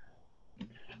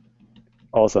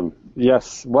 Awesome.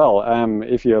 Yes. Well,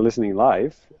 if you're listening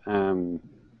live,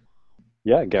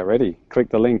 get ready. Click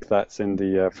the link that's in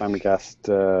the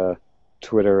Famicast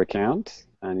Twitter account,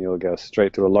 and you'll go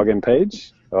straight to a login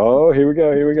page. Oh, here we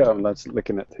go. Let's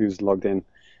looking at who's logged in.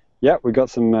 Yeah, we got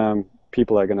some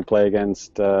people that are going to play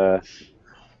against the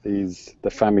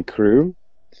Fami crew.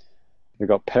 We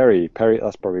got Perry.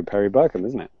 That's probably Perry Burkham,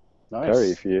 isn't it? Nice. Perry,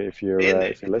 if you're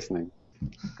listening.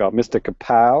 Got Mr.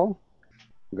 Kapow.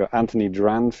 We've got Anthony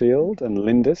Dranfield and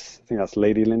Lindis. I think that's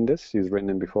Lady Lindis. She's written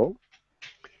in before.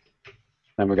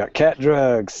 Then we've got Cat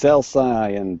Drugs,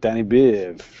 Celsai, and Danny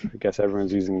Biv. I guess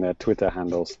everyone's using their Twitter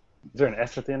handles. Is there an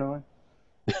S at the end of it?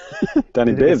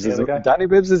 Danny Did you Bibbs get the other guy? Danny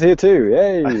Bibbs is here too.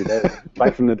 Yay!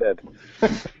 Back from the dead.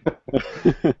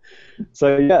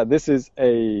 So yeah, this is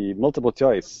a multiple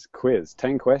choice quiz,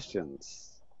 10 questions,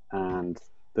 and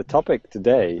the topic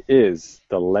today is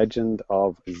The Legend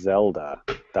of Zelda.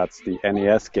 That's the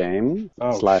NES game /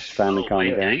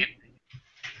 Famicom game.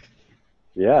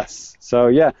 Yes. So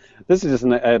yeah, this is just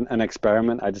an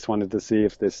experiment. I just wanted to see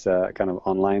if this kind of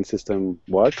online system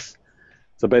works.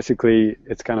 So basically,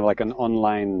 it's kind of like an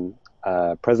online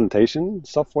presentation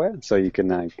software. So you can,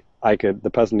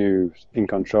 the person who's in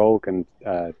control can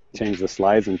change the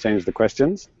slides and change the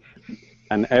questions,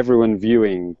 and everyone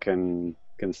viewing can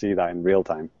see that in real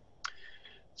time.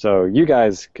 So you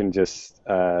guys can just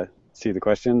see the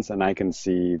questions, and I can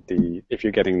see if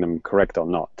you're getting them correct or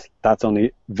not. That's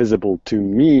only visible to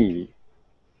me.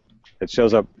 It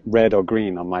shows up red or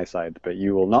green on my side, but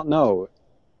you will not know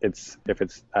if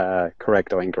it's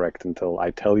correct or incorrect until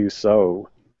I tell you so.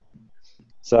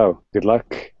 So, good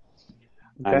luck. Okay.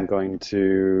 I'm going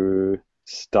to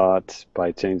start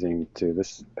by changing to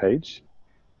this page.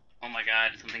 Oh my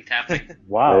god, something's happening.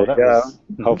 Wow. There you go.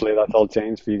 Hopefully that's all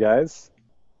changed for you guys.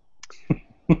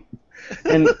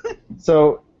 And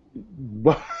so...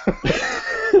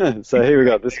 So here we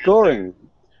go. The scoring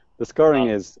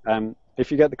is,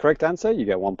 if you get the correct answer, you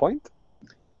get 1 point.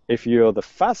 If you're the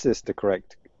fastest to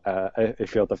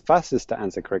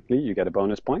answer correctly, you get a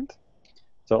bonus point.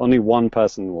 So only one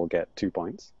person will get 2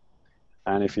 points.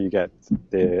 And if you get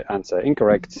the answer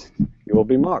incorrect, you will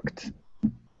be marked.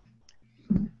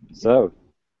 So,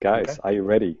 guys, Are you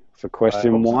ready for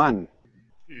question 1?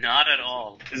 Not at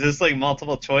all. Is this like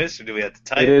multiple choice, or do we have to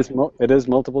type? It is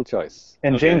multiple choice.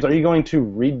 And James, are you going to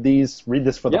read this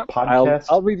for the podcast?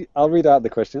 I'll read out the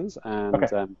questions,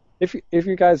 and if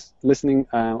you guys listening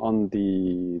on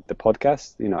the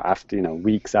podcast, after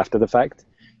weeks after the fact,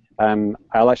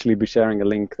 I'll actually be sharing a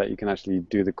link that you can actually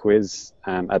do the quiz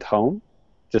at home,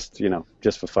 just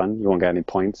for fun. You won't get any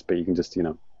points, but you can just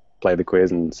play the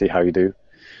quiz and see how you do.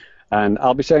 And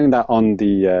I'll be sharing that on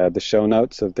the show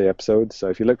notes of the episode. So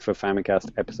if you look for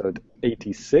Famicast episode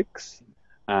 86,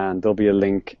 and there'll be a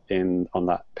link on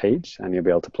that page, and you'll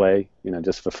be able to play,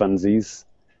 just for funsies.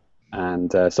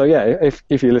 And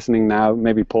if you're listening now,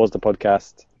 maybe pause the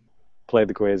podcast, play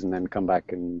the quiz, and then come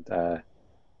back and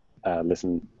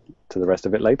listen to the rest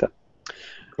of it later.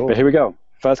 Cool. But here we go.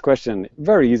 First question,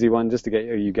 very easy one, just to get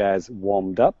you guys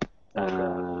warmed up.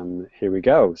 Here we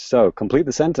go. So complete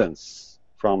the sentence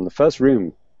from the first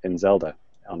room in Zelda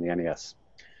on the NES.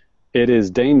 It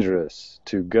is dangerous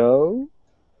to go...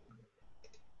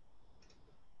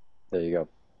 There you go.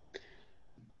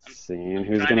 Seeing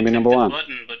who's going to be number one.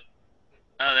 Button, but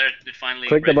there it finally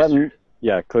click registered. the button.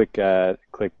 Yeah, click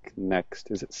next.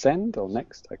 Is it send or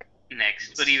next? Okay.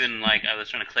 next, but even like I was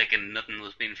trying to click and nothing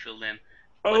was being filled in.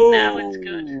 But now it's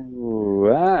good.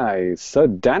 Right. So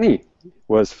Danny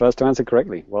was first to answer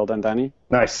correctly. Well done, Danny.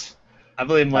 Nice. I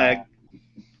blame lag.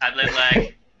 I blame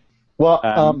lag. Well,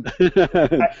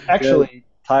 actually, yeah,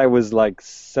 Ty was like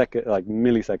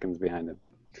milliseconds behind him.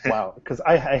 wow, because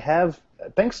I have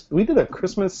we did a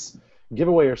Christmas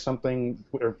giveaway or something,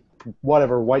 or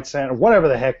whatever, White Santa, or whatever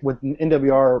the heck, with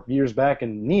NWR years back,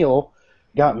 and Neil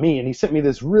got me, and he sent me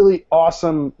this really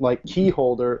awesome like key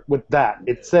holder with that.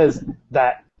 It says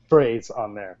that phrase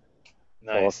on there.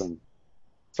 Nice. Awesome.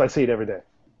 So I see it every day.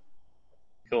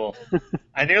 Cool.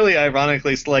 I nearly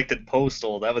ironically selected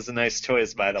Postal. That was a nice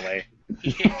choice, by the way.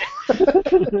 Yeah.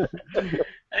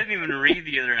 I didn't even read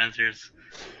the other answers.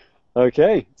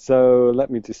 Okay, so let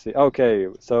me just see. Okay,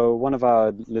 so one of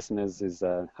our listeners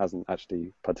hasn't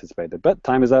actually participated, but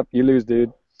time is up. You lose,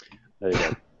 dude. There you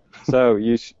go. So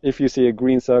if you see a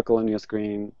green circle on your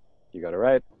screen, you got it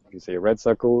right. If you see a red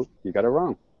circle, you got it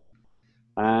wrong.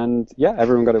 And yeah,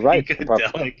 everyone got it right.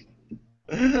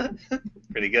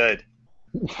 Pretty good.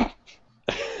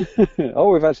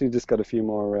 Oh, we've actually just got a few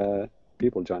more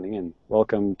people joining in.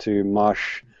 Welcome to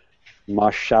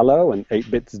Marshallow and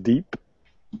 8 Bits Deep.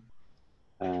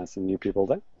 Some new people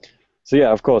there. So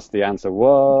yeah, of course, the answer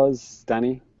was,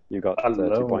 Danny, you got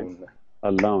 2 points.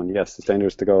 Alone, yes, it's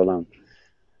dangerous to go alone.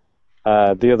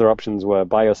 The other options were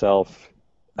by yourself,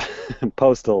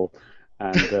 Postal,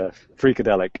 and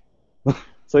Freakadelic.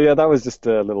 So yeah, that was just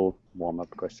a little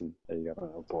warm-up question. There you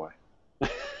go. Oh boy.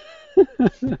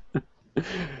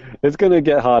 It's going to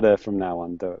get harder from now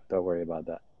on. Don't worry about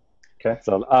that. Okay.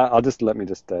 So let me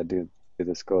do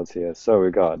the scores here. So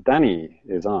we got Danny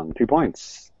is on 2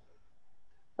 points.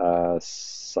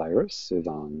 Cyrus is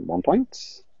on 1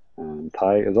 point, and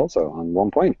Ty is also on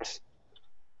 1 point.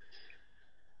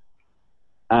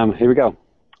 Here we go.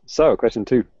 So question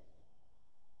 2.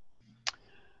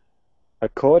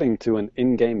 According to an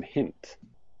in-game hint,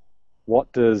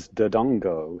 what does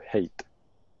Dodongo hate?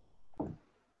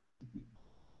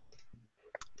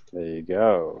 There you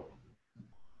go.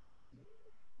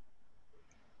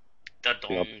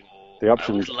 Dodongo. The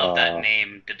options I always love are... that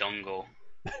name, Dodongo.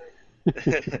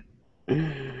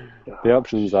 The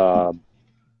options are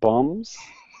bombs,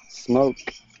 smoke,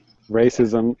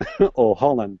 racism, or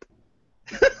Holland.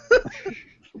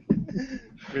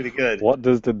 Pretty good. What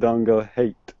does Dodongo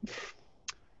hate?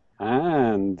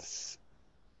 And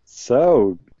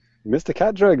so, Mr.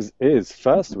 Catdrugs is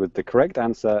first with the correct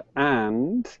answer,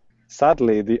 and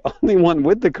sadly, the only one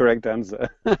with the correct answer.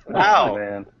 Wow. Oh,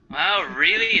 man. Wow,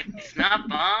 really? It's not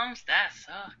bombs? That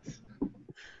sucks.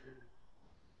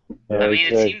 Okay. I mean,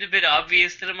 it seemed a bit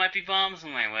obvious that it might be bombs.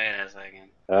 I'm like, wait a second.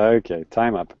 Okay,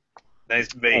 time up.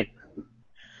 Nice bait.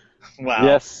 Wow.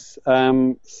 Yes,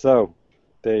 so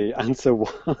the answer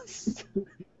was,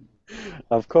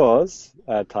 of course,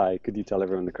 Ty, could you tell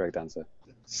everyone the correct answer?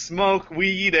 Smoke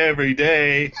weed every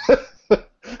day.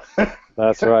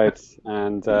 That's right,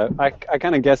 and I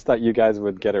kind of guessed that you guys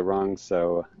would get it wrong,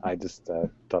 so I just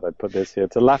thought I'd put this here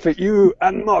to laugh at you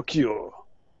and mock you.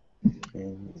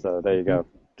 So there you go.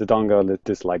 Dodongo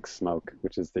dislikes smoke,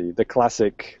 which is the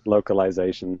classic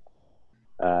localization.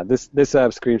 This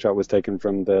screenshot was taken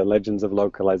from the Legends of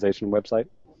Localization website.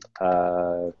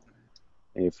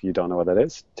 If you don't know what that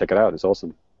is, check it out. It's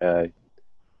awesome.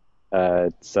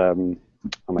 It's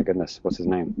oh my goodness, what's his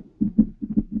name?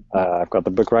 I've got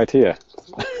the book right here.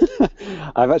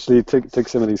 I've actually took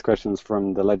some of these questions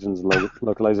from the Legends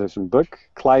Localization book.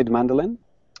 Clyde Mandolin.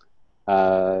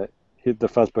 The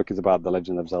first book is about the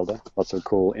Legend of Zelda. Lots of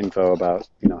cool info about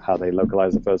how they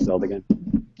localize the first Zelda game.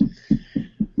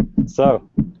 So,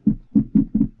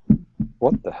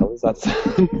 what the hell is that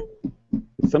sound?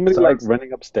 Is somebody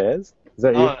running upstairs? Is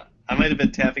that you? I might have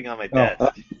been tapping on my desk.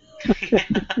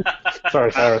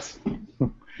 Sorry, Cyrus.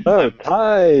 So,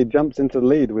 Ty jumps into the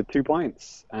lead with 2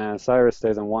 points. And Cyrus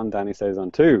stays on 1, Danny stays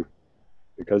on 2.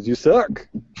 Because you suck.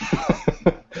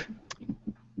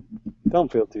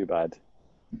 Don't feel too bad.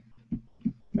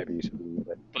 Maybe you should remove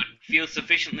it. But feel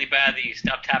sufficiently bad that you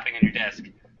stop tapping on your desk.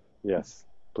 Yes.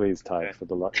 Please, Ty, Okay. for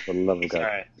the love of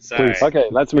God. Sorry. Please. Okay,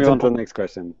 let's move on to the next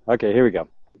question. Okay, here we go.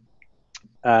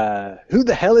 Who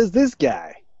the hell is this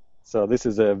guy? So this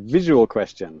is a visual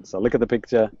question. So look at the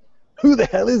picture. Who the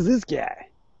hell is this guy?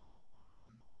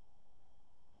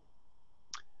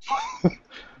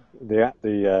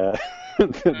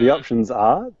 The options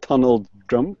are Tunnel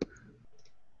Jump,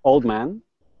 Old Man,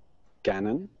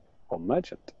 Ganon, or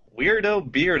Merchant. Weirdo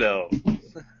Beardo.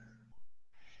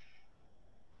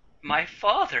 My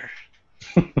father.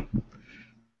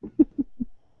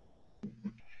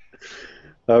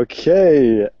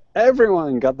 Okay,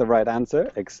 Everyone got the right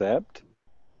answer except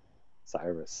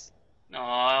Cyrus.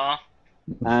 Aww.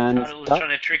 And I thought it was trying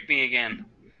to trick me again.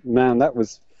 man, that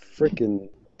was freaking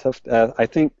tough. I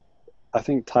think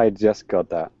Ty just got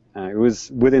that. It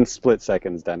was within split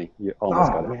seconds, Danny. You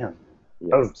almost got it. Man.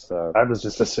 Yes, Oh, so I was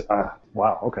just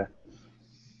wow. Okay.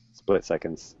 split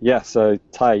seconds. Yeah, so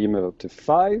Ty, you move up to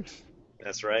 5.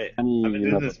 That's right. Danny, I've been you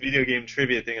doing move this up. video game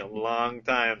trivia thing a long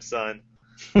time, son.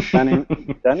 Danny,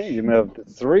 you move up to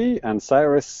 3, and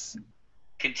Cyrus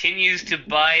Continues to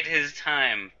bide his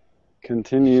time.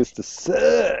 continues to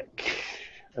suck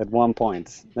at 1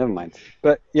 point. Never mind.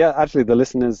 But yeah, actually, the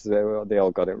listeners, they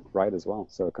all got it right as well.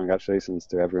 So congratulations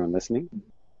to everyone listening.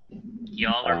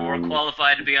 Y'all are more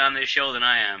qualified to be on this show than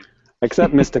I am.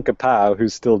 Except Mr. Kapow,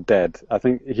 who's still dead. I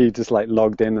think he just like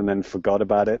logged in and then forgot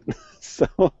about it. So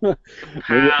Pow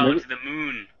to the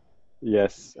moon.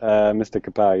 yes, Mr.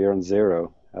 Kapow, you're on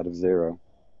 0 out of 0.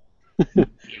 The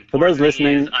For those important thing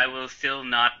listening, is I will still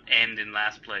not end in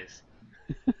last place.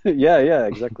 yeah,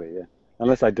 exactly, yeah.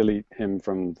 Unless I delete him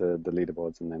from the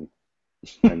leaderboards, and then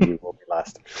you will be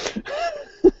last.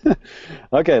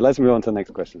 Okay, let's move on to the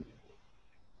next question.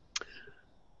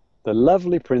 The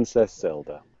lovely Princess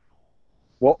Zelda.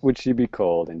 What would she be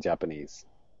called in Japanese?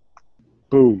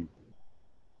 Boom.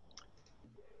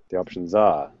 The options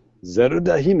are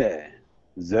Zelda Hime,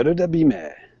 Zelda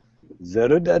Bime,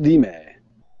 Zelda Dime,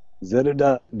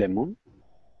 Zelda Demon.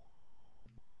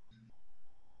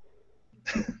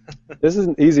 This is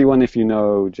an easy one if you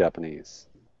know Japanese.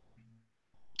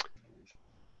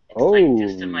 It's like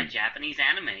just in my Japanese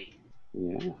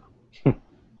anime. Yeah.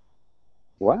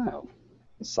 Wow.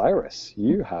 Cyrus,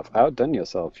 you have outdone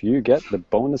yourself. You get the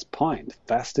bonus point.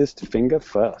 Fastest finger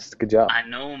first. Good job. I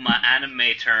know my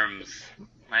anime terms.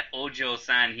 My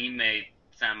Ojo-san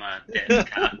Hime-sama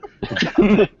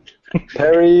desu.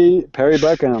 Perry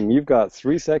Buckham, you've got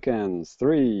 3 seconds.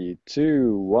 3,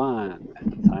 2,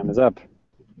 1. Time is up.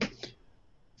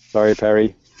 Sorry,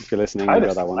 Perry, if you're listening, you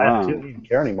got that one I wrong. don't even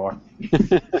care anymore.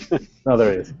 No,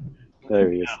 there he is.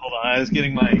 There he is. Yeah, hold on, I was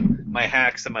getting my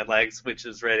hacks and my leg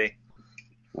switches ready.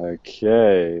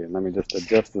 Okay, let me just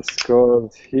adjust the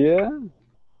scores here.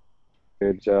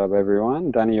 Good job,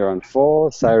 everyone. Danny, you're on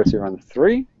 4. Cyrus, you're on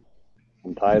 3.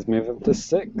 And Ty's moved up to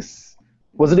 6.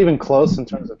 Was it even close in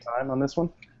terms of time on this one?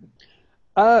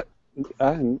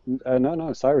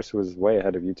 No. Cyrus was way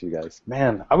ahead of you two guys.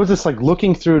 Man, I was just like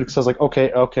looking through it because I was like,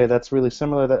 okay, that's really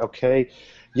similar.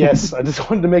 Yes. I just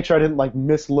wanted to make sure I didn't like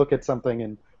mislook at something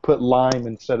and put lime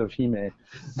instead of hime.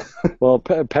 Well,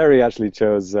 Perry actually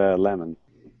chose lemon.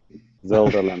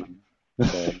 Zelda lemon.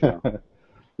 So,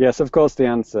 yes, of course, the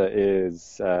answer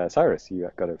is Cyrus. You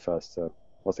got it first, so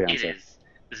what's the answer? It is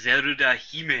Zelda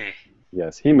Hime.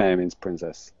 Yes, Hime means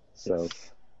princess. So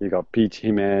you got Peach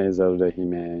Hime, Zelda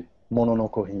Hime.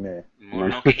 Mononoko hime.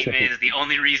 Mononoke Hime is the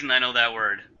only reason I know that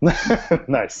word.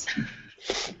 Nice.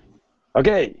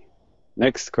 Okay,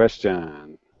 next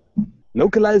question.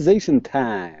 Localization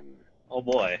time. Oh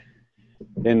boy.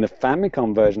 In the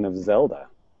Famicom version of Zelda,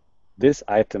 this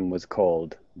item was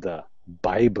called the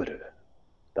Bible.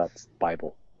 That's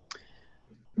Bible.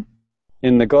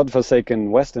 In the God-fearing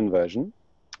Western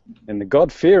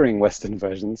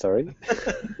version, sorry.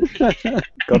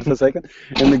 God-forsaken.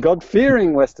 In the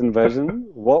God-fearing Western version,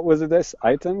 what was this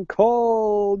item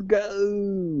called?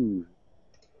 Go!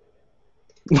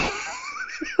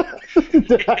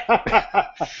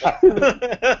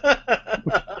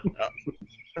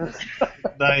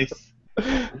 Nice.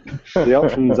 The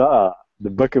options are the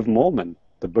Book of Mormon,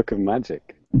 the Book of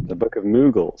Magic, the Book of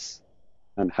Moogles,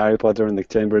 and Harry Potter and the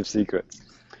Chamber of Secrets.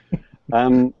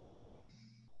 Man,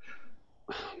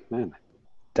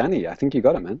 Danny, I think you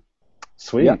got it, man.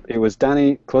 Sweet. Yep, it was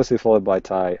Danny, closely followed by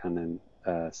Ty, and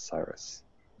then Cyrus.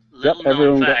 Little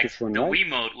everyone known got fact, this one the right.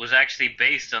 Wiimote was actually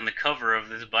based on the cover of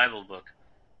this Bible book.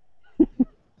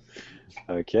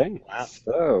 Okay, Wow.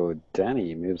 so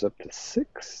Danny moves up to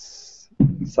 6.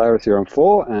 Cyrus, you're on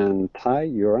 4, and Ty,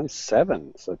 you're on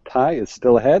 7. So Ty is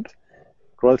still ahead,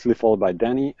 closely followed by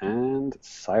Danny and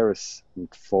Cyrus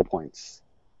with 4 points.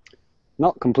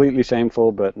 Not completely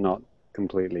shameful, but not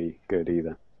completely good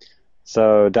either.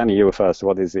 So Danny, you were first.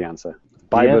 What is the answer?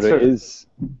 Bible answer- is...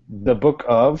 The Book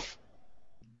of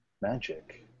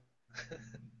Magic.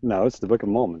 No, it's the Book of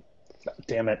Mormon.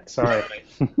 Damn it. Sorry.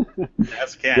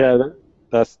 That's cat. Yeah,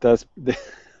 that's that's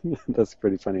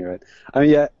pretty funny, right? I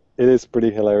mean, yeah, it is pretty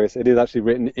hilarious. It is actually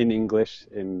written in English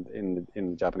in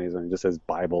the Japanese one. It just says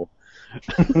Bible.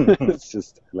 It's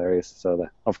just hilarious. So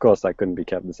of course that couldn't be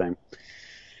kept the same.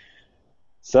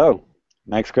 So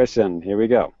next question. Here we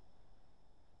go.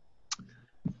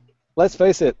 Let's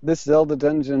face it. This Zelda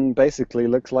dungeon basically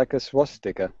looks like a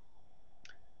swastika.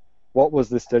 What was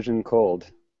this dungeon called?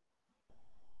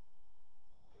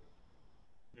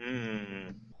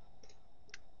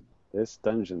 This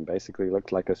dungeon basically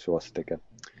looked like a swastika.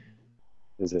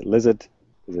 Is it lizard?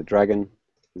 Is it dragon?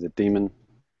 Is it demon?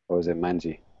 Or is it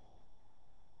manji?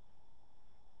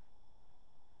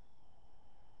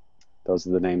 Those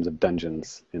are the names of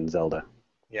dungeons in Zelda.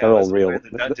 Yeah, They're all real. where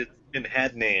the dungeons even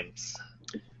had names.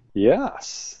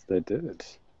 Yes, they did.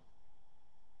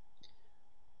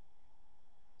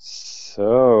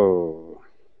 So,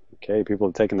 okay, people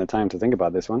have taken the time to think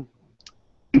about this one.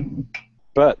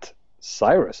 But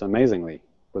Cyrus, amazingly,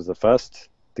 was the first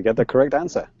to get the correct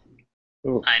answer.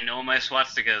 Ooh. I know my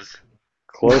swastikas.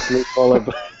 Closely followed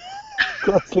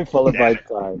by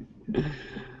time.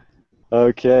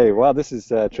 Okay, wow, this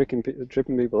is tripping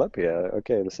people up here.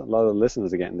 Okay, there's a lot of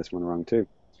listeners are getting this one wrong too.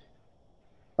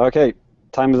 Okay,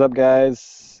 time is up,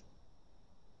 guys.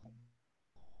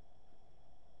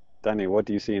 Danny, what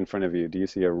do you see in front of you? Do you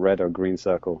see a red or green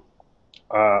circle?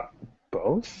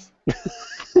 Both?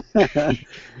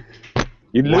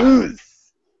 You lose!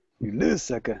 You lose,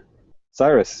 sucker.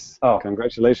 Cyrus, Oh.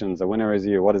 Congratulations, the winner is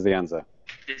you. What is the answer?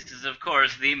 This is, of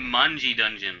course, the Manji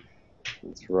dungeon.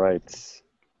 That's right.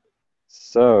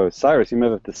 So, Cyrus, you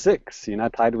move up to 6. You're now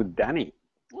tied with Danny.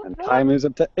 And Ty moves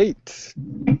up to 8.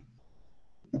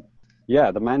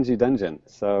 Yeah, the Manji dungeon.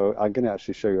 So, I'm going to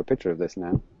actually show you a picture of this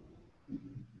now.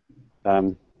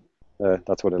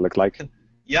 That's what it looked like.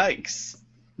 Yikes.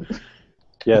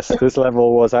 Yes, this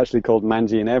level was actually called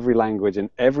Manji in every language in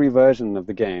every version of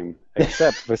the game,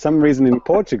 except for some reason in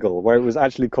Portugal, where it was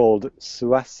actually called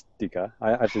swastika.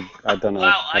 I don't know.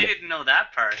 Wow, I didn't know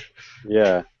that part.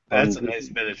 Yeah. That's a nice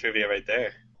bit of trivia right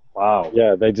there. Wow.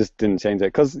 Yeah, they just didn't change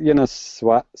it. Because,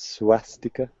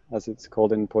 swastika, as it's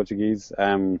called in Portuguese,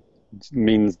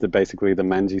 means basically the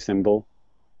Manji symbol,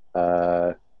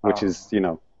 which is,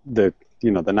 the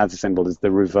Nazi symbol is the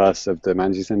reverse of the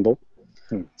Manji symbol.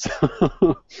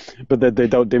 So, but they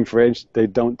don't differentiate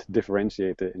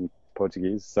it in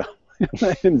Portuguese. So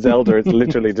in Zelda, it's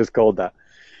literally just called that.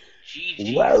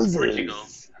 GG, Wowzers. Portugal.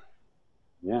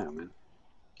 Yeah, man,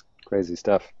 crazy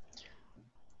stuff.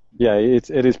 Yeah, it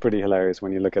is pretty hilarious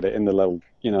when you look at it in the little,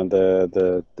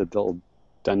 the little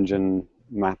dungeon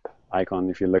map icon.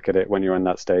 If you look at it when you're on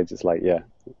that stage, it's like, yeah,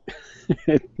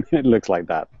 it looks like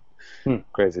that.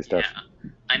 Crazy stuff. Yeah.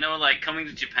 I know, coming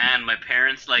to Japan, my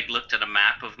parents, looked at a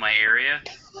map of my area,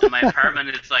 and my apartment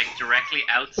is, directly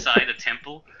outside a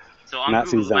temple. So on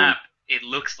Nazi Google zone. Map, it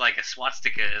looks like a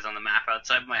swastika is on the map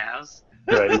outside my house.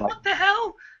 Right. What the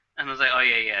hell? And I was like, oh,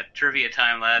 yeah, trivia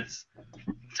time, lads.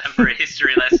 Time for a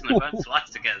history lesson about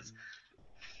swastikas.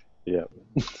 Yeah.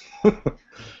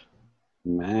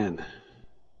 Man.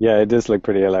 Yeah, it does look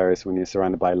pretty hilarious when you're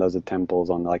surrounded by loads of temples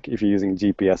on, if you're using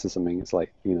GPS or something, it's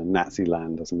like, Nazi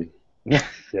land or something.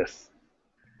 Yes.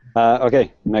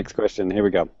 Okay, next question. Here we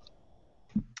go.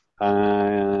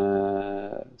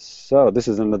 So this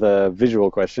is another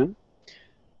visual question.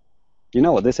 You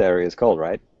know what this area is called,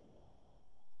 right?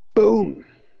 Boom!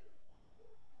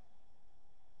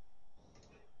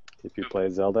 If you play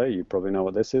Zelda, you probably know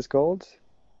what this is called.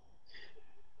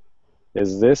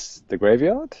 Is this the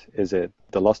graveyard? Is it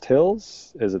the Lost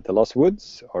Hills? Is it the Lost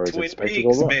Woods? Or is Twin it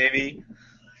Spectacle Peaks, Rock? baby.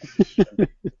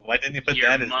 Why didn't you put Your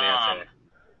that as mom. the answer?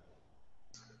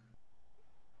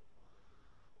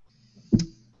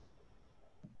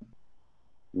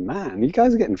 Man, you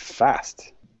guys are getting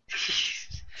fast.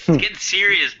 It's getting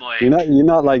serious, boy. You're not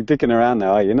dicking around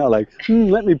now, are you? You're not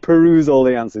let me peruse all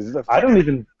the answers. I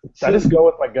just go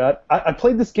with my gut. I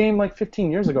played this game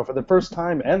 15 years ago for the first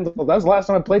time, and that was the last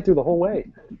time I played through the whole way.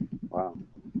 Wow.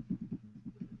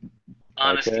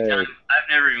 Honestly, Okay. I've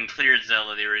never even cleared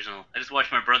Zelda, the original. I just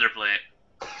watched my brother play it.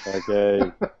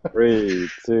 Okay. 3,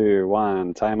 2,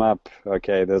 1. Time up.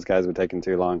 Okay, those guys were taking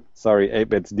too long. Sorry,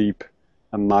 8-bits deep.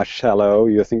 And Marshmallow,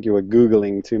 you think you were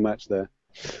Googling too much there.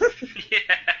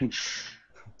 Yeah.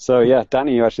 So, yeah,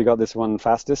 Danny, you actually got this one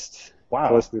fastest. Wow.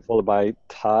 Closely followed by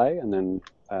Ty and then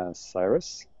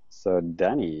Cyrus. So,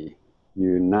 Danny,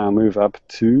 you now move up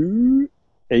to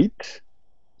 8.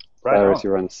 Right Cyrus, on.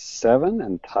 you're on 7,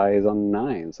 and Ty is on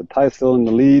 9. So, Ty's still in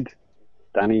the lead.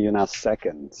 Danny, you're now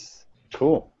second.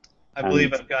 Cool. I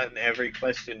believe I've gotten every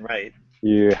question right.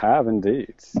 You have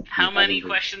indeed. How You have many indeed.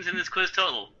 questions in this quiz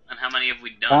total? And how many have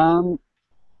we done?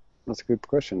 That's a good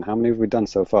question. How many have we done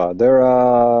so far? There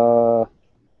are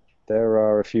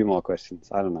a few more questions.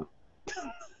 I don't know.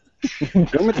 Do you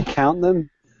want me to count them?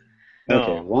 No.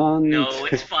 Okay, 1, No,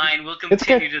 it's fine. We'll It's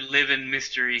continue to live in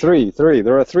mystery. 3.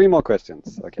 There are 3 more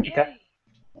questions. Okay. Okay.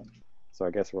 So I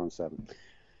guess we're on 7.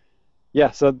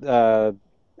 Yeah. So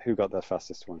who got the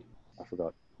fastest one? I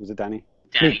forgot. Was it Danny?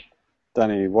 Danny.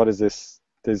 Danny, what is this?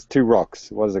 There's two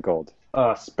rocks. What is it called?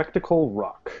 Spectacle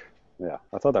Rock. Yeah,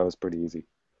 I thought that was pretty easy.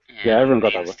 Yeah, everyone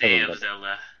got that one. Mainstay of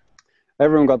Zelda.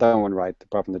 Everyone got that one right,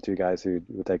 apart from the two guys who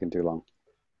were taking too long.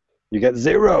 You get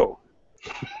 0.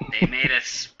 They made a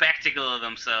spectacle of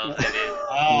themselves. They did.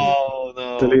 Oh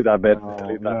no! Delete that bit. No,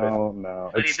 Delete that no, bit. no.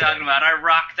 What are you talking about? I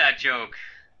rocked that joke.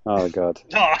 Oh god.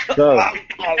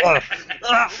 Oh.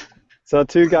 So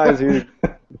two guys who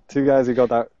got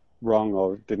that wrong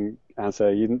or didn't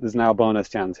answer. There's now a bonus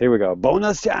chance. Here we go.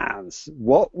 Bonus chance.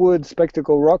 What would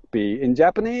Spectacle Rock be in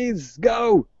Japanese?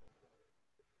 Go.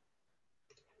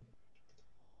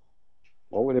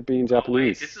 What would it be in Oh, wait,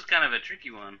 Japanese? this is kind of a tricky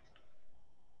one.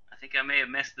 I think I may have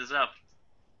messed this up.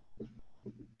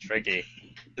 Tricky.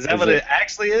 Is that what it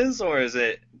actually is, or is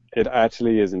it? It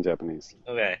actually is in Japanese.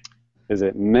 Okay. Is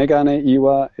it Megane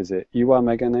Iwa? Is it Iwa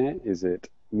Megane? Is it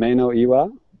Me no Iwa?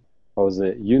 Or is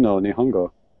it Yuno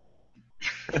Nihongo?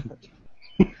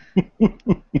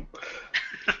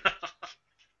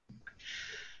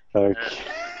 Okay.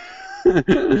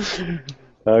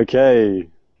 Okay.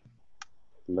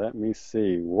 Let me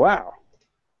see. Wow.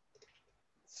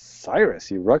 Cyrus,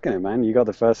 you're rocking it, man. You got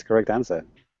the first correct answer.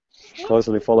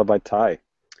 Closely followed by Ty.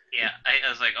 Yeah, I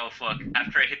was like, oh fuck.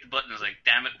 After I hit the button, I was like,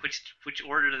 damn it, which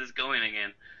order does this go in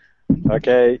again?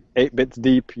 Okay, 8 bits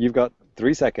deep. You've got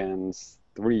 3 seconds.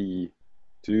 3,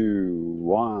 2,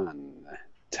 1.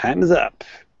 Time's up.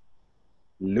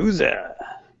 Loser.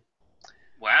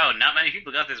 Wow, not many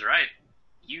people got this right.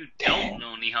 You don't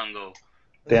know Nihongo.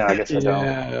 Yeah, I guess I don't.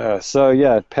 Yeah. So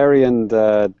yeah, Perry and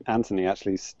Anthony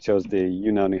actually chose the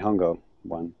Yuno Nihongo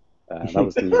one.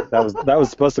 That was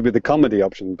supposed to be the comedy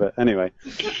option, but anyway.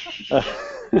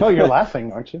 Oh, you're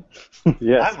laughing, aren't you?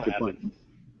 Yes, I'm good laughing. point.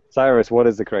 Cyrus, what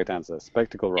is the correct answer?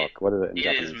 Spectacle Rock. What is it in It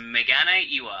Japanese? is Megane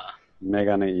Iwa.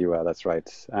 Megane Iwa, that's right.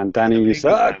 And Danny, you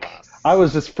suck. I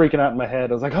was just freaking out in my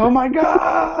head. I was like, oh my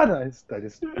god! I just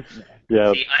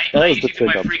Yeah, See, that I was the usually do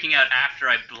my trick up. freaking out after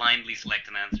I blindly select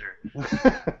an answer.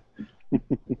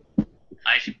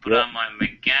 I should put on my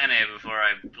Megane before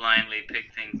I blindly pick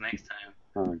things next time.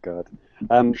 Oh god.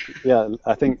 Yeah,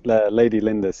 I think Lady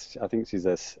Lindis. I think she's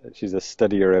a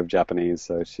studier of Japanese,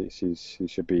 so she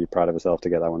should be proud of herself to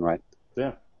get that one right.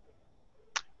 Yeah.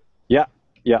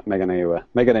 Yeah, Megane Iwa.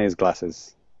 Megane is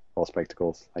glasses or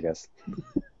spectacles, I guess.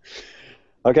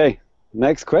 Okay,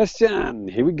 next question.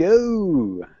 Here we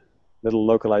go. Little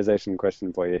localization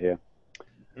question for you here.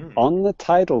 On the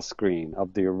title screen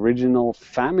of the original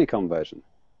Famicom version,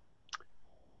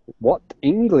 what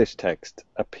English text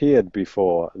appeared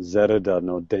before ZELDA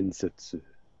no Densetsu?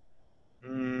 Oh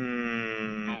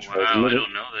wow, little- I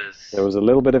don't know this. There was a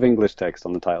little bit of English text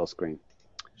on the title screen.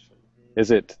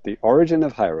 Is it The Origin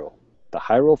of Hyrule, The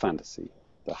Hyrule Fantasy,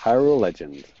 The Hyrule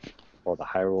Legend, or The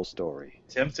Hyrule Story?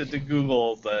 Tempted to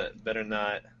Google, but better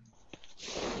not.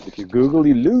 If you Google,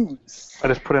 you lose. I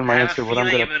just put in my I have answer. a What I'm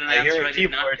feeling gonna. about an I hear answer a I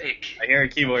did not keyboard. pick. I hear a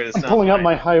keyboard. It's I'm not pulling out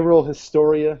mine. my Hyrule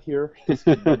Historia here. Just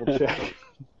to double check.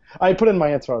 I put in my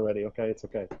answer already. Okay, it's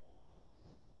okay.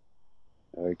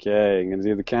 Okay, I'm going to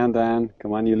do the countdown.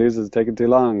 Come on, you losers, it's taking too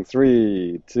long.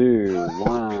 3, 2,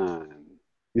 1.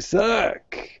 You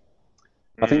suck.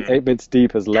 I think 8 Bits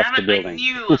Deep has left Damn the it, I building.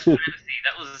 knew it was fantasy.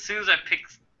 That was as soon as I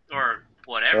picked, or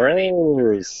whatever.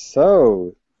 Oh,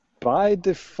 so by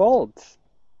default,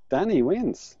 Danny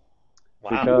wins.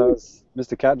 Wow. Because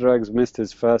Mr. Catdrags missed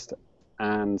his first,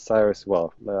 and Cyrus,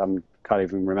 well, I can't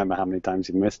even remember how many times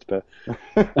he missed, but...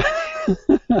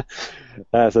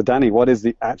 so Danny, what is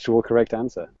the actual correct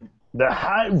answer? The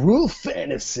Hyrule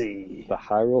Fantasy. The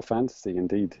Hyrule Fantasy,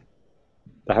 indeed.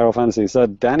 The Hyrule Fantasy. So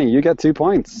Danny, you get 2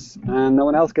 points, and no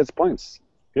one else gets points.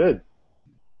 Good.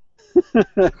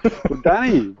 So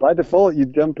Danny, by default, you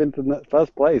jump into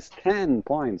first place, 10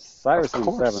 points. Cyrus Of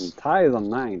on course. 7. Ty is on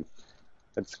 9.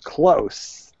 It's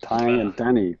close. Ty and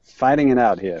Danny fighting it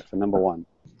out here for number 1.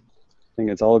 I think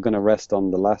it's all going to rest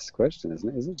on the last question, isn't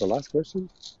it? Is it the last question?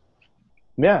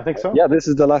 Yeah, I think so. Yeah, this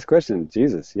is the last question.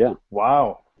 Jesus, yeah.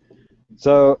 Wow.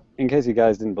 So, in case you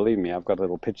guys didn't believe me, I've got a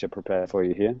little picture prepared for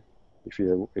you here. If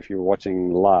you're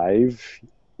watching live,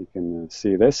 you can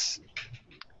see this.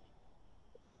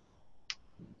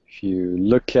 If you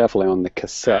look carefully on the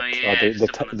cassette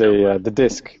or the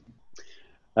disc,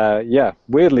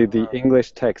 weirdly the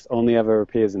English text only ever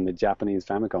appears in the Japanese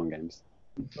Famicom games,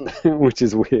 which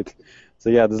is weird. So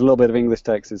yeah, there's a little bit of English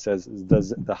text. It says there's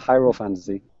the Hyrule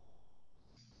Fantasy,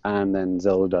 and then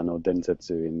Zelda no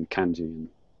Densetsu in kanji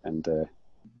and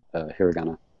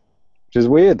hiragana, which is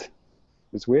weird.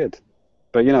 It's weird,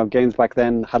 but games back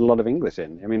then had a lot of English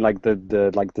in. I mean, like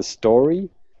the story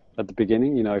at the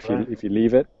beginning. If you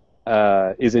leave it,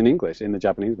 is in English in the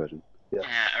Japanese version. Yes.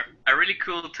 A really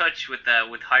cool touch with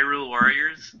Hyrule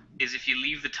Warriors is if you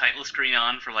leave the title screen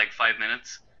on for like 5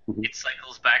 minutes, it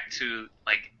cycles back to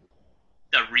like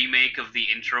a remake of the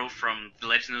intro from The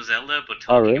Legend of Zelda, but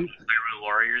talking about Hyrule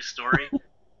Warriors story.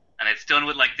 And it's done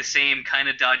with like the same kind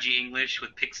of dodgy English with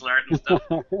pixel art and stuff.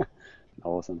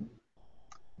 Awesome.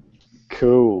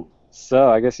 Cool. So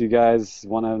I guess you guys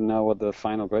want to know what the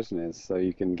final question is, so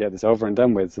you can get this over and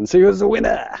done with and see who's the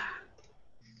winner.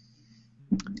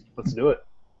 Let's do it.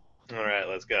 All right,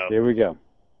 let's go. Here we go.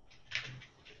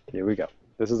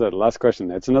 This is the last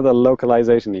question. It's another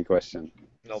localization-y question.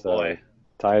 Oh boy.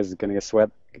 Ty's getting his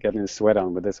sweat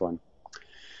on with this one.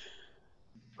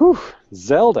 Whew.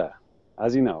 Zelda,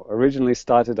 as you know, originally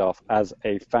started off as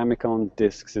a Famicom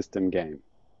Disk System game.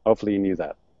 Hopefully you knew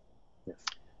that. Yes.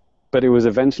 But it was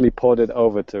eventually ported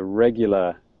over to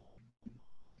regular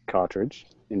cartridge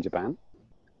in Japan.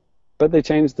 But they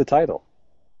changed the title.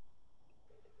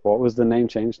 What was the name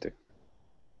changed to?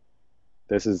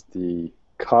 This is the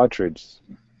cartridge,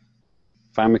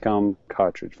 Famicom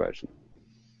cartridge version.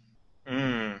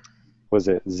 Was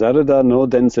it Zelda no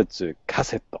Densetsu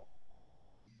Cassette?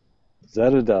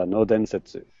 Zelda no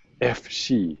Densetsu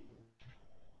FC?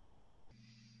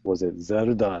 Was it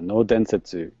Zelda no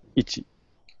Densetsu 1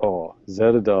 or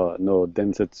Zelda no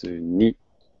Densetsu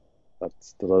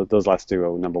 2? Those last two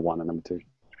are number 1 and number 2.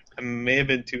 I may have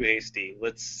been too hasty.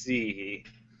 Let's see.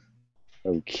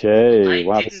 Okay.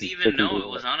 I didn't even know it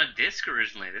was on a disc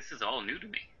originally. This is all new to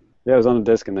me. Yeah, it was on a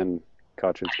disc and then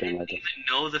cartridge came I later. didn't even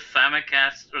know the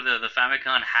Famicast or the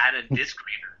Famicom had a disc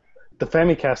reader. The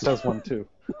Famicast has one too.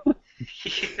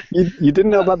 You didn't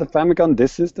know about the Famicom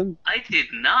disk system? I did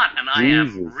not, and I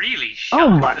am really Oh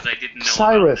shocked my- that I didn't know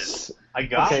Cyrus. about I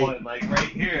got Okay. one, like right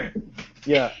here.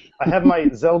 Yeah, I have my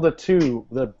Zelda 2,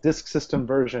 the Disk System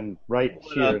version, right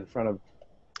Hold here up. in front of.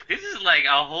 this. This is like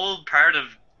a whole part of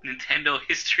Nintendo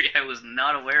history I was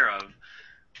not aware of.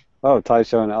 Oh, Ty's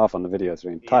showing it off on the video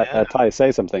screen. Yeah. Ty,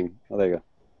 say something. Oh, there you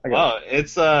I Wow,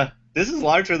 it's this is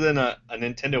larger than a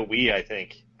Nintendo Wii, I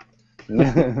think.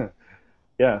 got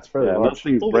yeah, it's go. fairly Yeah, large. those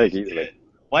things Holy break shit. easily.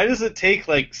 Why does it take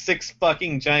like 6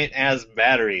 fucking giant ass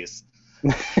batteries?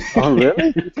 Oh,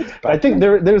 really? I think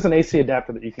there's an AC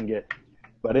adapter that you can get.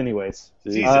 But anyways,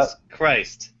 Jesus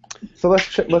Christ. so let's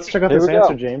check out Here this we go.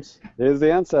 answer, James. Here's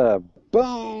the answer.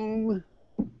 Boom!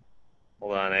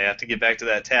 Hold on, I have to get back to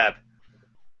that tab.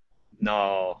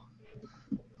 No.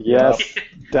 Yes,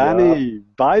 Danny.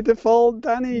 By default,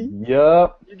 Danny.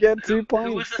 Yup. You get 2 Who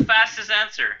was points. the fastest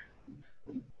answer?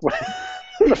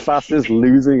 The fastest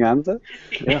losing answer.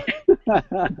 Yeah.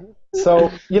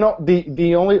 So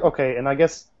the only and I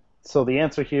guess so the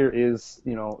answer here is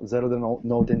Zelda no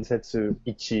Densetsu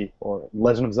 1 or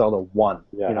Legend of Zelda 1.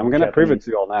 Yeah, I'm going to prove it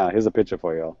to you all now. Here's a picture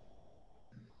for you all.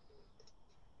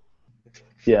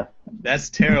 Yeah. That's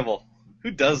terrible.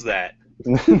 Who does that?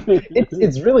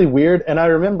 It's really weird, and I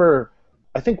remember,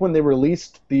 I think when they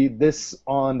released this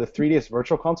on the 3DS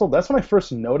Virtual Console, that's when I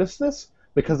first noticed this,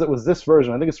 because it was this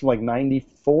version. I think it's from like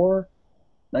 94,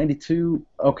 92,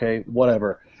 okay,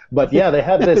 whatever. But yeah, they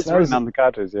had this. It's and I was, written on the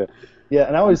cartridge, yeah. yeah,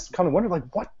 and I always kind of wondered, like,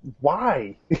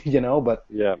 why? But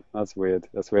Yeah, that's weird.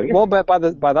 Well, but by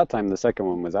that time, the second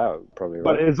one was out, probably,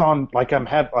 right? it's on, like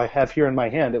I have here in my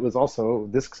hand, it was also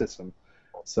Disk System.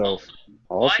 So,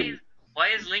 Awesome. Why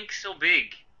is Link so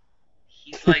big?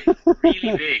 He's like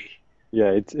really big.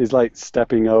 Yeah, it's like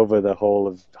stepping over the whole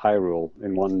of Hyrule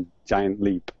in one giant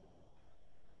leap.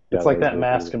 it's Yeah, like was that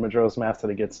mask in Majora's Mask that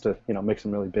he gets to, makes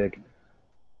him really big.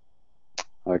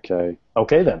 Okay.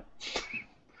 Okay, then.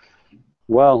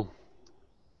 Well,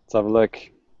 let's have a look.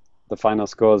 The final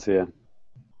scores here.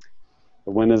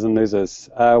 The winners and losers.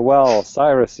 Well,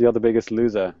 Cyrus, you're the biggest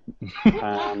loser.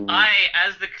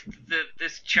 As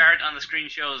this chart on the screen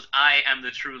shows, I am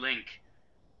the true Link.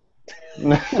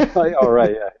 All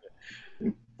right, yeah.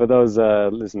 For those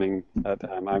listening,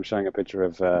 I'm showing a picture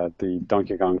of the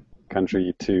Donkey Kong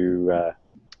Country 2,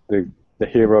 the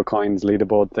Hero Coins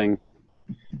leaderboard thing.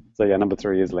 So yeah, number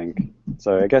 3 is Link.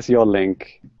 So I guess you're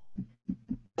Link.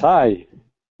 Ty,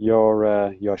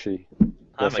 you're Yoshi.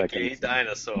 I'm a gay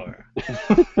dinosaur.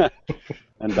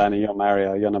 And Danny, you're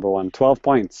Mario. You're number 1. 12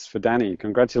 points for Danny.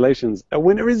 Congratulations. A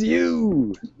winner is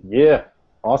you. Yeah,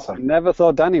 I awesome. never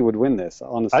thought Danny would win this,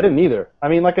 honestly. I didn't either. I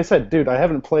mean, like I said, dude, I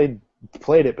haven't played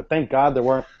it, but thank God there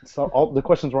weren't. All the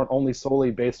questions weren't only solely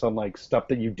based on like stuff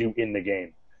that you do in the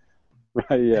game.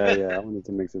 Right, yeah. I wanted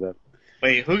to mix it up.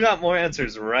 Wait, who got more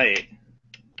answers right?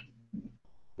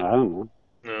 I don't know.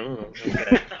 No,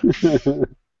 okay.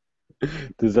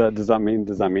 Does that mean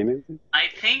anything? I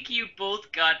think you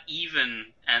both got even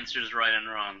answers right and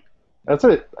wrong. That's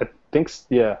it. I think.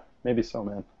 Yeah, maybe so,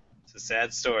 man. It's a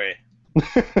sad story.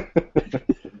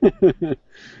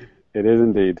 It is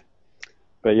indeed.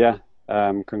 But yeah,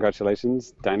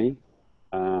 congratulations, Danny.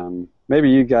 Maybe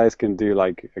you guys can do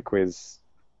like a quiz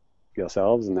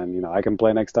yourselves, and then I can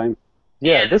play next time.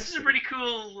 Yeah, this is a pretty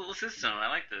cool little system. I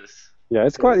like this. Yeah,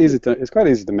 it's quite easy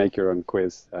to make your own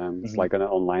quiz. It's like an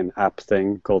online app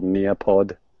thing called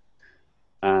Nearpod,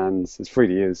 and it's free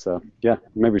to use. So yeah,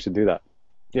 maybe we should do that.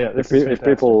 Yeah, if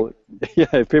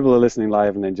people are listening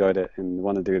live and enjoyed it and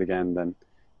want to do it again, then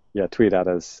yeah, tweet at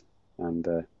us and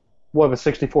we'll have a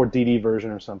 64 DD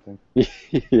version or something.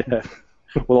 Yeah,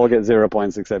 we'll all get 0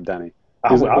 points except Danny.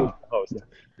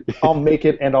 I'll make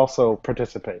it and also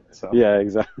participate. So yeah,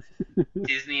 exactly.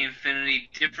 Disney Infinity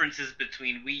differences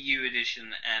between Wii U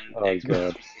edition and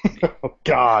Xbox 360. Oh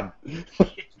God.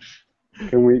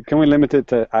 Can we limit it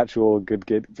to actual good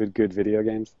video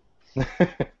games?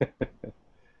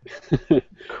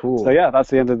 Cool. So yeah, that's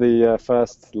the end of the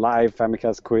first live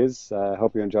Famicast quiz.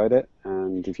 Hope you enjoyed it,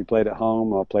 and if you played at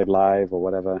home or played live or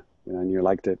whatever, and you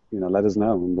liked it, let us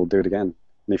know and we'll do it again.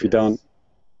 And if you don't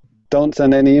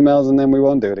send any emails, and then we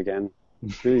won't do it again.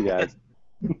 Screw you guys.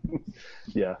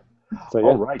 Yeah. So yeah,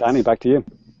 all right. Danny, back to you.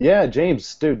 Yeah,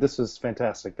 James, dude, this was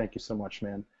fantastic. Thank you so much,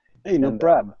 man. Hey, no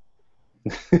problem.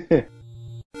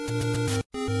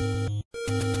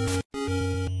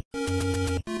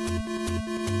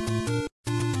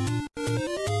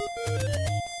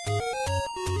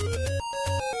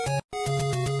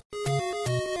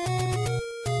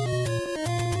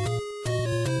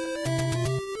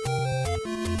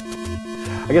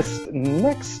 I guess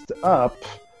next up,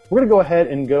 we're going to go ahead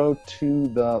and go to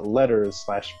the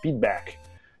letters/feedback.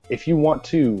 If you want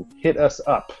to hit us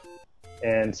up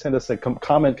and send us a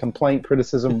comment, complaint,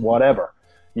 criticism, whatever,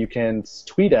 you can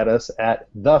tweet at us at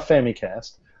the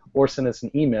Famicast or send us an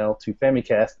email to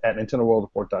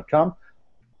famicast@nintendoworldreport.com,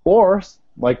 or,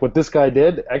 like what this guy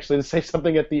did, actually to say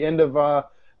something at the end of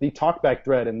the talkback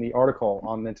thread in the article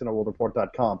on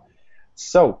nintendoworldreport.com.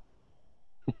 So,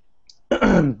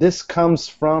 this comes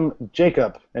from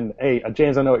Jacob. And hey,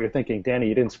 James, I know what you're thinking. Danny,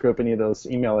 you didn't screw up any of those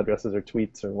email addresses or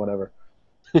tweets or whatever.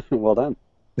 Well done.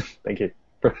 Thank you.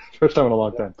 First time in a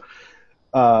long time.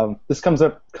 This comes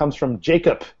from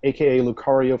Jacob, a.k.a.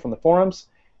 Lucario from the forums.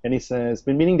 And he says,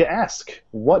 been meaning to ask,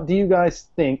 what do you guys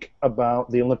think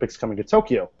about the Olympics coming to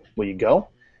Tokyo? Will you go?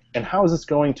 And how is this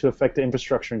going to affect the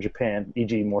infrastructure in Japan,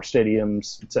 e.g. more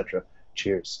stadiums, etc.?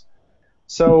 Cheers.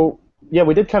 So, yeah,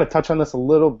 we did kind of touch on this a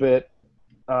little bit.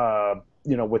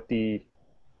 With the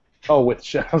I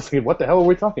was thinking, what the hell are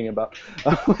we talking about?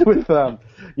 With the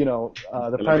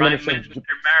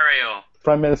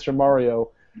Prime Minister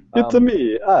Mario. It's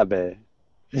me, Abe.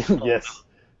 Yes.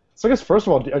 So I guess first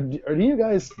of all, do you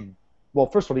guys? Well,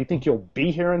 first of all, do you think you'll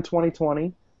be here in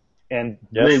 2020? And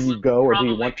will you go, or do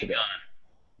you want to go?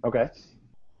 Okay.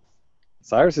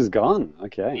 Cyrus is gone.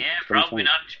 Okay. Yeah, probably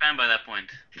not in Japan by that point.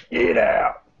 Get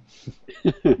out.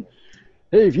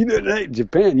 Hey, if you don't like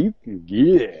Japan, you can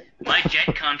get. My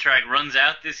jet contract runs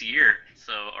out this year,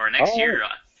 or next year.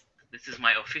 This is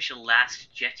my official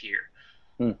last jet year.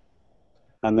 And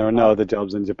there are no other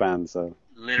jobs in Japan, so.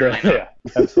 Literally. Yeah,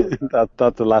 absolutely.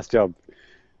 That's the last job.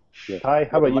 Yeah. Hi,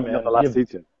 how about you, man? The last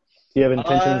teacher. Do you have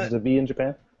intentions to be in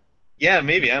Japan? Yeah,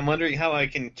 maybe. I'm wondering how I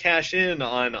can cash in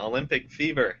on Olympic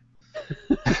fever.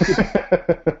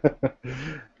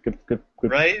 Good.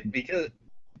 Right? Because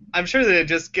I'm sure they're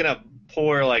just gonna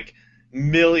pour like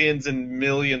millions and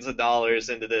millions of dollars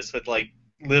into this with like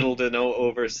little to no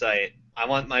oversight. I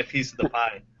want my piece of the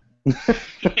pie.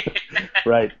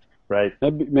 Right.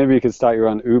 Maybe you could start your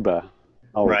own Uber.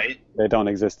 Oh, right. They don't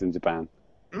exist in Japan.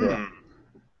 Yeah.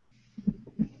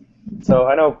 So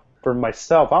I know for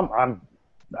myself, I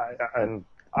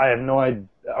have no idea.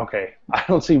 Okay, I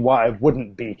don't see why I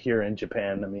wouldn't be here in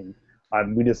Japan. I mean,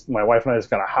 my wife and I just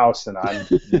got a house, and I'm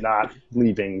not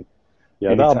leaving.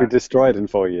 Yeah, that'll be destroyed in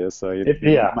 4 years, so you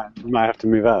might have to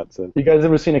move out. So. You guys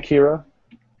ever seen Akira?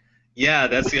 Yeah,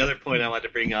 that's the other point I wanted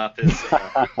to bring up. Is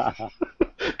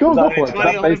Go for it.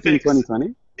 2020 Olympics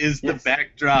 2020? is the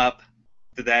backdrop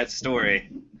to that story.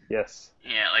 Yes.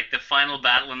 Yeah, like the final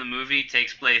battle in the movie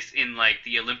takes place in like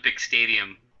the Olympic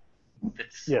Stadium.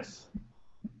 Yes.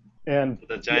 And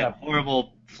the giant,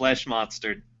 horrible flesh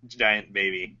monster, giant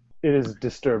baby. It is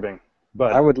disturbing,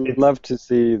 but I would love to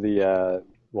see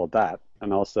that,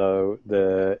 and also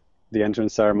the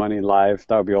entrance ceremony live.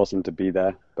 That would be awesome to be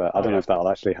there, but I don't know if that'll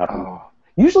actually happen.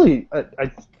 Usually, I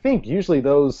think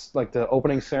those, like the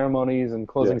opening ceremonies and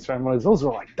closing ceremonies, those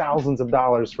are like thousands of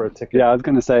dollars for a ticket. Yeah, I was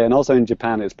going to say, and also in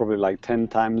Japan, it's probably like 10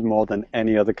 times more than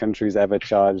any other country's ever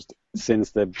charged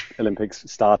since the Olympics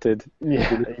started.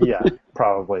 Yeah,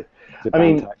 probably.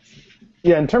 Japan tax.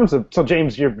 Yeah, in terms of so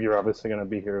James, you're obviously going to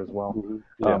be here as well. Mm-hmm.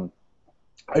 Yeah.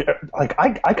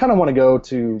 I kind of want to go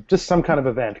to just some kind of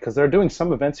event because they're doing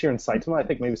some events here in Saitama. I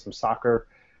think maybe some soccer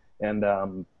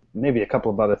and maybe a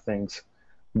couple of other things.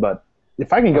 But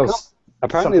if I can go,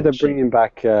 Apparently they're something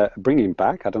bringing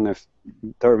back. I don't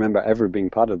remember ever being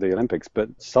part of the Olympics,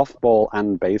 but softball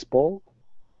and baseball.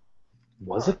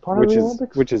 Was it part of the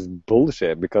Olympics? Which is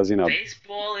bullshit because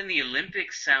baseball in the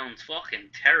Olympics sounds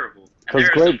fucking terrible. And 'Cause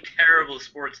there are great- some terrible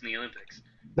sports in the Olympics.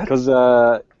 because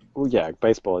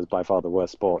baseball is by far the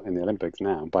worst sport in the Olympics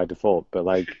now by default. But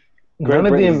like, None of the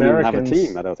Britain doesn't even Americans have a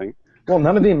team. I don't think. Well,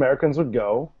 none of the Americans would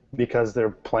go because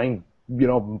they're playing,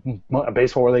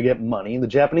 baseball where they get money. The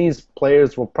Japanese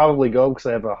players will probably go because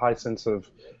they have a high sense of,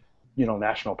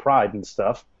 national pride and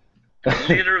stuff.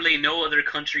 Literally no other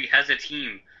country has a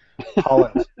team.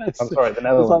 Holland. I'm sorry, the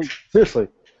Netherlands. Seriously.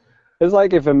 It's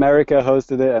like if America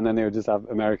hosted it and then they would just have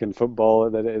American football.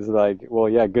 That is like, well,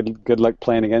 yeah, good luck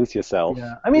playing against yourself.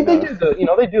 Yeah, I mean, they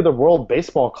do the World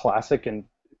Baseball Classic, and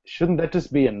shouldn't that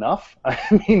just be enough?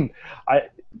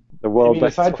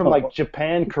 Aside from like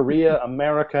Japan, Korea,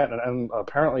 America, and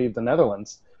apparently the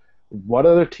Netherlands, what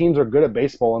other teams are good at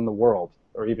baseball in the world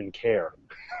or even care?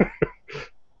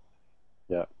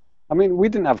 Yeah, I mean, we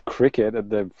didn't have cricket at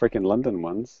the freaking London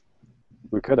ones.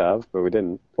 We could have, but we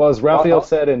didn't. Well, as Raphael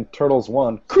said in Turtles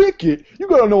 1, cricket? You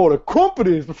gotta know what a crumpet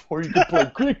is before you can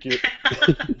play cricket.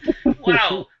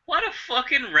 Wow, what a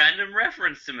fucking random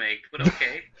reference to make, but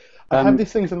okay. I have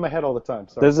these things in my head all the time.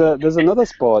 Sorry. There's another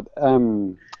sport,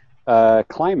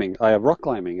 climbing. Rock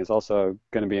climbing is also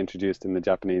going to be introduced in the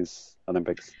Japanese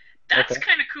Olympics. That's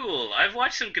kind of cool. I've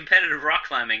watched some competitive rock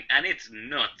climbing, and it's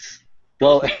nuts.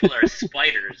 Well, Those people are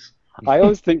spiders. I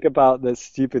always think about this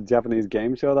stupid Japanese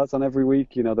game show that's on every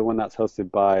week. The one that's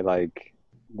hosted by like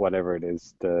whatever it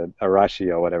is, the Arashi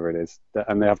or whatever it is,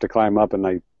 and they have to climb up and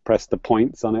like press the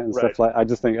points on it and stuff like. I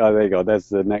just think, oh, there you go. There's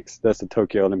the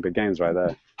Tokyo Olympic Games right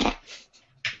there.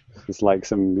 It's like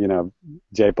some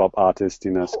J-pop artist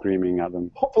screaming at them.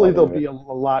 Hopefully they'll be a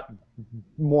lot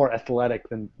more athletic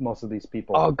than most of these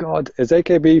people. Oh God, is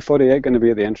AKB48 going to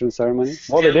be at the entrance ceremony?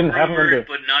 Well, they didn't have them rumored,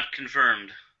 but not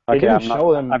confirmed. They didn't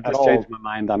show them I've at just all. changed my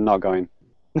mind. I'm not going.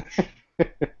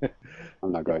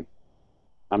 I'm not going.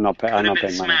 I'm not paying money.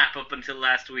 SMAP up until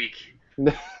last week.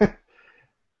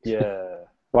 Yeah.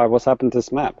 Why? What's happened to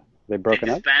SMAP? They broken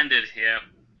They up? disbanded, yeah.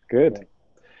 Good.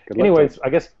 Good luck Anyways, to I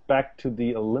guess back to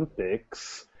the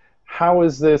Olympics. How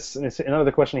is this? And it's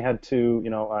another question he had too.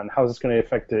 On how is this going to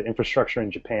affect the infrastructure in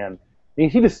Japan? I mean,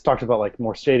 he just talked about like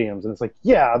more stadiums, and it's like,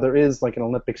 yeah, there is like an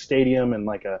Olympic stadium and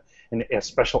like a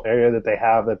special area that they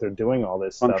have that they're doing all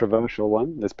this controversial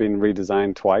one that's been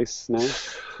redesigned twice now.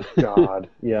 God,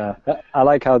 yeah. I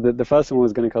like how the first one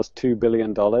was going to cost $2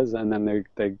 billion, and then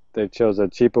they chose a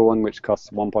cheaper one which costs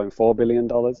 $1.4 billion.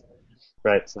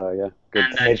 Right. So yeah, good.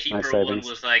 And that Nice cheaper one savings.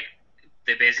 was like,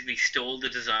 they basically stole the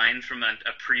design from a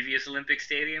previous Olympic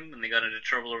stadium, and they got into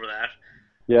trouble over that.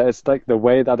 Yeah, it's like the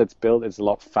way that it's built is a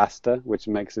lot faster, which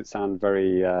makes it sound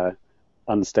very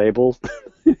unstable.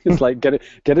 It's like get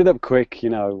it up quick,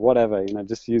 whatever,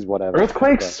 just use whatever.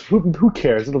 Earthquakes? Who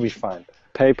cares? It'll be fine.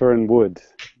 Paper and wood,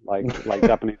 like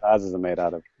Japanese houses are made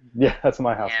out of. Yeah, that's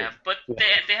my house. Yeah, but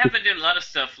they have been doing a lot of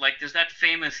stuff. Like there's that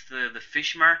famous the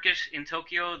fish market in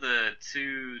Tokyo, the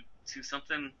two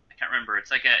something. I can't remember.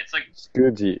 It's like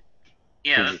Tsukuji.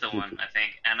 Yeah, that's the one I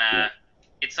think. And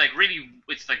it's like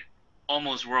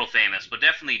almost world famous, but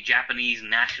definitely Japanese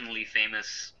nationally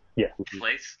famous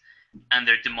place. And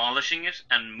they're demolishing it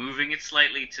and moving it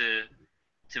slightly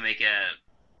to make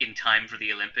in time for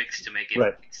the Olympics to make it.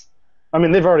 Right. I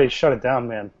mean, they've already shut it down,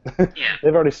 man. Yeah.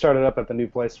 They've already started up at the new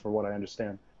place, for what I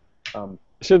understand.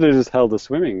 Should have just held a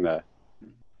swimming there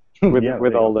with Yeah,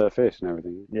 all the fish and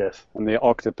everything. Yes. And the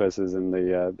octopuses and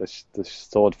the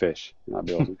swordfish. That'd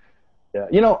be awesome.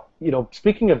 Yeah.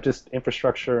 Speaking of just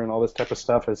infrastructure and all this type of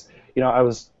stuff, I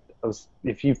was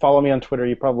if you follow me on Twitter,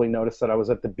 you probably noticed that I was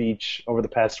at the beach over the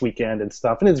past weekend and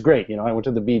stuff, and it's great. I went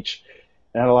to the beach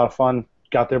and had a lot of fun.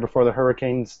 Got there before the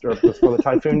hurricanes or before the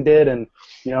typhoon did, and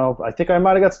I think I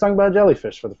might have got stung by a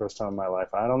jellyfish for the first time in my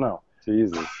life. I don't know.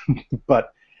 Jesus.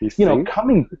 But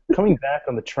coming back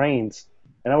on the trains,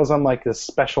 and I was on like this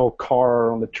special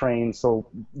car on the train, so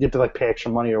you have to like pay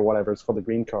extra money or whatever. It's called the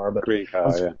green car. But Green car,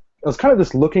 I was kind of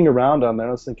just looking around on there.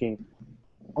 I was thinking,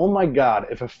 oh my God,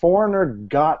 if a foreigner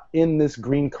got in this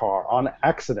green car on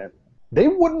accident, they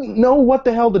wouldn't know what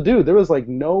the hell to do. There was like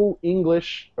no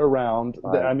English around.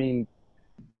 Right. I mean,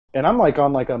 and I'm like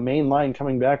on like a main line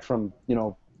coming back from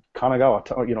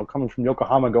Kanagawa, coming from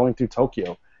Yokohama going through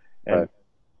Tokyo, and Right.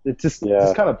 It's just Yeah.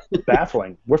 it's kind of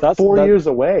baffling. We're That's- 4 that- years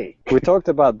away. We talked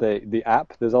about the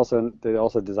app. They're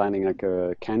also designing like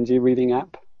a kanji reading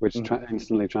app, which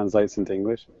instantly translates into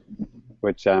English.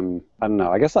 Which I don't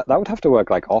know. I guess that would have to work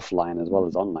like offline as well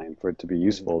as online for it to be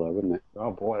useful, though, wouldn't it?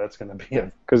 Oh boy, that's going to be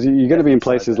a Because you're going to be in Definitely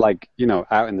places that. like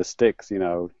out in the sticks. You're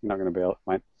not going to be able.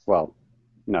 Well,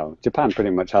 no, Japan pretty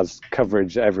much has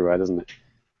coverage everywhere, doesn't it?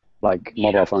 Like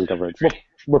mobile phone coverage.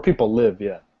 where people live.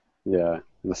 Yeah. Yeah,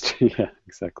 that's true. Yeah,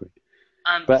 exactly.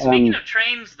 But speaking of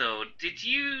trains, though, did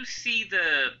you see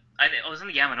I was on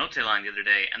the Yamanote line the other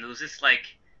day, and there was this like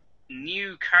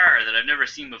new car that I've never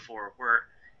seen before, where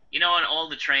on all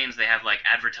the trains they have like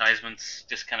advertisements,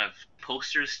 just kind of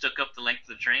posters stuck up the length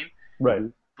of the train. Right.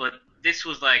 But this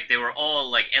was like they were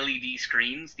all like LED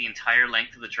screens the entire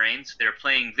length of the train, so they were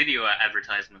playing video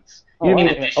advertisements. You mean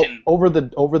addition, over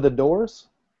the doors?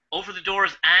 over the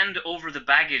doors and over the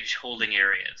baggage holding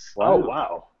areas. Oh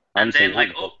wow. And then,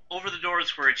 like, over the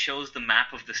doors where it shows the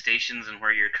map of the stations and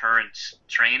where your current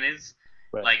train is,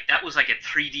 Right. like, that was like a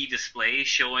 3D display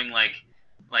showing, like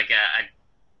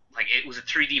it was a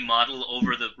 3D model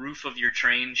over the roof of your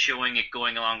train, showing it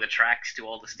going along the tracks to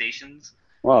all the stations.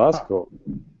 Wow, that's cool.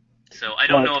 So I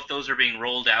don't know if those are being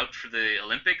rolled out for the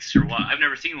Olympics or what. I've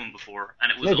never seen one before,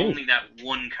 and it was Maybe. only that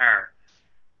one car.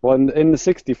 Well, in the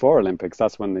 '64 Olympics,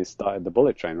 that's when they started the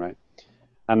bullet train, right?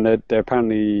 And they're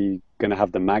apparently going to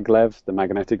have the maglev, the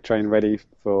magnetic train, ready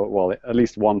for, well, at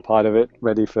least one part of it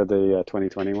ready for the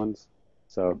 2020 ones.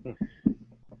 So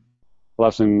we'll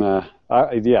have some.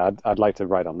 I'd like to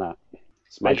ride on that.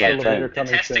 Space Yeah, elevator the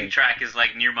coming testing soon. track is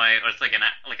like near my, or it's like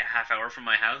a half hour from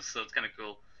my house, so it's kind of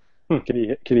cool. Can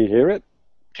you hear it?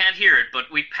 Can't hear it,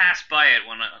 but we pass by it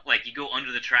when you go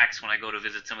under the tracks when I go to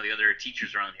visit some of the other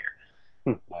teachers around here.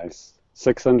 Nice.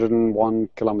 601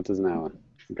 kilometers an hour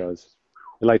it goes.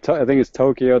 Like I think it's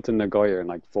Tokyo to Nagoya in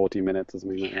like 40 minutes or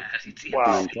something like Yeah, that. it's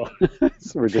Wow.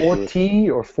 It's ridiculous. 4T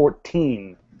or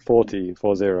 14? 40.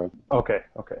 Okay.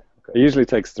 It usually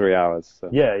takes 3 hours. So.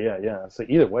 Yeah. So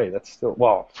either way, that's still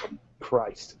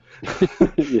Christ.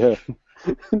 Yeah.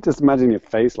 Just imagine your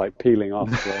face like peeling off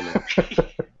slowly.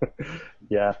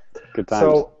 Yeah. Good times.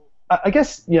 So I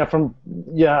guess they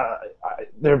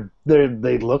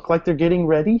look like they're getting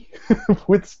ready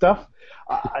with stuff.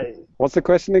 What's the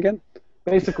question again?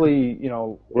 Basically,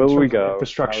 Where will we go?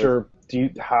 Infrastructure.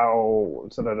 How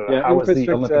is the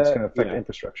infrastructure, Olympics going to affect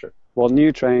infrastructure? Well,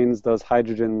 new trains, those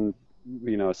hydrogen,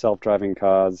 self-driving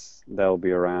cars, they'll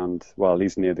be around. Well, at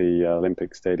least near the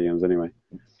Olympic stadiums, anyway.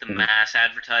 the mass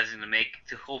advertising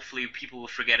to hopefully people will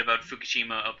forget about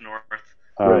Fukushima up north.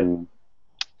 Right.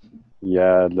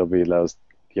 Yeah, there'll be those.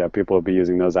 Yeah, people will be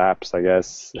using those apps, I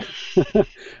guess.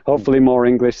 Hopefully, more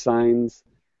English signs.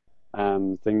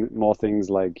 More things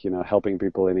like helping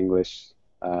people in English.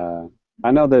 I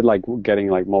know they're like getting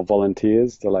like more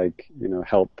volunteers to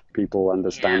help people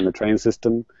understand the train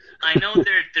system. I know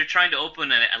they're trying to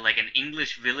open an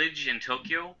English village in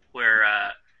Tokyo where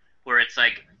it's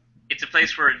a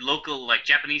place where local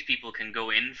Japanese people can go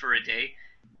in for a day,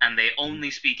 and they only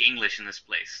speak English in this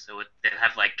place. So they'll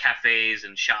have cafes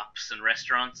and shops and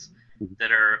restaurants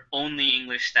that are only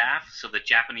English staff, so the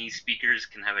Japanese speakers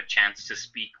can have a chance to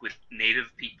speak with native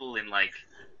people in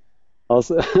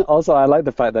Also, I like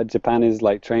the fact that Japan is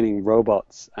training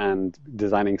robots and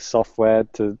designing software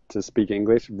to speak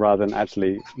English rather than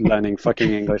actually learning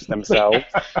fucking English themselves.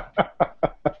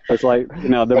 It's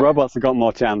the robots have got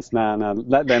more chance. Nah,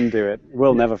 let them do it.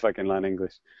 We'll never fucking learn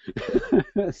English.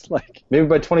 It's maybe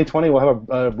by 2020 we'll have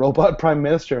a robot prime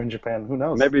minister in Japan. Who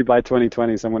knows? Maybe by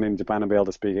 2020 someone in Japan will be able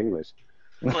to speak English.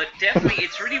 But definitely,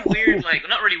 it's really weird.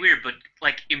 Not really weird, but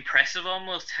impressive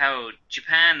almost how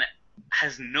Japan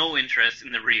has no interest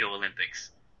in the Rio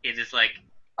Olympics. It is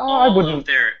I wouldn't. Of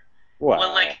their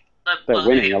they're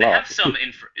winning a they lot. have some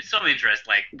interest,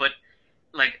 but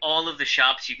all of the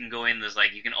shops you can go in, there's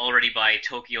you can already buy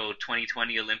Tokyo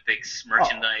 2020 Olympics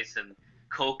merchandise and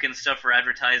Coke and stuff for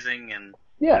advertising, and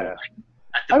Yeah.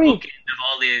 at the bookend of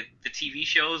all the TV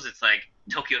shows, it's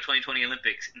Tokyo 2020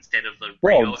 Olympics instead of the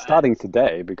Rio. Starting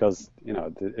today because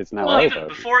it's now well, over. even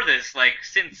before this,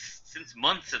 since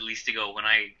months at least ago when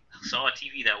I saw a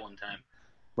TV that one time.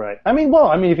 Right.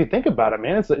 If you think about it,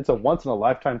 man, it's a once in a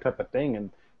lifetime type of thing, and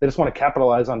they just want to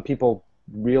capitalize on people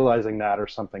realizing that or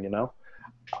something, I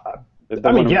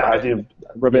do.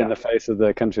 Rub it in the face of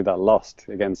the country that lost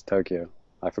against Tokyo.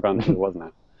 I forgot who it was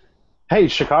now. Hey,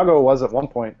 Chicago was at one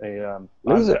point a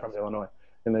Loser. from Illinois,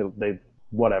 and they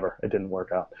whatever, it didn't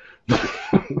work out.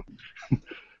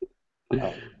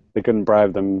 They couldn't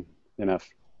bribe them enough.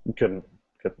 Couldn't.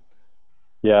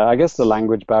 Yeah, I guess the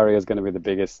language barrier is going to be the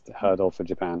biggest hurdle for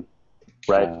Japan.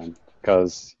 Right.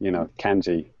 because,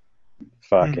 kanji,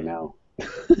 fucking hell.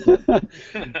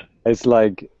 It's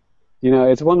like,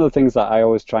 it's one of the things that I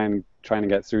always trying to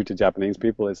get through to Japanese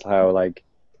people is how, like,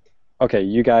 okay,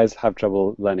 you guys have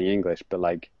trouble learning English, but,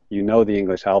 like, you know the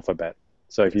English alphabet.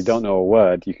 So if you don't know a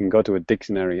word, you can go to a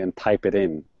dictionary and type it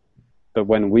in. But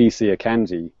when we see a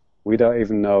kanji, we don't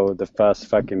even know the first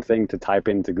fucking thing to type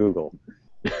into Google.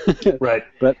 Right.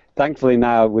 But thankfully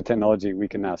now with technology, we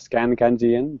can now scan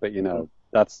kanji in, but,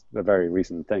 that's a very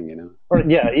recent thing, Or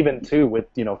yeah, even too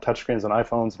with touchscreens on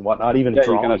iPhones and whatnot, even Yeah,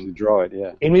 drawing. you can actually draw it,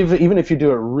 yeah. And even if you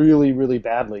do it really, really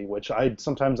badly, which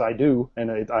sometimes I do,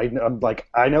 and I'm like,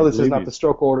 I know this is not the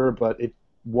stroke order, but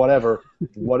whatever.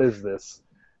 What is this?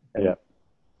 And, yeah.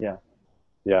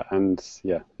 Yeah, and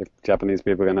if Japanese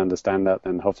people can understand that,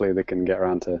 then hopefully they can get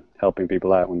around to helping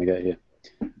people out when they get here.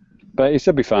 But it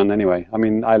should be fun anyway. I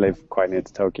mean, I live quite near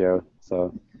to Tokyo,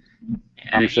 so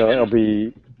I'm sure it'll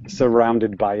be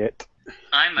surrounded by it.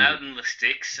 I'm out in the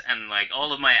sticks, and like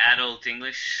all of my adult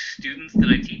English students that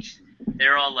I teach,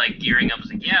 they're all like gearing up.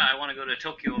 It's like, I want to go to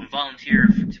Tokyo and volunteer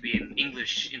to be an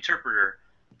English interpreter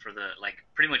for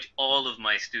pretty much all of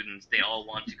my students. They all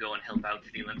want to go and help out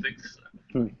for the Olympics.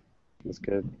 So. That's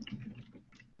good.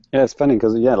 Yeah, it's funny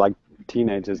because like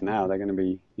teenagers now, they're going to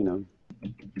be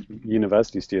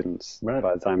university students by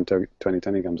the time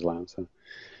 2020 comes along. So.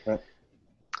 Right.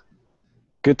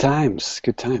 Good times.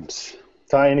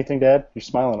 Ty, anything to add? You're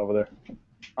smiling over there.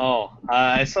 Oh,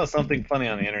 I saw something funny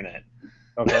on the internet.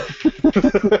 Okay.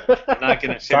 I'm not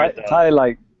going to share it, though.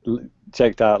 Ty,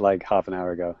 checked out, half an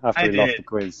hour ago after he lost the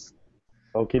quiz.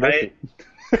 Okay, right?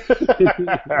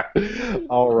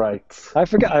 All right. I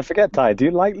forget, Ty. Do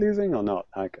you like losing or not?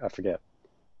 I forget.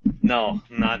 No,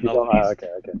 not no. Okay.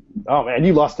 Oh, man,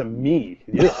 you lost to me.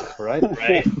 Yeah, right?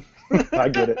 Right. I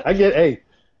get it.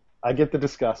 I get the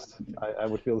disgust. I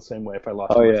would feel the same way if I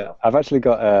lost. Oh yeah, myself. I've actually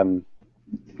got. I'm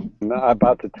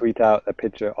about to tweet out a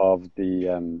picture of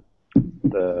the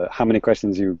how many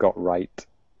questions you got right.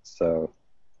 So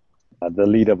the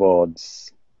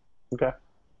leaderboards. Okay.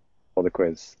 For the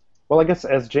quiz. Well, I guess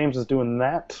as James is doing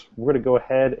that, we're going to go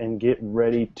ahead and get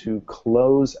ready to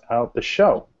close out the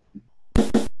show.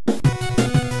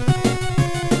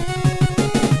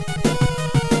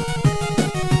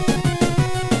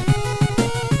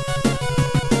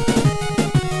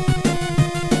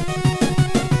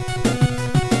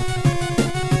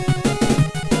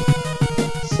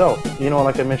 So,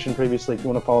 like I mentioned previously, if you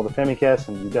want to follow the Famicast,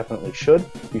 and you definitely should,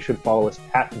 you should follow us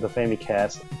at the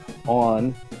Famicast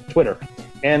on Twitter.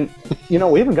 And, we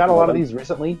haven't got a lot of these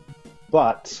recently,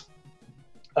 but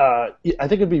I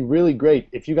think it'd be really great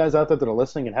if you guys out there that are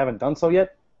listening and haven't done so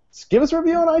yet, give us a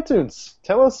review on iTunes.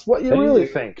 Tell us what you really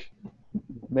think.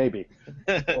 Maybe.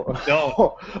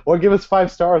 Or give us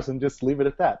 5 stars and just leave it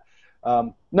at that.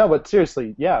 No, but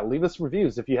seriously, leave us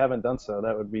reviews if you haven't done so.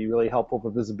 That would be really helpful for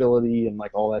visibility and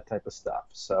all that type of stuff.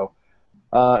 So,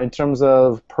 in terms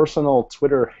of personal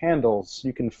Twitter handles,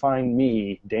 you can find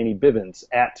me, Danny Bivens,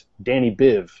 at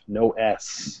DannyBiv, no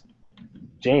S.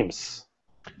 James,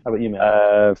 how about you,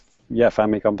 man?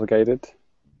 Family Complicated.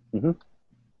 Mm-hmm.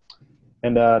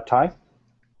 And Ty?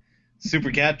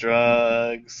 Supercat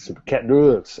Drugs. Supercat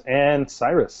Drugs. And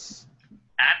Cyrus?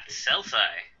 At Celsi.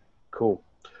 Cool.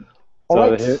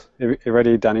 So you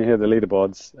ready, Danny? Here are the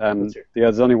leaderboards.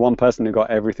 There's only one person who got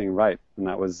everything right, and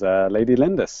that was Lady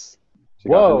Lindis. She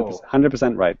got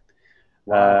 100% right.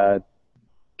 Wow.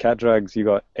 Cat Drugs, you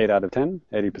got 8 out of 10,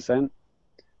 80%.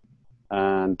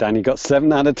 And Danny got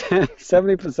 7 out of 10,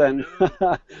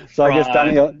 70%. So I guess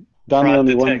Danny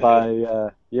only won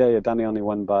by Danny only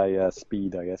won by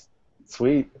speed, I guess.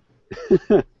 Sweet.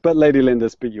 But Lady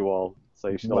Lindis beat you all, so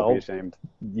you should all be ashamed.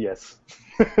 Yes.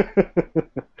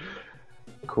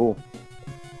 Cool.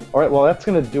 All right, well, that's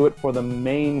going to do it for the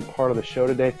main part of the show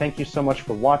today. Thank you so much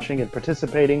for watching and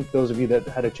participating, those of you that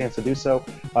had a chance to do so.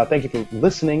 Thank you for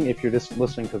listening, if you're just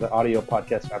listening to the audio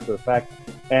podcast after the fact.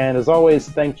 And as always,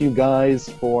 thank you guys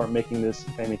for making this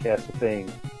Famicast a thing.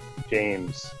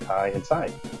 James, Ty, and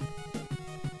Cy.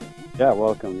 Yeah,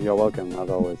 welcome. You're welcome, as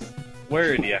always.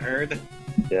 Word, you heard?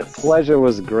 Yes. Pleasure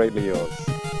was greatly yours.